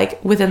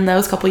within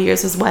those couple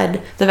years was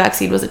when the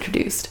vaccine was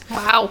introduced.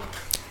 Wow.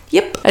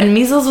 Yep. And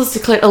measles was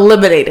declared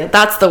eliminated.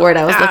 That's the word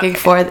I was looking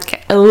for.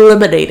 Okay.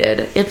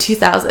 Eliminated in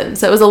 2000.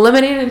 So it was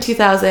eliminated in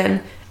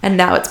 2000 and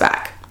now it's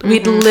back.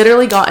 We'd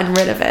literally gotten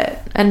rid of it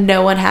and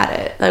no one had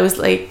it. It was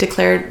like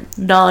declared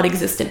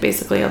non-existent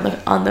basically on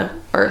the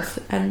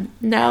earth, and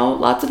now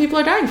lots of people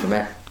are dying from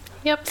it.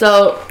 Yep.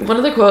 So one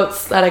of the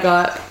quotes that I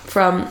got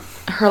from,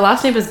 her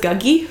last name is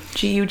Guggie,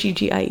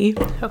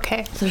 Guggie.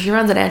 Okay. So she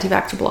runs an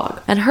anti-vaxxer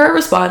blog, and her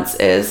response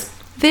is,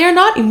 they do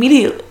not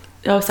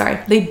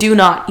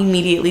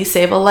immediately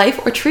save a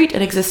life or treat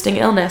an existing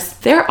illness.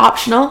 They're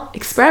optional,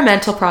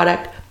 experimental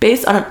product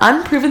Based on an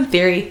unproven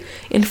theory,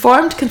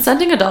 informed,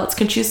 consenting adults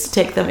can choose to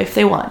take them if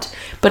they want,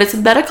 but it's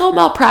medical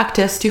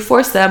malpractice to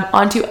force them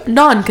onto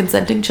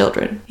non-consenting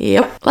children.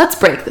 Yep. Let's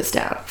break this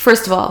down.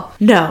 First of all,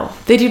 no,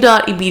 they do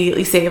not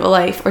immediately save a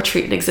life or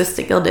treat an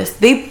existing illness.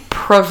 They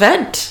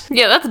prevent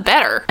Yeah, that's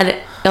better.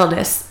 an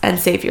illness and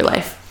save your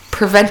life.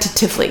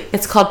 Preventatively.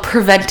 It's called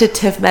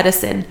preventative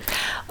medicine.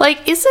 Like,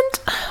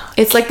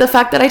 It's like the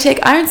fact that I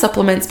take iron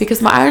supplements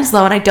because my iron's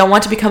low and I don't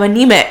want to become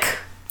anemic.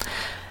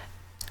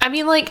 I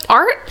mean, like,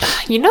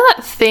 you know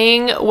that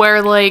thing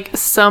where, like,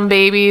 some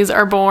babies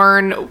are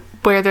born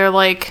where they're,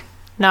 like,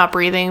 not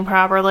breathing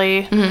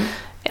properly,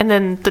 and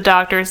then the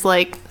doctors,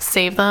 like,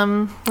 save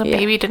them? The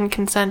baby didn't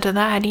consent to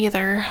that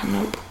either.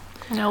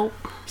 Nope.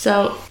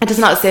 So it does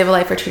not save a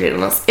life or treat an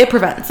illness. It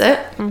prevents it.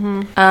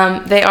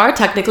 They are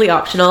technically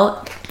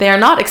optional. They are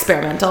not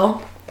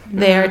experimental.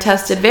 They are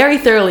tested very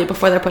thoroughly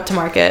before they're put to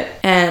market.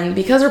 And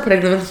because we're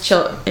putting them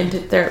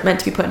they're meant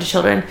to be put into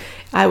children,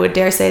 I would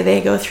dare say they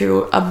go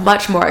through a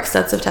much more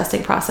extensive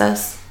testing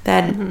process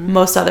than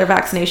most other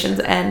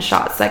vaccinations and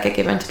shots that get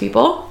given to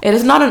people. It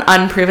is not an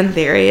unproven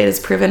theory. It is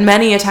proven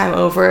many a time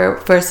over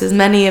versus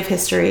many of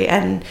history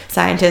and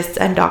scientists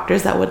and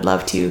doctors that would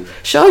love to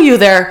show you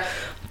their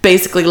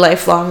basically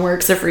lifelong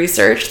works of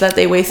research that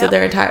they wasted they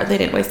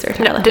didn't waste their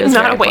entire life. It was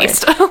not a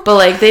waste. But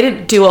like they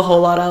didn't do a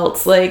whole lot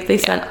else. Like they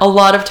spent a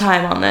lot of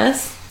time on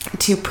this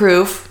to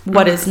prove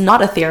what is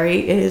not a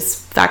theory. It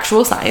is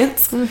factual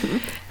science.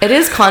 It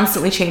is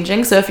constantly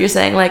changing. So if you're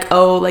saying like,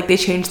 oh, like they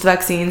changed the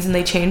vaccines and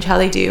they change how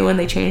they do and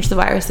they change the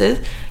viruses,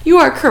 you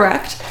are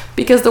correct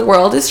because the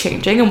world is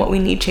changing and what we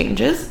need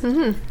changes.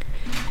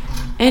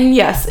 And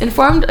yes,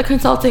 informed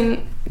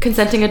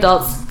consenting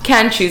adults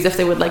can choose if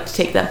they would like to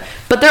take them,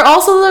 but they're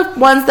also the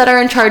ones that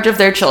are in charge of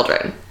their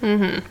children.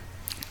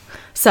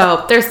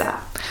 So there's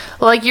that.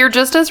 Like, you're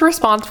just as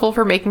responsible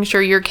for making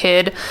sure your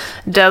kid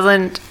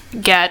doesn't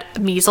get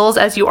measles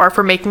as you are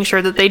for making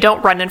sure that they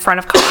don't run in front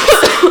of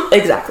cars.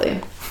 Exactly.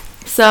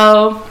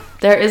 So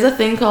there is a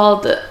thing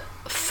called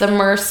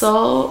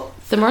thimerosal,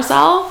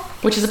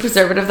 which is a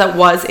preservative that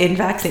was in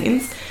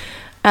vaccines.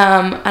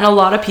 And a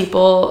lot of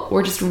people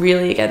were just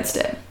really against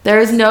it. There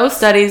is no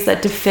studies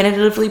that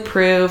definitively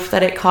prove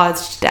that it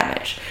caused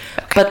damage.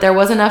 But there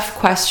was enough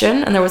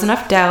question and there was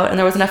enough doubt and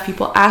there was enough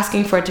people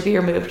asking for it to be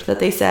removed that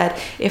they said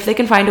if they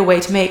can find a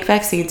way to make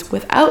vaccines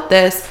without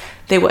this,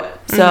 they would.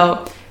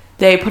 So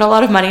they put a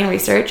lot of money and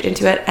research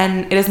into it,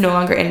 and it is no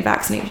longer in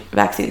vaccines,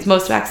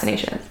 most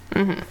vaccinations.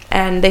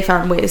 And they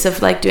found ways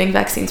of like doing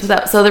vaccines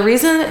without. So the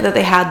reason that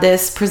they had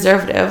this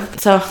preservative,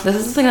 so this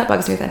is the thing that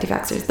bugs me with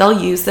anti-vaxxers.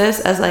 They'll use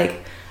this as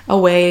like a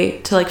way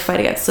to like fight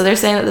against. So they're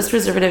saying that this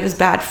preservative is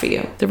bad for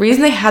you. The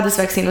reason they had this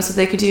vaccine was so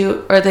they could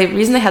do, or the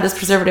reason they had this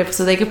preservative was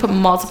so they could put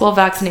multiple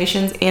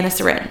vaccinations in a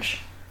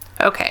syringe.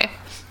 Okay.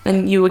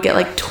 And you would get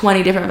like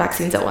 20 different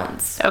vaccines at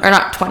once. Okay. Or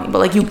not 20, but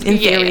like you in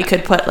theory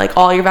could put like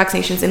all your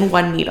vaccinations in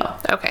one needle.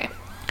 Okay.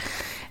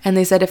 And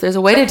they said if there's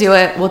a way to do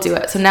it, we'll do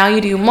it. So now you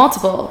do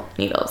multiple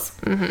needles.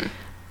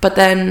 But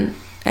then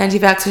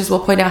anti-vaxxers will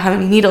point out how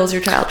many needles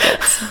your child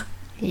gets.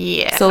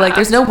 So like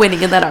there's no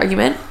winning in that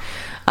argument.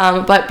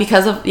 But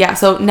because of,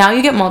 so now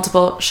you get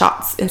multiple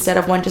shots instead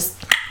of one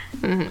just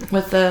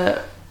with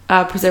the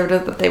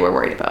preservative that they were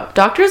worried about.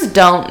 Doctors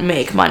don't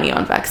make money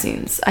on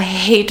vaccines. I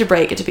hate to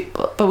break it to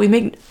people, but we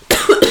make...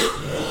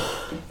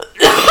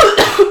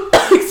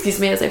 Excuse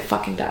me as I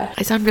fucking die.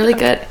 I sound really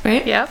good,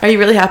 right? Yeah. Are you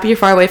really happy you're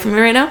far away from me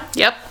right now?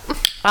 Yep.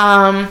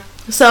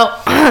 So,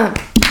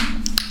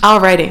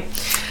 alrighty.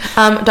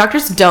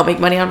 Doctors don't make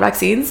money on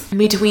vaccines.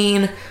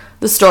 Between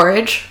the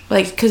storage,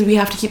 like, because we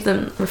have to keep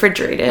them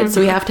refrigerated.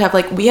 So we have to have,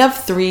 like, we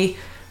have 3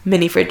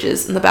 mini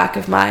fridges in the back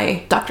of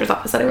my doctor's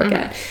office that I work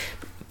at.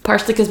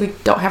 Partially because we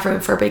don't have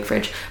room for a big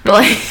fridge. But,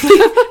 like,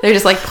 they're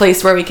just, like,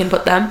 placed where we can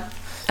put them.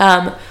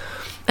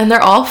 And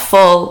they're all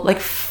full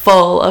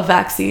of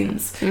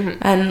vaccines.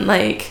 And,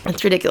 like,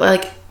 it's ridiculous.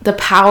 Like, the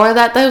power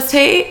that those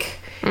take.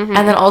 And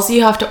then also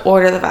you have to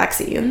order the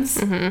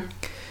vaccines.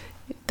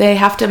 They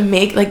have to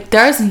make, like,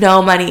 there's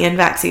no money in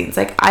vaccines.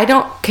 Like, I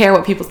don't care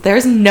what people,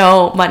 there's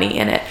no money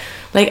in it.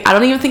 Like, I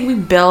don't even think we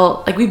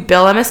bill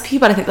MSP,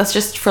 but I think that's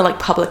just for, like,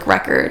 public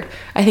record.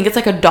 I think it's,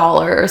 like,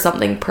 $1 or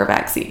something per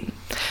vaccine.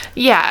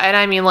 Yeah, and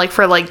I mean, like,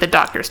 for, like, the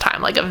doctor's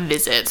time, like, a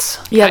visit.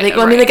 Yeah, they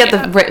get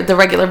the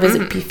regular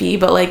visit fee,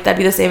 but, like, that'd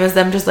be the same as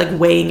them just, like,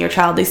 weighing your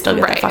child. They still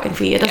get that fucking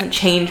fee. It doesn't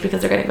change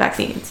because they're getting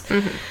vaccines.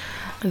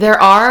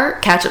 There are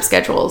catch-up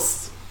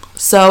schedules.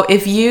 So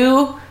if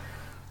you,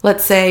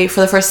 let's say,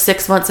 for the first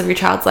 6 months of your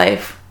child's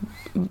life,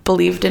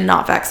 believed in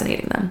not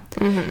vaccinating them,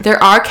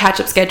 there are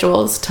catch-up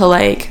schedules to,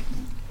 like,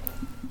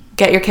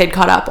 get your kid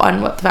caught up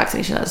on what the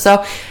vaccination is.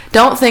 So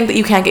don't think that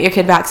you can't get your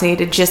kid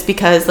vaccinated just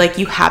because, like,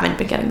 you haven't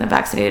been getting them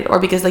vaccinated, or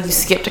because, like, you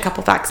skipped a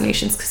couple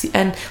vaccinations,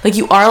 and, like,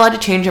 you are allowed to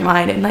change your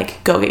mind and,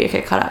 like, go get your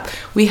kid caught up.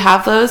 We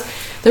have those.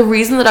 The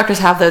reason the doctors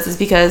have those is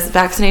because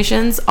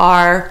vaccinations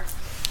are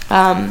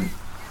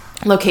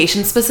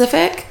location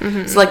specific.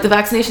 So, like, the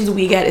vaccinations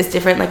we get is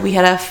different. Like, we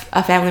had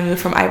a family move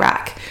from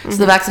Iraq, so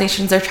the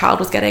vaccinations their child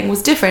was getting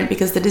was different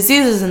because the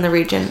diseases in the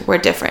region were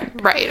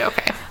different. Right.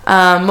 Okay.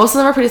 Most of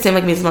them are pretty the same,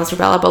 like measles, mumps,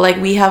 rubella, but like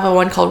we have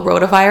one called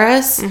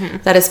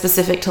rotavirus that is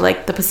specific to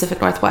like the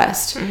Pacific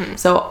Northwest.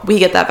 So we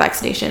get that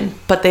vaccination,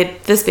 but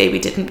this baby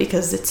didn't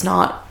because it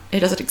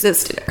doesn't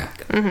exist in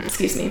America.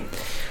 Excuse me.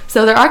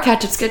 So there are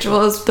catch-up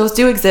schedules. Those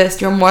do exist.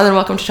 You're more than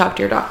welcome to talk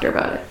to your doctor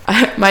about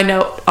it. My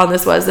note on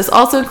this was, this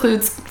also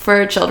includes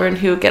for children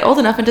who get old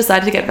enough and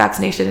decide to get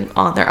vaccination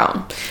on their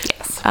own.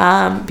 Yes.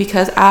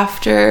 Because I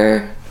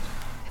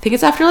think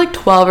it's after like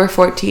 12 or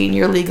 14,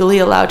 you're legally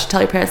allowed to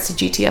tell your parents to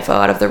GTFO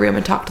out of the room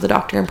and talk to the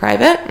doctor in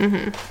private.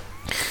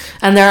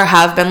 And there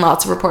have been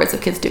lots of reports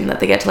of kids doing that.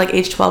 They get to like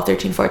age 12,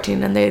 13,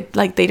 14, and they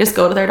just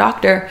go to their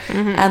doctor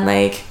and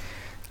like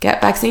get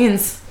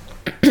vaccines.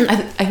 I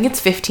think it's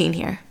 15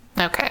 here.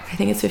 Okay. I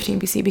think it's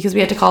 15 BC because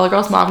we had to call a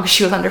girl's mom because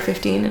she was under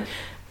 15.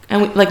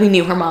 And we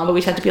knew her mom, but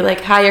we had to be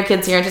like, hi, your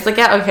kid's here. And she's like,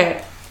 yeah,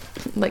 okay.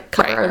 Like,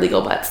 cover our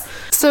legal butts.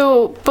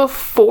 So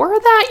before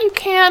that, you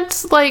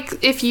can't, like,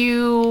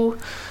 you're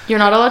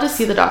not allowed to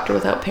see the doctor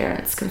without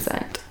parents'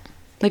 consent.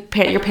 Like,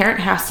 your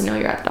parent has to know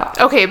you're at the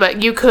doctor. Okay,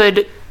 but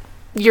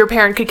your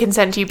parent could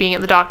consent to you being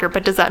at the doctor,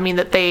 but does that mean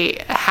that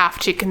they have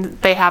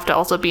to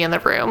also be in the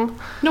room?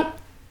 Nope.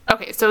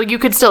 Okay, so you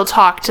could still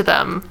talk to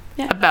them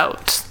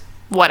about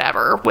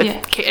whatever but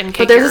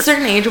there's a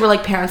certain age where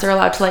like parents are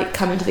allowed to like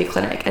come into the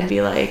clinic and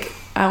be like,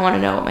 I want to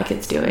know what my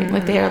kid's doing.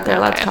 Like they're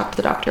allowed to talk to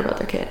the doctor about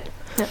their kid.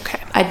 Okay.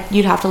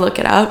 You'd have to look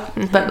it up,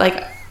 but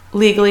like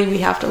legally we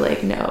have to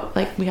know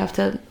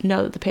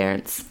that the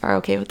parents are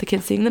okay with the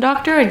kids seeing the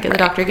doctor and get the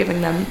doctor giving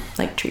them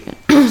like treatment.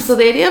 So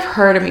the idea of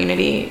herd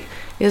immunity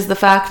is the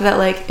fact that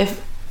like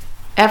if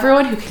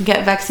everyone who can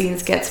get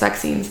vaccines gets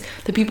vaccines,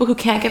 the people who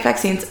can't get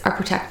vaccines are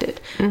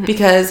protected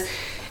because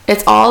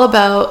it's all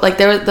about like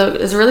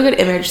there's a really good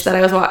image that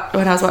I was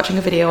when I was watching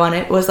a video on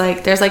it was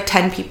like there's like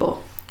 10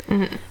 people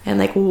and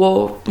like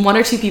one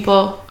or two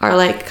people are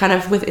like kind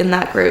of within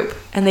that group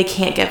and they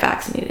can't get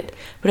vaccinated,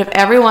 but if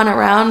everyone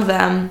around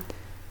them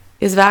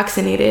is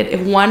vaccinated,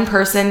 if one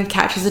person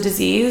catches a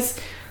disease,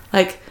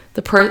 like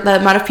the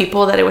amount of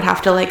people that it would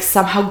have to like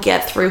somehow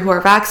get through who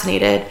are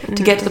vaccinated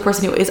to get to the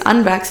person who is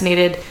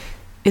unvaccinated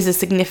is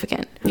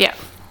significant. Yeah.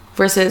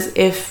 Versus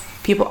if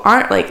people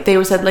aren't, like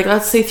they said, like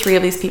let's say 3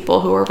 of these people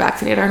who were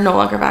vaccinated are no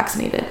longer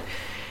vaccinated.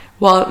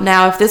 Well,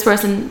 now if this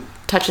person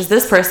touches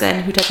this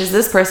person who touches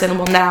this person,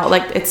 well now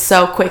like it's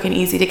so quick and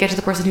easy to get to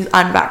the person who's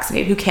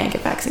unvaccinated who can't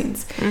get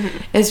vaccines.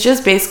 It's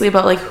just basically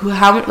about like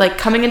how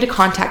coming into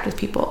contact with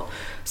people.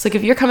 So like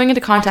if you're coming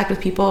into contact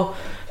with people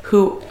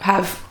who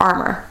have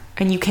armor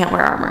and you can't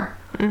wear armor,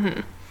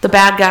 the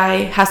bad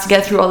guy has to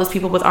get through all those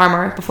people with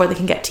armor before they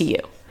can get to you.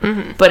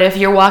 But if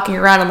you're walking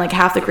around and like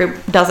half the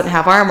group doesn't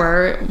have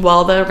armor,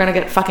 well, they're gonna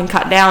get fucking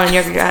cut down and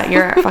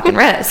you're at fucking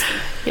risk.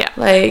 Yeah.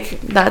 Like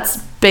that's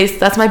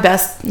my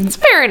best. It's a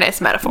very nice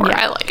metaphor.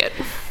 Yeah. I like it.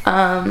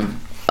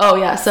 Oh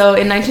yeah. So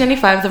in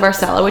 1995, the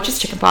varicella, which is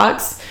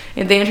chickenpox,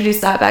 they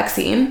introduced that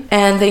vaccine,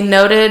 and they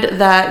noted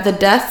that the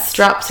deaths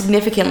dropped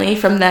significantly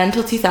from then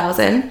till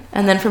 2000,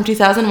 and then from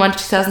 2001 to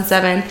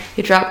 2007,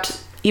 it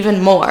dropped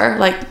even more,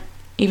 like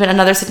even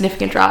another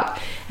significant drop.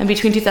 And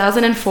between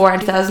 2004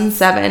 and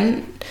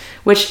 2007,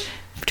 which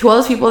to all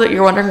those people that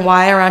you're wondering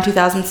why around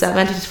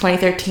 2007 to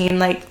 2013,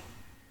 like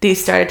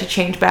these started to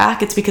change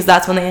back, it's because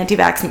that's when the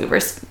anti-vax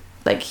movers,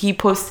 like I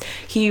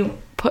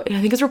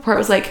think his report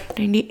was like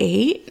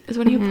 98 is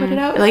when he put it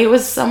out. Like it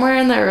was somewhere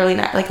in the late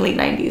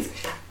 90s.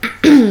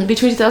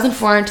 Between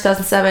 2004 and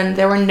 2007,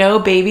 there were no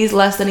babies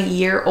less than a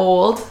year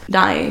old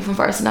dying from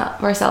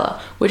varicella,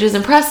 which is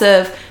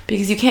impressive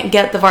because you can't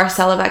get the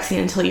varicella vaccine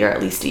until you're at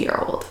least a year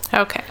old.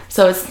 Okay.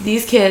 So it's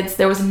these kids,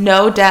 there was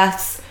no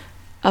deaths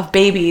of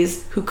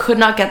babies who could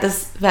not get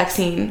this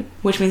vaccine,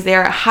 which means they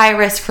are at high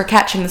risk for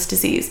catching this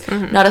disease.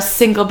 Not a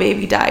single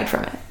baby died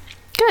from it.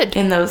 Good.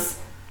 In those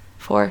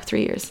 4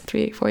 years.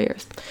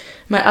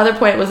 My other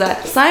point was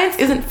that science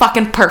isn't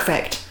fucking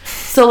perfect.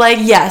 So like,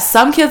 yes,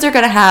 some kids are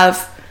going to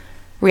have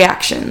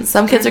reactions.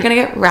 Some kids are going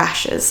to get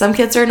rashes. Some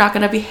kids are not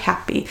going to be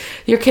happy.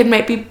 Your kid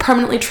might be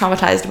permanently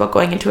traumatized about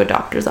going into a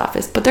doctor's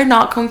office, but they're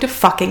not going to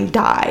fucking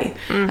die.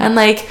 And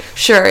like,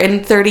 sure,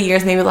 in 30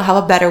 years, maybe they'll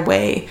have a better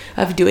way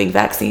of doing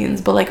vaccines.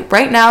 But like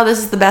right now, this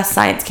is the best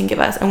science can give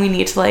us. And we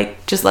need to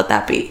like, just let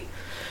that be.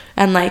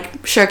 And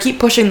like, sure, keep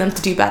pushing them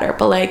to do better.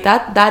 But like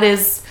that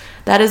is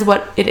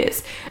what it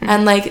is.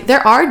 And like,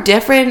 there are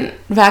different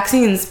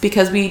vaccines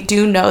because we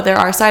do know there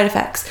are side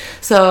effects.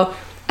 So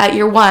at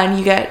year 1,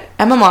 you get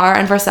MMR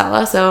and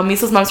varicella, so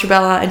measles, mumps,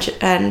 rubella,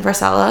 and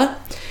varicella.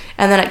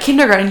 And then at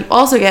kindergarten, you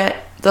also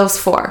get those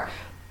 4.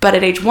 But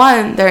at age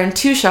 1, they're in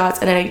 2 shots,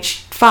 and at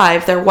age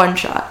 5, they're 1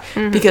 shot.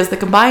 Because the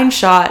combined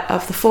shot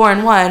of the 4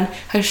 and 1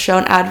 has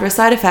shown adverse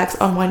side effects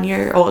on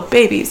 1-year-old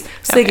babies.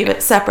 So they give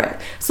it separate.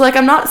 So, like,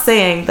 I'm not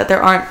saying that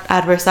there aren't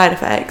adverse side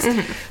effects.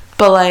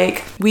 But,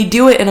 like, we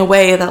do it in a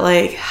way that,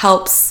 like,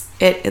 helps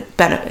it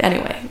benefit.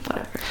 Anyway,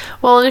 whatever.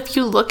 Well, if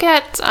you look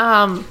at...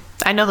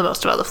 I know the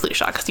most about the flu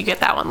shot because you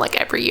get that one like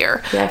every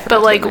year. Yeah,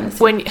 but like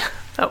when...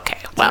 Okay,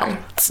 well,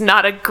 it's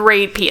not a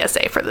great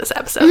PSA for this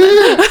episode.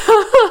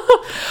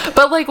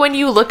 But like when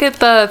you look at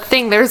the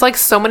thing, there's like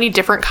so many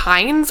different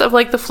kinds of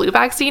like the flu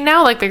vaccine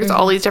now. Like there's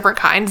all these different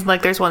kinds.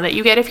 Like there's one that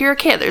you get if you're a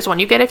kid. There's one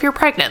you get if you're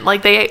pregnant.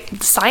 Like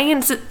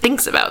science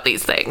thinks about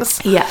these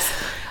things. Yes.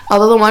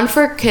 Although the one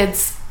for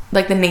kids,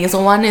 like the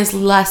nasal one, is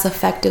less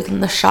effective than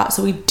the shot.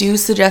 So we do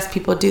suggest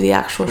people do the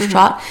actual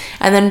shot.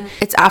 And then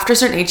it's after a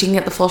certain age you can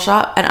get the full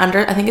shot. And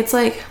I think it's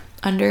like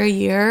under a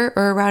year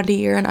or around a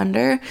year and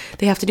under,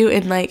 they have to do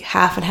it in like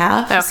half and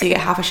half. Okay. So you get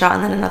half a shot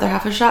and then another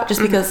half a shot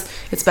just because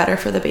it's better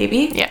for the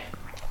baby. Yeah.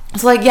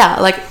 So like, yeah,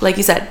 like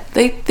you said,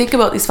 they think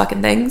about these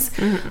fucking things.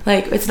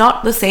 Like it's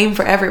not the same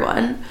for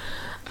everyone.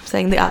 I'm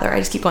saying the other. I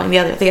just keep going the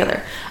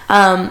other.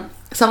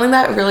 Something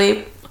that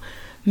really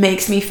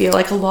makes me feel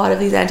like a lot of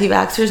these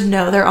anti-vaxxers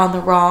know they're on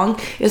the wrong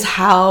is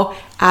how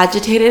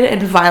agitated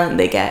and violent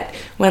they get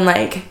when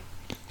like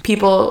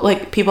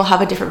people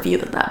have a different view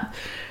than them.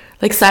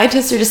 Like,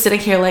 scientists are just sitting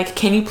here like,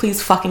 can you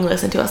please fucking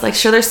listen to us? Like,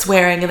 sure, they're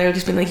swearing and they're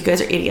just being like, you guys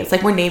are idiots.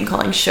 Like, we're name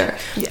calling, sure.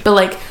 Yeah. But,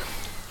 like,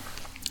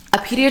 a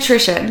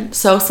pediatrician,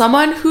 so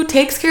someone who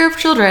takes care of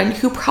children,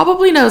 who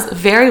probably knows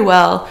very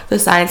well the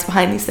science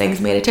behind these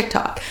things, made a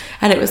TikTok.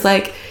 And it was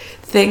like,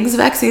 things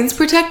vaccines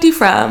protect you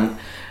from.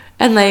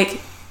 And,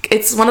 like,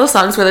 it's one of those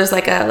songs where there's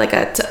like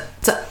a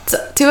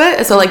to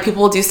it, so like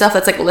people will do stuff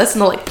that's like lists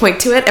and they'll like point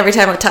to it every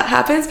time a tut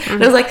happens.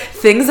 And it was like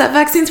things that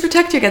vaccines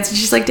protect you against, and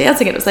she's like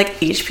dancing. It was like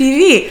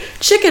HPV,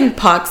 chicken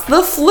pox,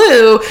 the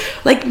flu,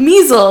 like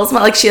measles,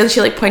 like she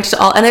like points to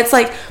all. And it's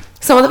like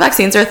some of the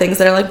vaccines are things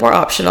that are like more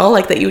optional,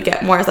 like that you would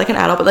get more as like an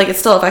adult, but like it's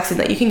still a vaccine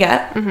that you can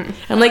get.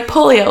 And like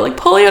polio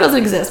doesn't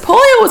exist.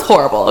 Polio was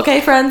horrible,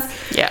 okay, friends?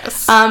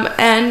 Yes.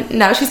 And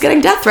now she's getting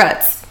death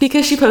threats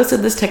because she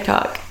posted this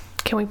TikTok.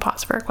 Can we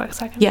pause for a quick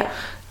second? Yeah.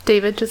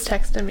 David just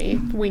texted me.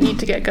 We need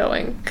to get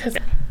going.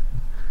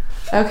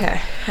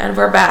 Okay, and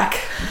we're back.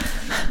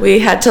 We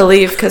had to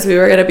leave because we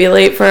were going to be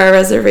late for our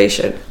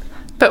reservation.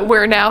 But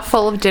we're now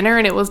full of dinner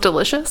and it was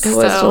delicious. It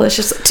was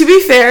delicious. To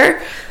be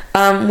fair,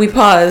 we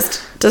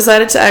paused,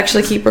 decided to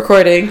actually keep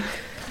recording,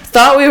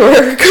 thought we were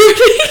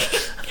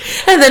recording,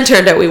 and then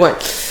turned out we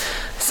weren't.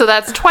 So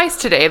that's twice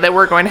today that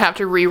we're going to have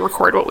to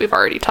re-record what we've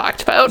already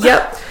talked about.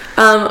 Yep.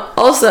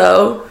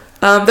 Also...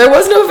 there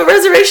was no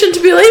reservation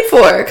to be late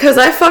for because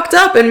I fucked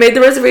up and made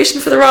the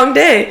reservation for the wrong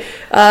day.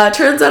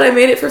 Turns out I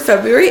made it for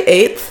February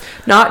 8th,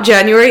 not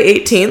January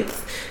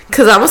 18th,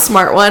 because I'm a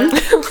smart one.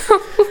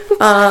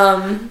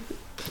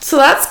 So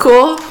that's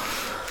cool.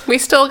 We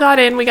still got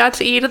in. We got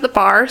to eat at the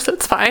bar, so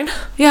it's fine.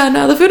 Yeah,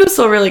 no, the food was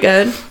still really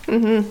good.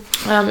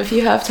 If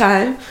you have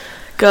time,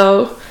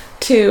 go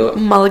to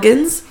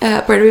Mulligan's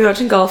at Burnaby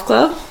Mountain Golf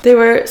Club. They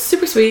were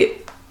super sweet.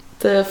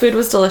 The food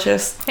was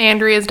delicious.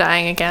 Andrea's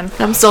dying again.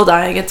 I'm still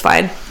dying. It's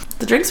fine.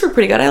 The drinks were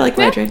pretty good. I like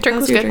my drink.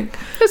 Drink was good. Drink?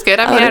 It was good.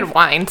 I mean, I had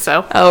wine,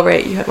 so. Oh,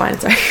 right. You had wine.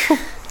 Sorry.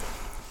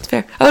 It's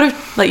fair. I would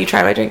have let you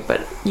try my drink,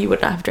 but you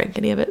would not have drank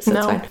any of it, so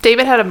it's fine.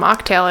 David had a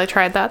mocktail. I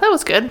tried that. That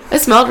was good.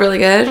 It smelled really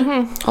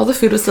good. All the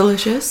food was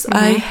delicious.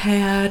 I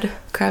had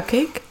crab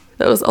cake.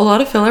 That was a lot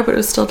of filler, but it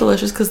was still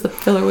delicious because the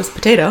filler was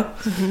potato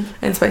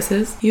and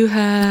spices.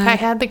 I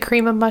had the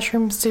cream of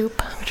mushroom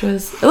soup, which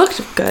it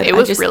looked good. It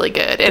was really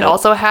good. It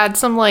also had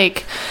some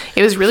it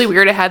was really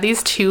weird. It had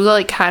these two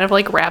kind of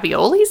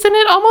raviolis in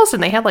it almost,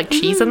 and they had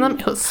cheese in them.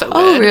 It was so good.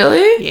 Oh,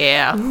 really?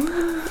 Yeah.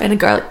 And a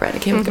garlic bread.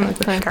 It came with garlic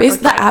bread.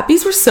 The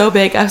appies were so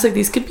big. I was like,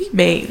 these could be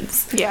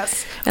mains.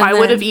 Yes. And I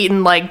would have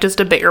eaten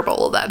just a bigger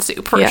bowl of that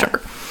soup for sure.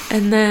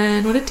 And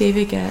then what did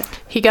David get?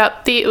 He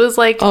got it was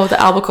the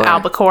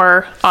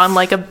albacore on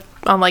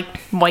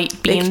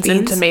white beans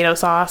and tomato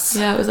sauce.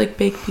 Yeah, it was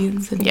baked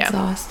beans and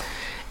sauce.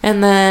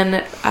 And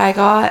then I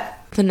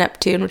got the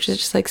Neptune, which is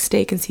just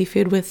steak and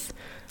seafood with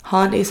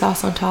hollandaise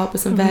sauce on top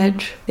with some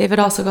veg. David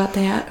also got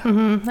that.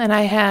 And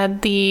I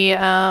had the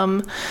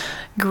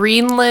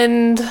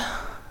Greenland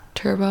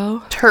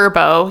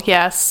Turbo,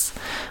 yes,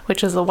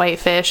 which is a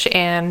whitefish,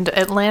 and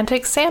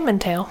Atlantic salmon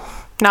tail.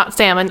 Not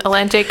salmon,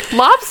 Atlantic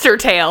lobster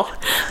tail.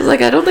 I was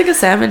like, I don't think a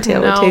salmon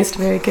tail would taste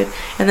very good.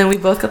 And then we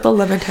both got the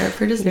lemon tart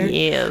for dessert.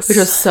 Yes. Which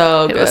was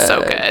so good. It was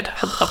so good.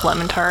 I love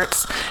lemon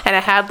tarts. And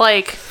it had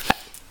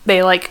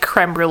they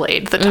creme brulee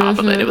the top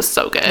of it. It was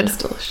so good. It was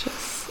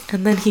delicious.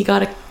 And then he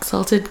got a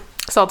salted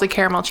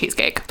caramel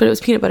cheesecake. But it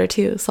was peanut butter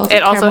too.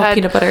 Salted caramel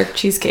peanut butter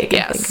cheesecake,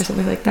 I think, or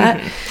something like that.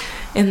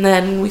 And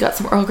then we got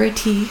some Earl Grey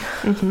tea.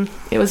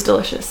 It was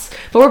delicious.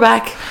 But we're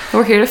back. And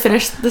we're here to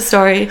finish the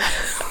story.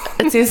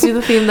 It seems to be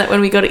the theme that when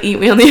we go to eat,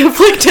 we only have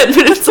 10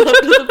 minutes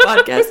left of the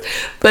podcast.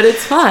 But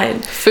it's fine.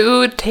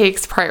 Food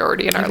takes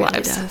priority in our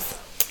lives. It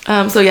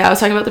does. So yeah, I was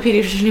talking about the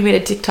pediatrician who made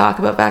a TikTok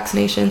about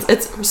vaccinations.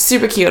 It's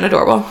super cute and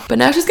adorable. But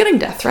now she's getting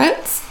death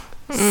threats.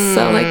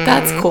 So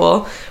that's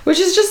cool. Which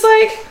is just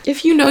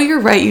if you know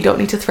you're right, you don't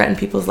need to threaten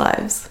people's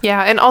lives.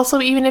 Yeah, and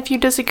also even if you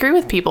disagree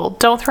with people,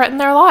 don't threaten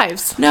their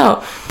lives.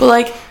 No,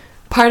 but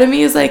part of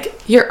me is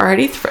you're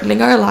already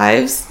threatening our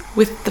lives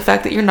with the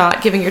fact that you're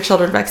not giving your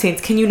children vaccines.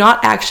 Can you not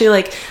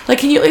actually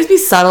can you at least be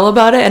subtle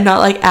about it and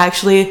not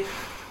actually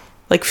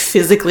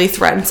physically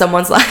threaten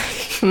someone's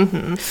life?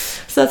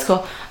 So that's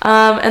cool.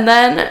 And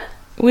then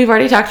we've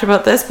already talked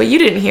about this, but you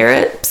didn't hear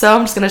it, so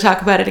I'm just going to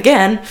talk about it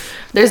again.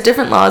 There's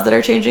different laws that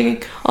are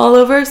changing all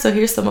over, so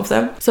here's some of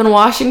them. So in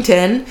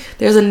Washington,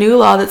 there's a new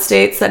law that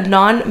states that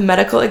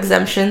non-medical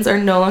exemptions are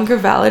no longer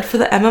valid for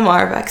the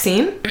MMR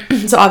vaccine.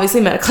 So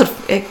obviously medical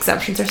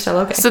exemptions are still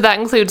okay. So that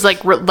includes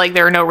like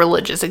there are no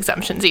religious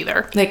exemptions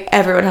either. Like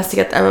everyone has to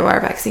get the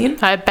MMR vaccine.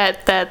 I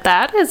bet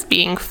that is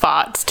being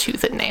fought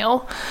tooth and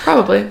nail.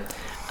 Probably.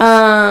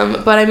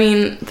 But I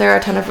mean, there are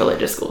a ton of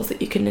religious schools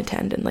that you can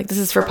attend, and like this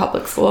is for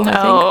public school, I think.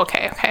 Oh,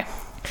 okay.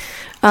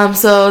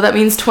 So that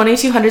means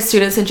 2,200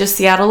 students in just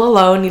Seattle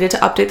alone needed to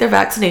update their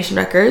vaccination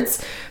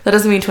records. That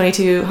doesn't mean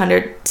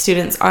 2,200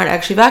 students aren't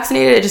actually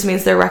vaccinated. It just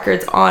means their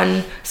records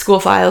on school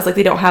files, like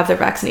they don't have their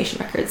vaccination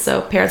records.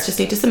 So parents just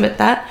need to submit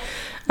that.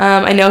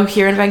 I know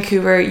here in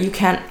Vancouver, you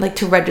can't, like,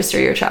 to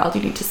register your child,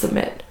 you need to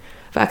submit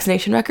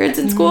vaccination records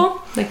in school.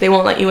 Like they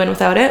won't let you in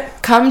without it.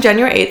 Come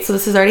January 8th, so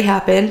this has already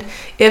happened,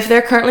 if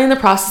they're currently in the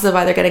process of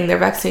either getting their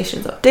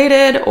vaccinations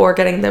updated or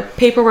getting the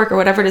paperwork or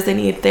whatever it is they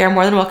need, they are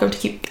more than welcome to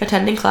keep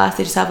attending class.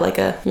 They just have like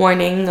a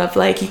warning of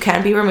like you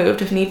can be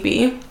removed if need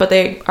be, but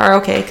they are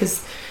okay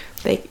because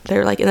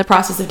they're like in the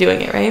process of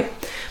doing it, right?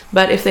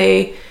 But if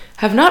they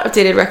have not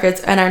updated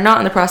records and are not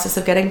in the process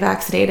of getting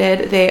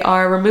vaccinated, they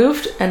are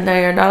removed and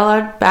they are not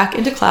allowed back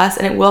into class,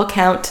 and it will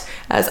count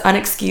as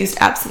unexcused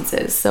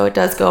absences. So it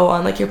does go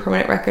on like your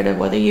permanent record of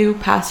whether you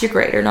pass your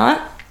grade or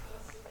not.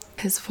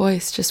 His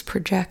voice just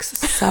projects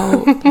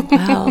so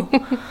well.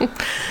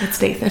 It's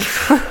Nathan.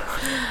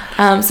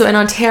 So in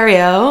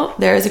Ontario,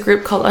 there is a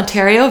group called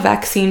Ontario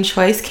Vaccine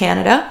Choice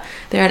Canada.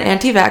 They're an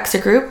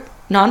anti-vaxxer group,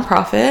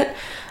 nonprofit.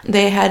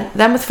 They had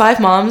them with 5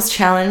 moms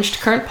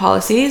challenged current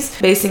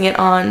policies, basing it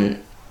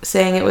on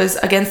saying it was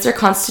against their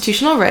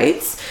constitutional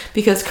rights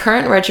because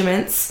current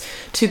regiments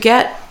to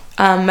get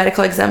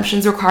medical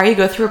exemptions require you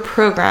go through a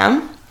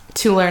program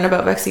to learn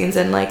about vaccines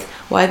and like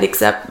why the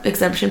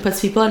exemption puts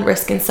people at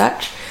risk and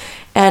such.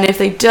 And if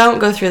they don't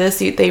go through this,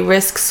 they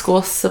risk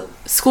school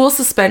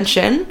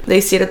suspension. They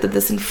stated that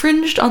this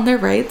infringed on their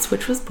rights,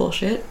 which was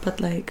bullshit,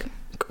 but like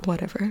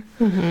whatever.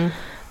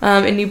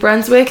 In New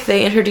Brunswick,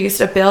 they introduced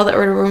a bill that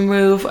would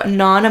remove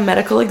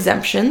non-medical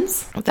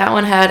exemptions. That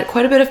one had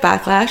quite a bit of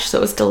backlash, so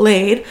it was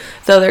delayed,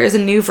 though there is a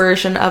new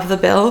version of the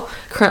bill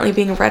currently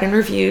being read and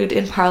reviewed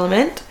in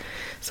Parliament.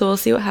 So we'll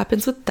see what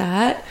happens with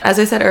that. As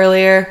I said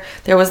earlier,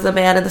 there was the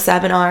man in the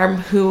stabbing arm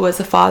who was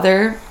a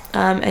father,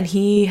 and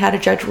he had a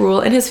judge rule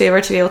in his favor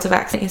to be able to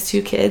vaccinate his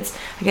 2 kids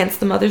against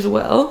the mother's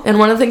will. And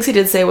one of the things he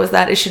did say was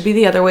that it should be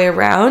the other way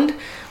around.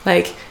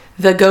 Like,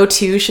 the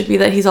go-to should be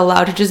that he's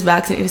allowed to just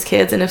vaccinate his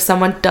kids, and if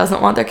someone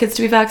doesn't want their kids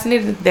to be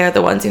vaccinated, they're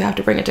the ones who have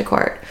to bring it to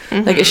court.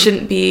 Like, it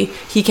shouldn't be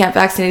he can't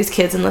vaccinate his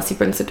kids unless he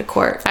brings it to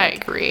court. I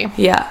agree.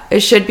 Yeah,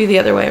 it should be the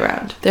other way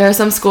around. There are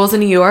some schools in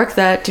New York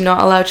that do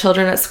not allow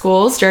children at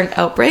schools during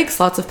outbreaks.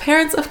 Lots of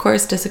parents, of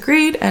course,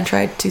 disagreed and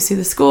tried to sue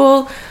the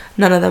school.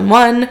 None of them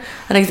won.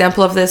 An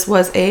example of this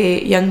was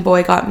a young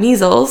boy got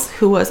measles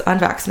who was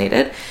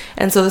unvaccinated,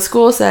 and so the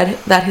school said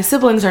that his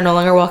siblings are no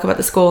longer welcome at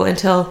the school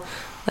until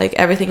like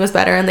everything was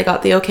better and they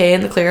got the okay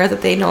and the clear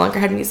that they no longer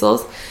had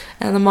measles.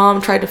 And the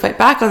mom tried to fight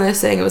back on this,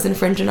 saying it was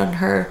infringing on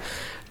her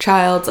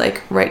child's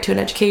like right to an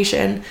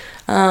education.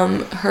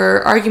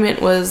 Her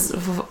argument was,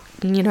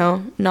 you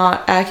know,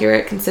 not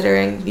accurate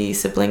considering the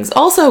siblings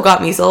also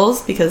got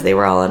measles because they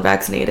were all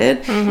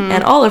unvaccinated,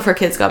 and all of her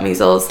kids got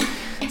measles.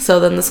 So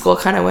then the school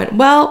kind of went,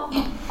 well,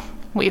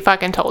 we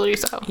fucking told you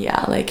so.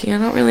 Yeah, like, you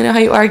don't really know how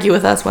you argue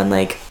with us when,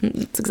 like,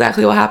 it's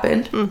exactly what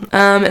happened.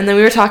 And then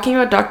we were talking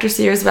about Dr.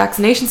 Sears'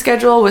 vaccination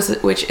schedule,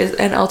 which is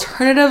an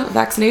alternative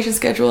vaccination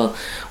schedule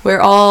where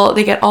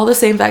they get all the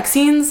same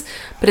vaccines,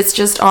 but it's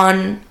just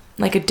on,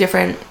 like, a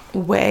different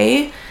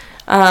way.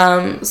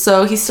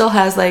 So he still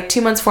has, like, 2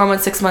 months, 4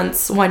 months, 6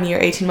 months, 1 year,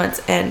 18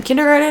 months, and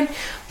kindergarten.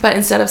 But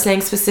instead of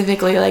saying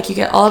specifically, like, you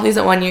get all of these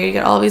at 1 year, you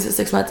get all of these at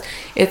 6 months,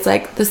 it's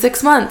like the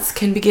 6 months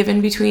can be given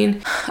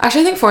between,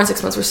 actually I think 4 and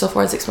 6 months were still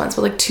 4 and 6 months,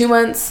 but like 2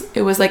 months,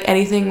 it was like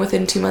anything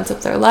within 2 months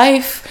of their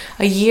life.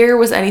 A year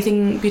was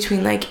anything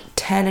between like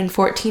 10 and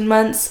 14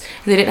 months.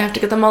 And they didn't have to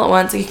get them all at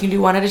once. Like, you can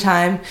do one at a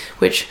time,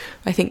 which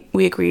I think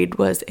we agreed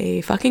was a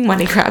fucking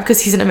money grab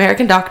because he's an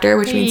American doctor,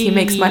 which means he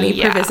makes money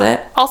per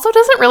visit. Also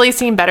doesn't really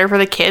seem better for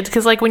the kids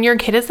because like when your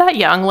kid is that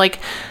young, like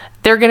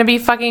they're gonna be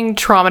fucking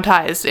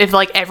traumatized if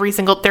like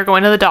they're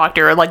going to the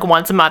doctor like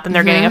once a month and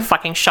they're getting a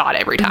fucking shot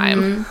every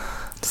time.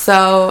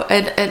 So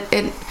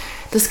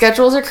the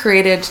schedules are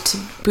created to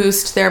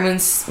boost their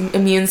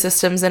immune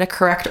systems in a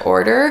correct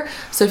order.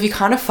 So if you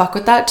kind of fuck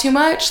with that too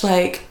much,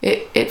 like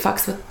it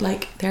fucks with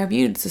like their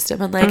immune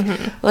system.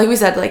 And like we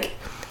said, like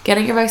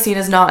getting your vaccine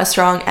is not as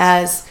strong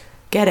as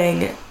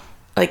getting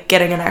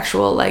an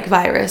actual like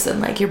virus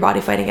and like your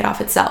body fighting it off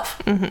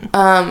itself.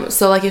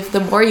 So like if the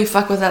more you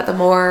fuck with that, the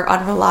more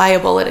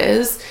unreliable it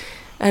is.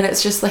 And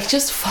it's just like,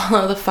 just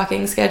follow the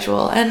fucking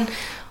schedule. And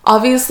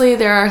obviously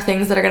there are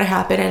things that are going to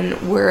happen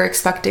and we're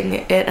expecting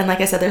it. And like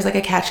I said, there's like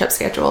a catch up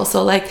schedule.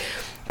 So like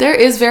there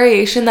is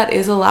variation that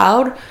is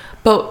allowed,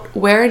 but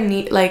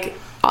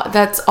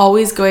that's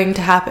always going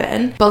to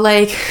happen. But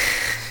like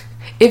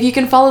if you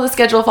can follow the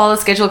schedule,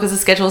 because the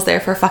schedule is there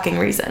for a fucking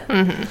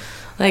reason.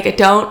 Like, I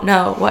don't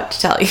know what to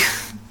tell you.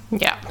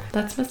 Yeah.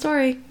 That's my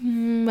story.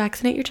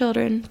 Vaccinate your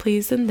children,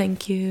 please, and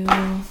thank you.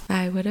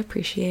 I would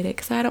appreciate it,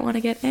 because I don't want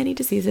to get any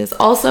diseases.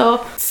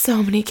 Also,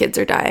 so many kids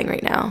are dying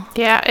right now.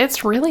 Yeah,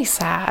 it's really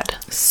sad.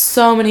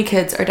 So many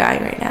kids are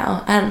dying right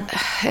now. And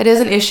it is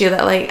an issue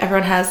that, like,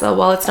 everyone has the,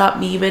 well, it's not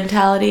me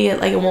mentality.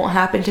 Like, it won't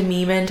happen to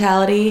me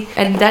mentality.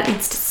 And that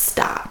needs to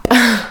stop.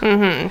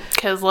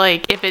 Because,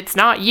 like, if it's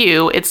not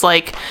you, it's,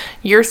 like,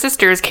 your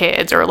sister's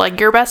kids or,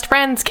 like, your best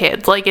friend's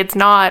kids. Like, it's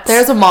not...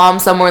 There's a mom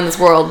somewhere in this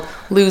world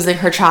losing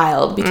her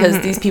child because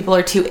these people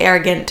are too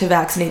arrogant to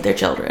vaccinate their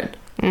children.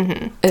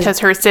 Because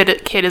her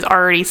kid is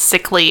already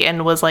sickly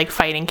and was, like,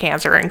 fighting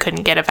cancer and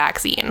couldn't get a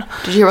vaccine.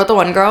 Did you hear about the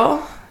one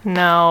girl?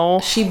 No.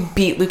 She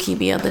beat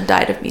leukemia and then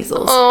died of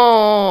measles.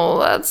 Oh,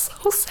 that's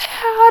so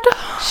sad.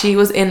 She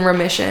was in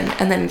remission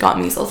and then got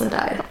measles and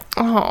died.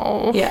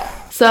 Oh. Yeah.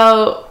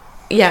 So,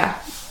 yeah.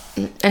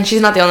 And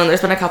she's not the only one.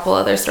 There's been a couple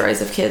other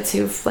stories of kids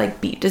who've,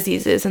 like, beat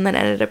diseases and then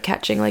ended up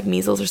catching, like,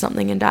 measles or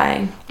something and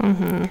dying.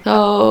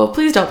 So,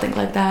 please don't think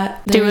like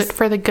that. Do it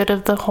for the good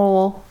of the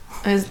whole.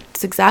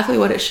 It's exactly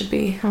what it should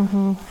be.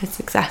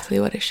 It's exactly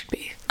what it should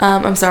be.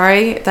 I'm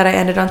sorry that I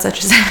ended on such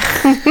a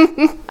sad...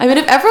 I mean,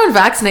 if everyone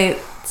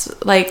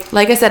vaccinates,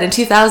 like I said, in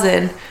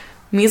 2000,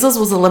 measles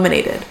was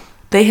eliminated.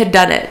 They had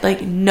done it.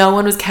 Like, no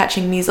one was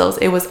catching measles.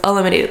 It was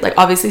eliminated. Like,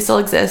 obviously still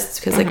exists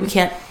because, like, we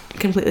can't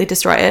completely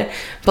destroy it.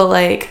 But,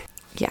 like,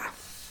 yeah.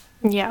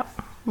 Yeah.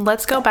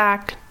 Let's go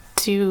back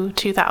to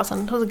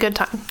 2000. It was a good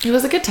time. It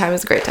was a good time. It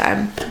was a great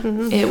time.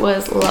 It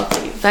was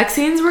lovely.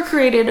 Vaccines were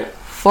created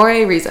for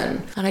a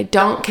reason. And I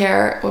don't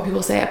care what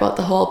people say about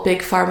the whole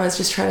big pharma is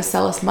just trying to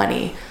sell us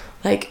money.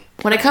 Like,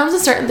 when it comes to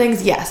certain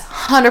things, yes,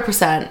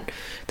 100%.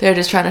 They're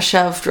just trying to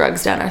shove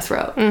drugs down our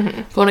throat.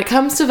 But when it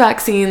comes to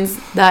vaccines,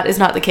 that is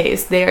not the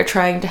case. They are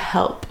trying to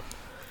help.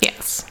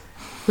 Yes.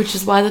 Which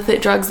is why the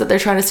drugs that they're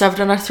trying to shove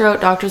down our throat,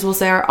 doctors will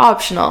say are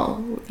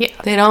optional.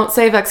 Yeah. They don't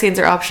say vaccines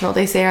are optional.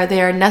 They say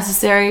they are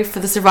necessary for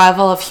the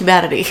survival of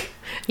humanity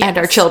and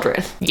our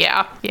children.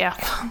 Yeah. Yeah.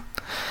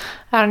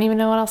 I don't even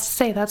know what else to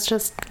say. That's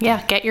just,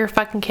 yeah, get your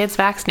fucking kids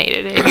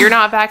vaccinated. If you're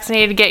not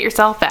vaccinated, get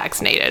yourself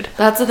vaccinated.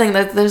 That's the thing.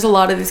 That there's a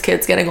lot of these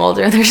kids getting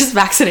older and they're just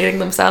vaccinating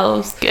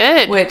themselves.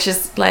 Good. Which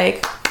is,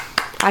 like,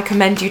 I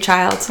commend you,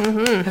 child.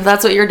 If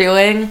that's what you're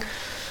doing.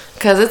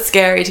 Because it's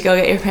scary to go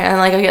get your parents.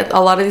 Like, I get a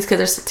lot of these kids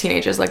are still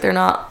teenagers. Like, they're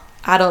not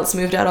adults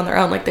moved out on their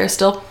own. Like, they're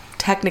still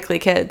technically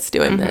kids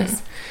doing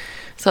this.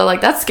 So,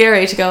 like, that's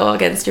scary to go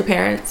against your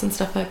parents and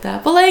stuff like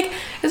that. But, like,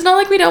 it's not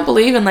like we don't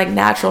believe in, like,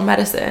 natural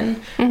medicine.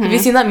 Have you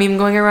seen that meme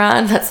going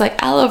around that's like,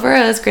 aloe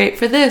vera is great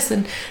for this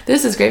and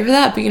this is great for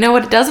that. But you know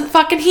what? It doesn't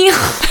fucking heal.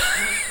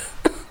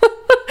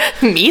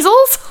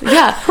 Measles?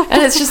 Yeah.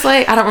 And it's just,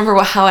 like, I don't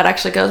remember how it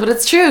actually goes. But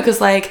it's true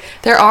because, like,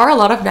 there are a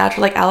lot of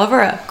natural, like, aloe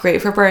vera,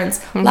 great for burns.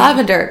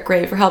 Lavender,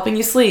 great for helping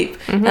you sleep.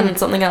 And then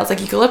something else,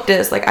 like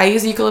eucalyptus. Like, I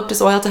use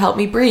eucalyptus oil to help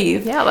me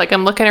breathe. Yeah, like,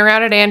 I'm looking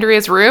around at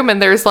Andrea's room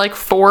and there's, like,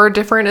 4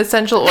 different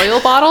essential oil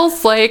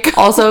bottles. Like,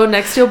 Also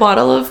next to a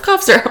bottle of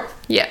cough syrup.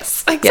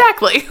 yes,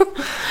 exactly.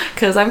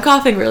 Because I'm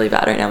coughing really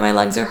bad right now. My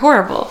lungs are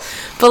horrible.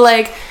 But,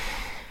 like,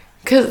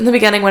 because in the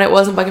beginning when it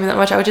wasn't bugging me that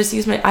much, I would just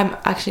use I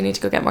actually need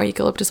to go get more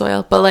eucalyptus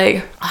oil. But,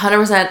 like,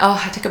 100%,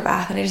 I took a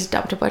bath and I just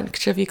dumped a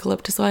bunch of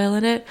eucalyptus oil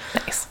in it.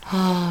 Nice.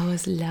 Oh, it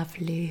was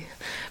lovely.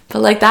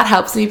 But, like, that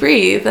helps me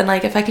breathe. And,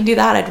 like, if I can do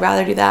that, I'd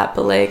rather do that.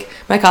 But, like,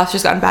 my cough's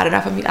just gotten bad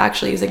enough. I'm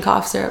actually using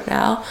cough syrup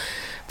now.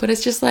 But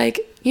it's just, like,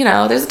 you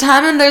know, there's a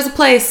time and there's a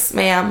place,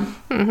 ma'am.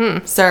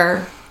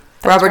 Sir.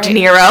 Robert De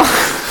Niro.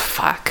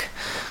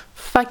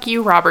 Fuck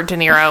you, Robert De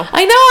Niro.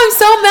 I know, I'm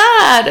so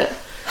mad.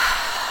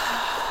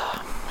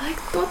 Like,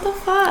 what the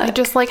fuck?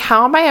 Just, like,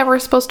 how am I ever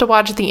supposed to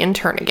watch The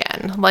Intern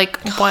again? Like,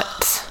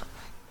 what?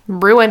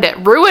 Ruined it.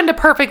 Ruined a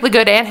perfectly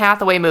good Anne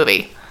Hathaway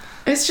movie.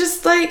 It's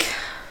just, like,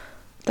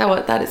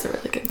 that is a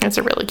really good movie. It's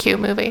a really cute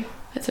movie.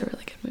 It's a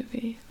really good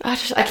movie. I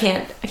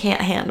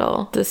can't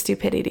handle the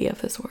stupidity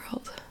of this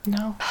world.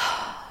 No.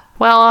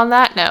 Well, on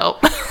that note.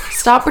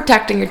 Stop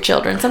protecting your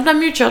children.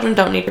 Sometimes your children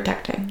don't need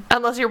protecting.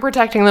 Unless you're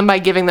protecting them by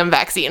giving them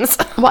vaccines.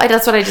 Well,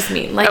 that's what I just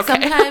mean. Like,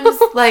 Okay. sometimes,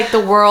 like, the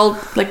world,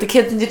 like, the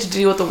kids need to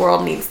do what the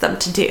world needs them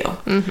to do.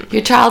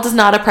 Your child is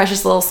not a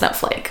precious little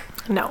snowflake.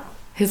 No.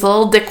 He's a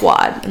little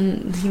dickwad,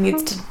 and he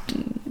needs to...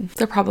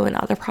 They're probably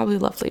not. They're probably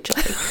lovely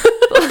children.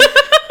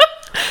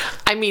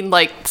 I mean,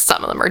 like,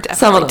 some of them are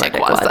Some definitely of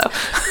them are dickwads,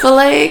 dickwads. though. But,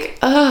 like,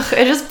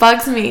 it just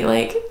bugs me.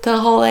 Like, the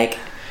whole, like...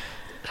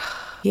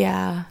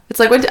 Yeah. It's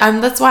like,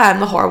 that's why I'm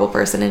the horrible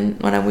person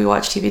when we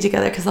watch TV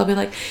together, because I'll be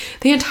like,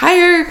 the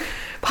entire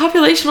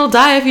population will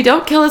die if you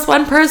don't kill this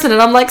one person.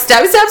 And I'm like,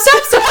 stop.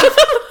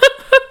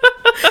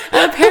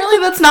 And apparently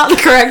that's not the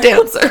correct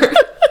answer.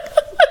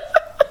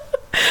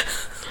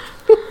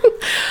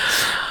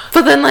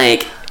 But then,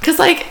 like, because,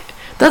 like,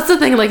 that's the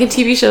thing, like, in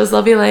TV shows,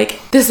 they'll be like,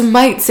 this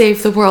might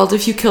save the world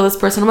if you kill this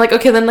person. I'm like,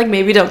 okay, then, like,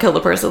 maybe don't kill the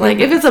person. Like,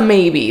 if it's a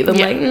maybe, then,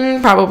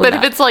 like, probably But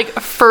not. if it's, like,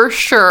 for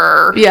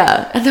sure.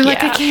 Yeah. And they're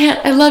like, Yeah. I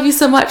can't. I love you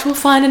so much. We'll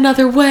find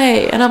another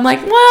way. And I'm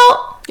like,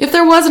 well, If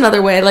there was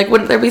another way, like,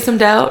 wouldn't there be some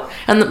doubt?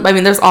 And I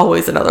mean, there's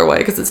always another way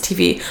because it's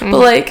TV. But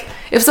like,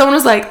 if someone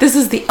was like, "This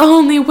is the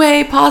only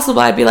way possible,"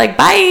 I'd be like,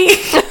 "Bye."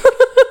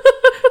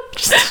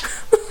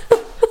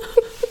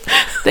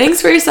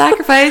 Thanks for your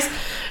sacrifice.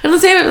 And the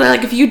same,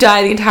 like, if you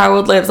die, the entire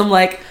world lives. I'm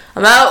like,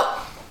 I'm out.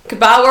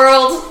 Goodbye,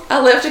 world.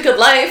 I lived a good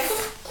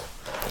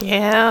life.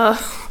 Yeah.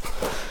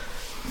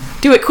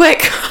 Do it quick.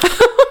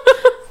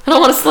 I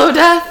don't want a slow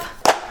death.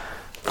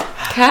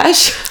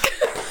 Cash.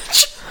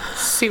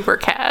 Super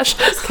cash.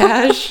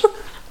 Cash.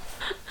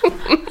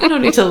 I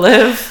don't need to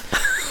live.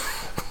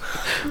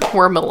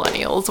 We're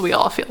millennials. We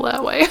all feel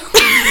that way.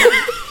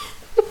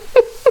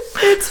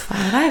 It's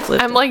fine. I've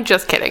lived. I'm like,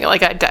 just kidding.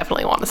 Like, I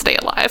definitely want to stay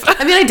alive.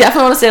 I mean, I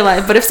definitely want to stay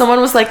alive. But if someone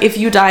was like, if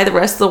you die, the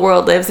rest of the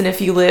world lives, and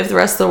if you live, the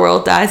rest of the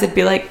world dies, I'd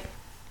be like,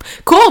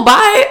 cool,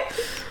 bye.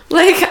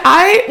 Like,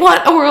 I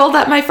want a world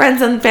that my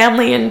friends and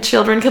family and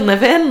children can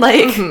live in.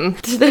 Like,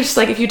 they're just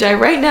like, if you die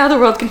right now, the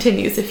world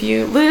continues. If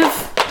you live,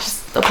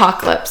 just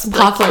apocalypse.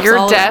 Apocalypse. Like, your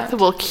all death around.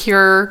 will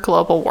cure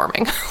global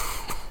warming.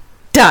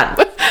 Done.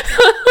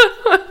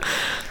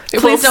 It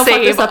Please will don't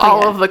fuck this save up all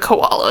again. of the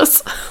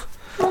koalas.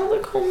 Oh,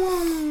 the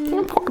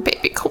koalas. Poor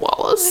baby I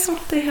koalas.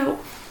 hope they help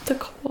the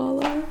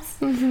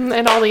koalas.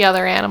 And all the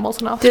other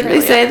animals in Australia.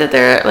 Didn't they say that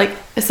they're, like,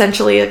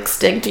 essentially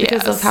extinct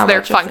because of how they're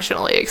much of the-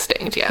 functionally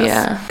extinct, yes.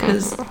 Yeah,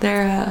 because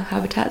their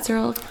habitats are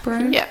all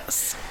burned.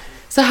 Yes.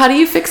 So how do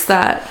you fix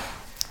that?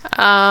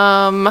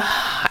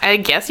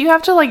 I guess you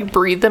have to, like,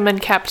 breed them in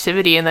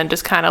captivity and then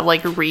just kind of,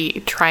 like,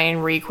 try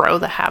and regrow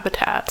the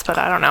habitats. But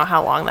I don't know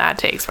how long that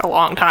takes. For a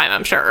long time,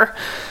 I'm sure.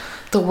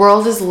 The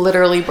world is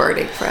literally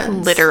burning,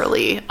 friends.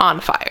 Literally on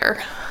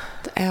fire.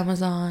 The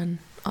Amazon,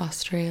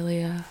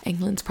 Australia,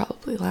 England's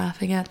probably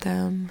laughing at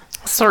them.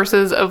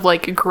 Sources of,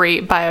 like,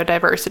 great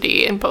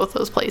biodiversity in both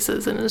those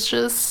places, and it's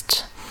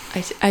just...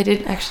 I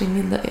didn't actually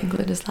mean that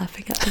England is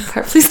laughing at them.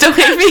 Please don't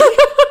hate me.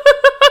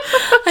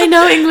 I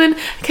know England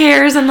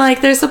cares and,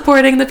 like, they're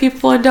supporting the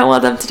people and don't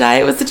want them to die.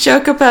 It was a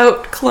joke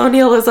about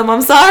colonialism.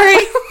 I'm sorry.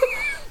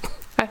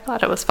 I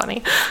thought it was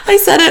funny. I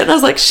said it and I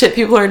was like, shit,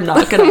 people are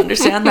not going to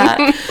understand that.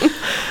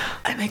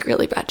 I make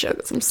really bad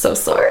jokes. I'm so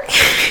sorry.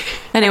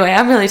 Anyway,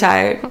 I'm really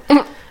tired.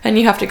 And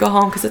you have to go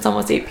home because it's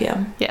almost 8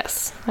 p.m.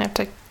 Yes, I have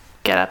to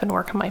get up and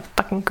work on my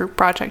fucking group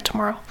project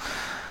tomorrow.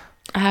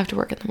 I have to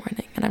work in the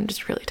morning and I'm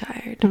just really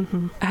tired.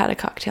 I had a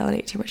cocktail and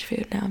ate too much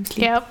food. Now I'm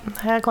sleepy. Yep,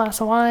 I had a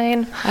glass of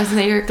wine. I was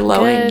saying you're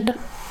glowing. Good.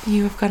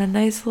 You have got a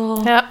nice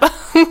little, Yep.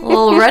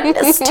 little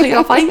redness to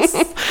your face.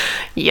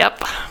 Yep.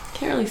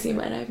 Can't really see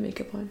mine. I have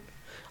makeup on.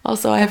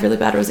 Also, I have really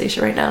bad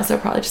rosacea right now, so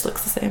it probably just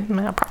looks the same.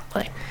 Yeah,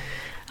 probably.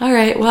 All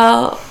right.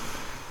 Well,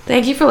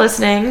 thank you for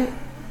listening.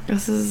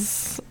 This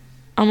is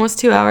almost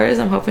 2 hours.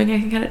 I'm hoping I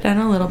can cut it down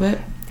a little bit.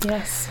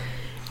 Yes.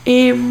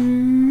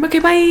 Okay,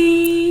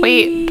 bye.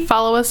 Wait,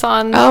 follow us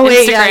on Oh,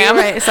 wait, Instagram. yeah, you're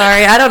right.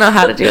 Sorry, I don't know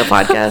how to do a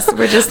podcast.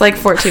 We're just like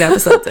 14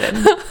 episodes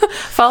in.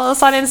 Follow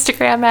us on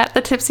Instagram at the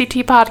Tipsy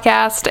Tea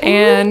Podcast,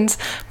 and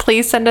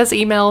please send us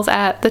emails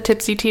at the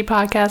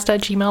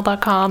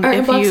tipsyteapodcast@gmail.com. Our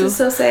if inbox you is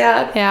so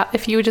sad. Yeah,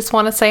 if you just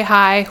want to say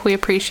hi, we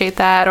appreciate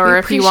that. Or We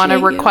if you want to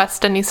appreciate you.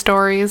 request any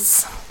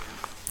stories.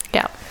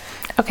 Yeah.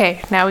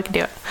 Okay, now we can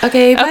do it.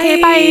 Okay, bye.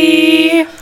 Okay, bye.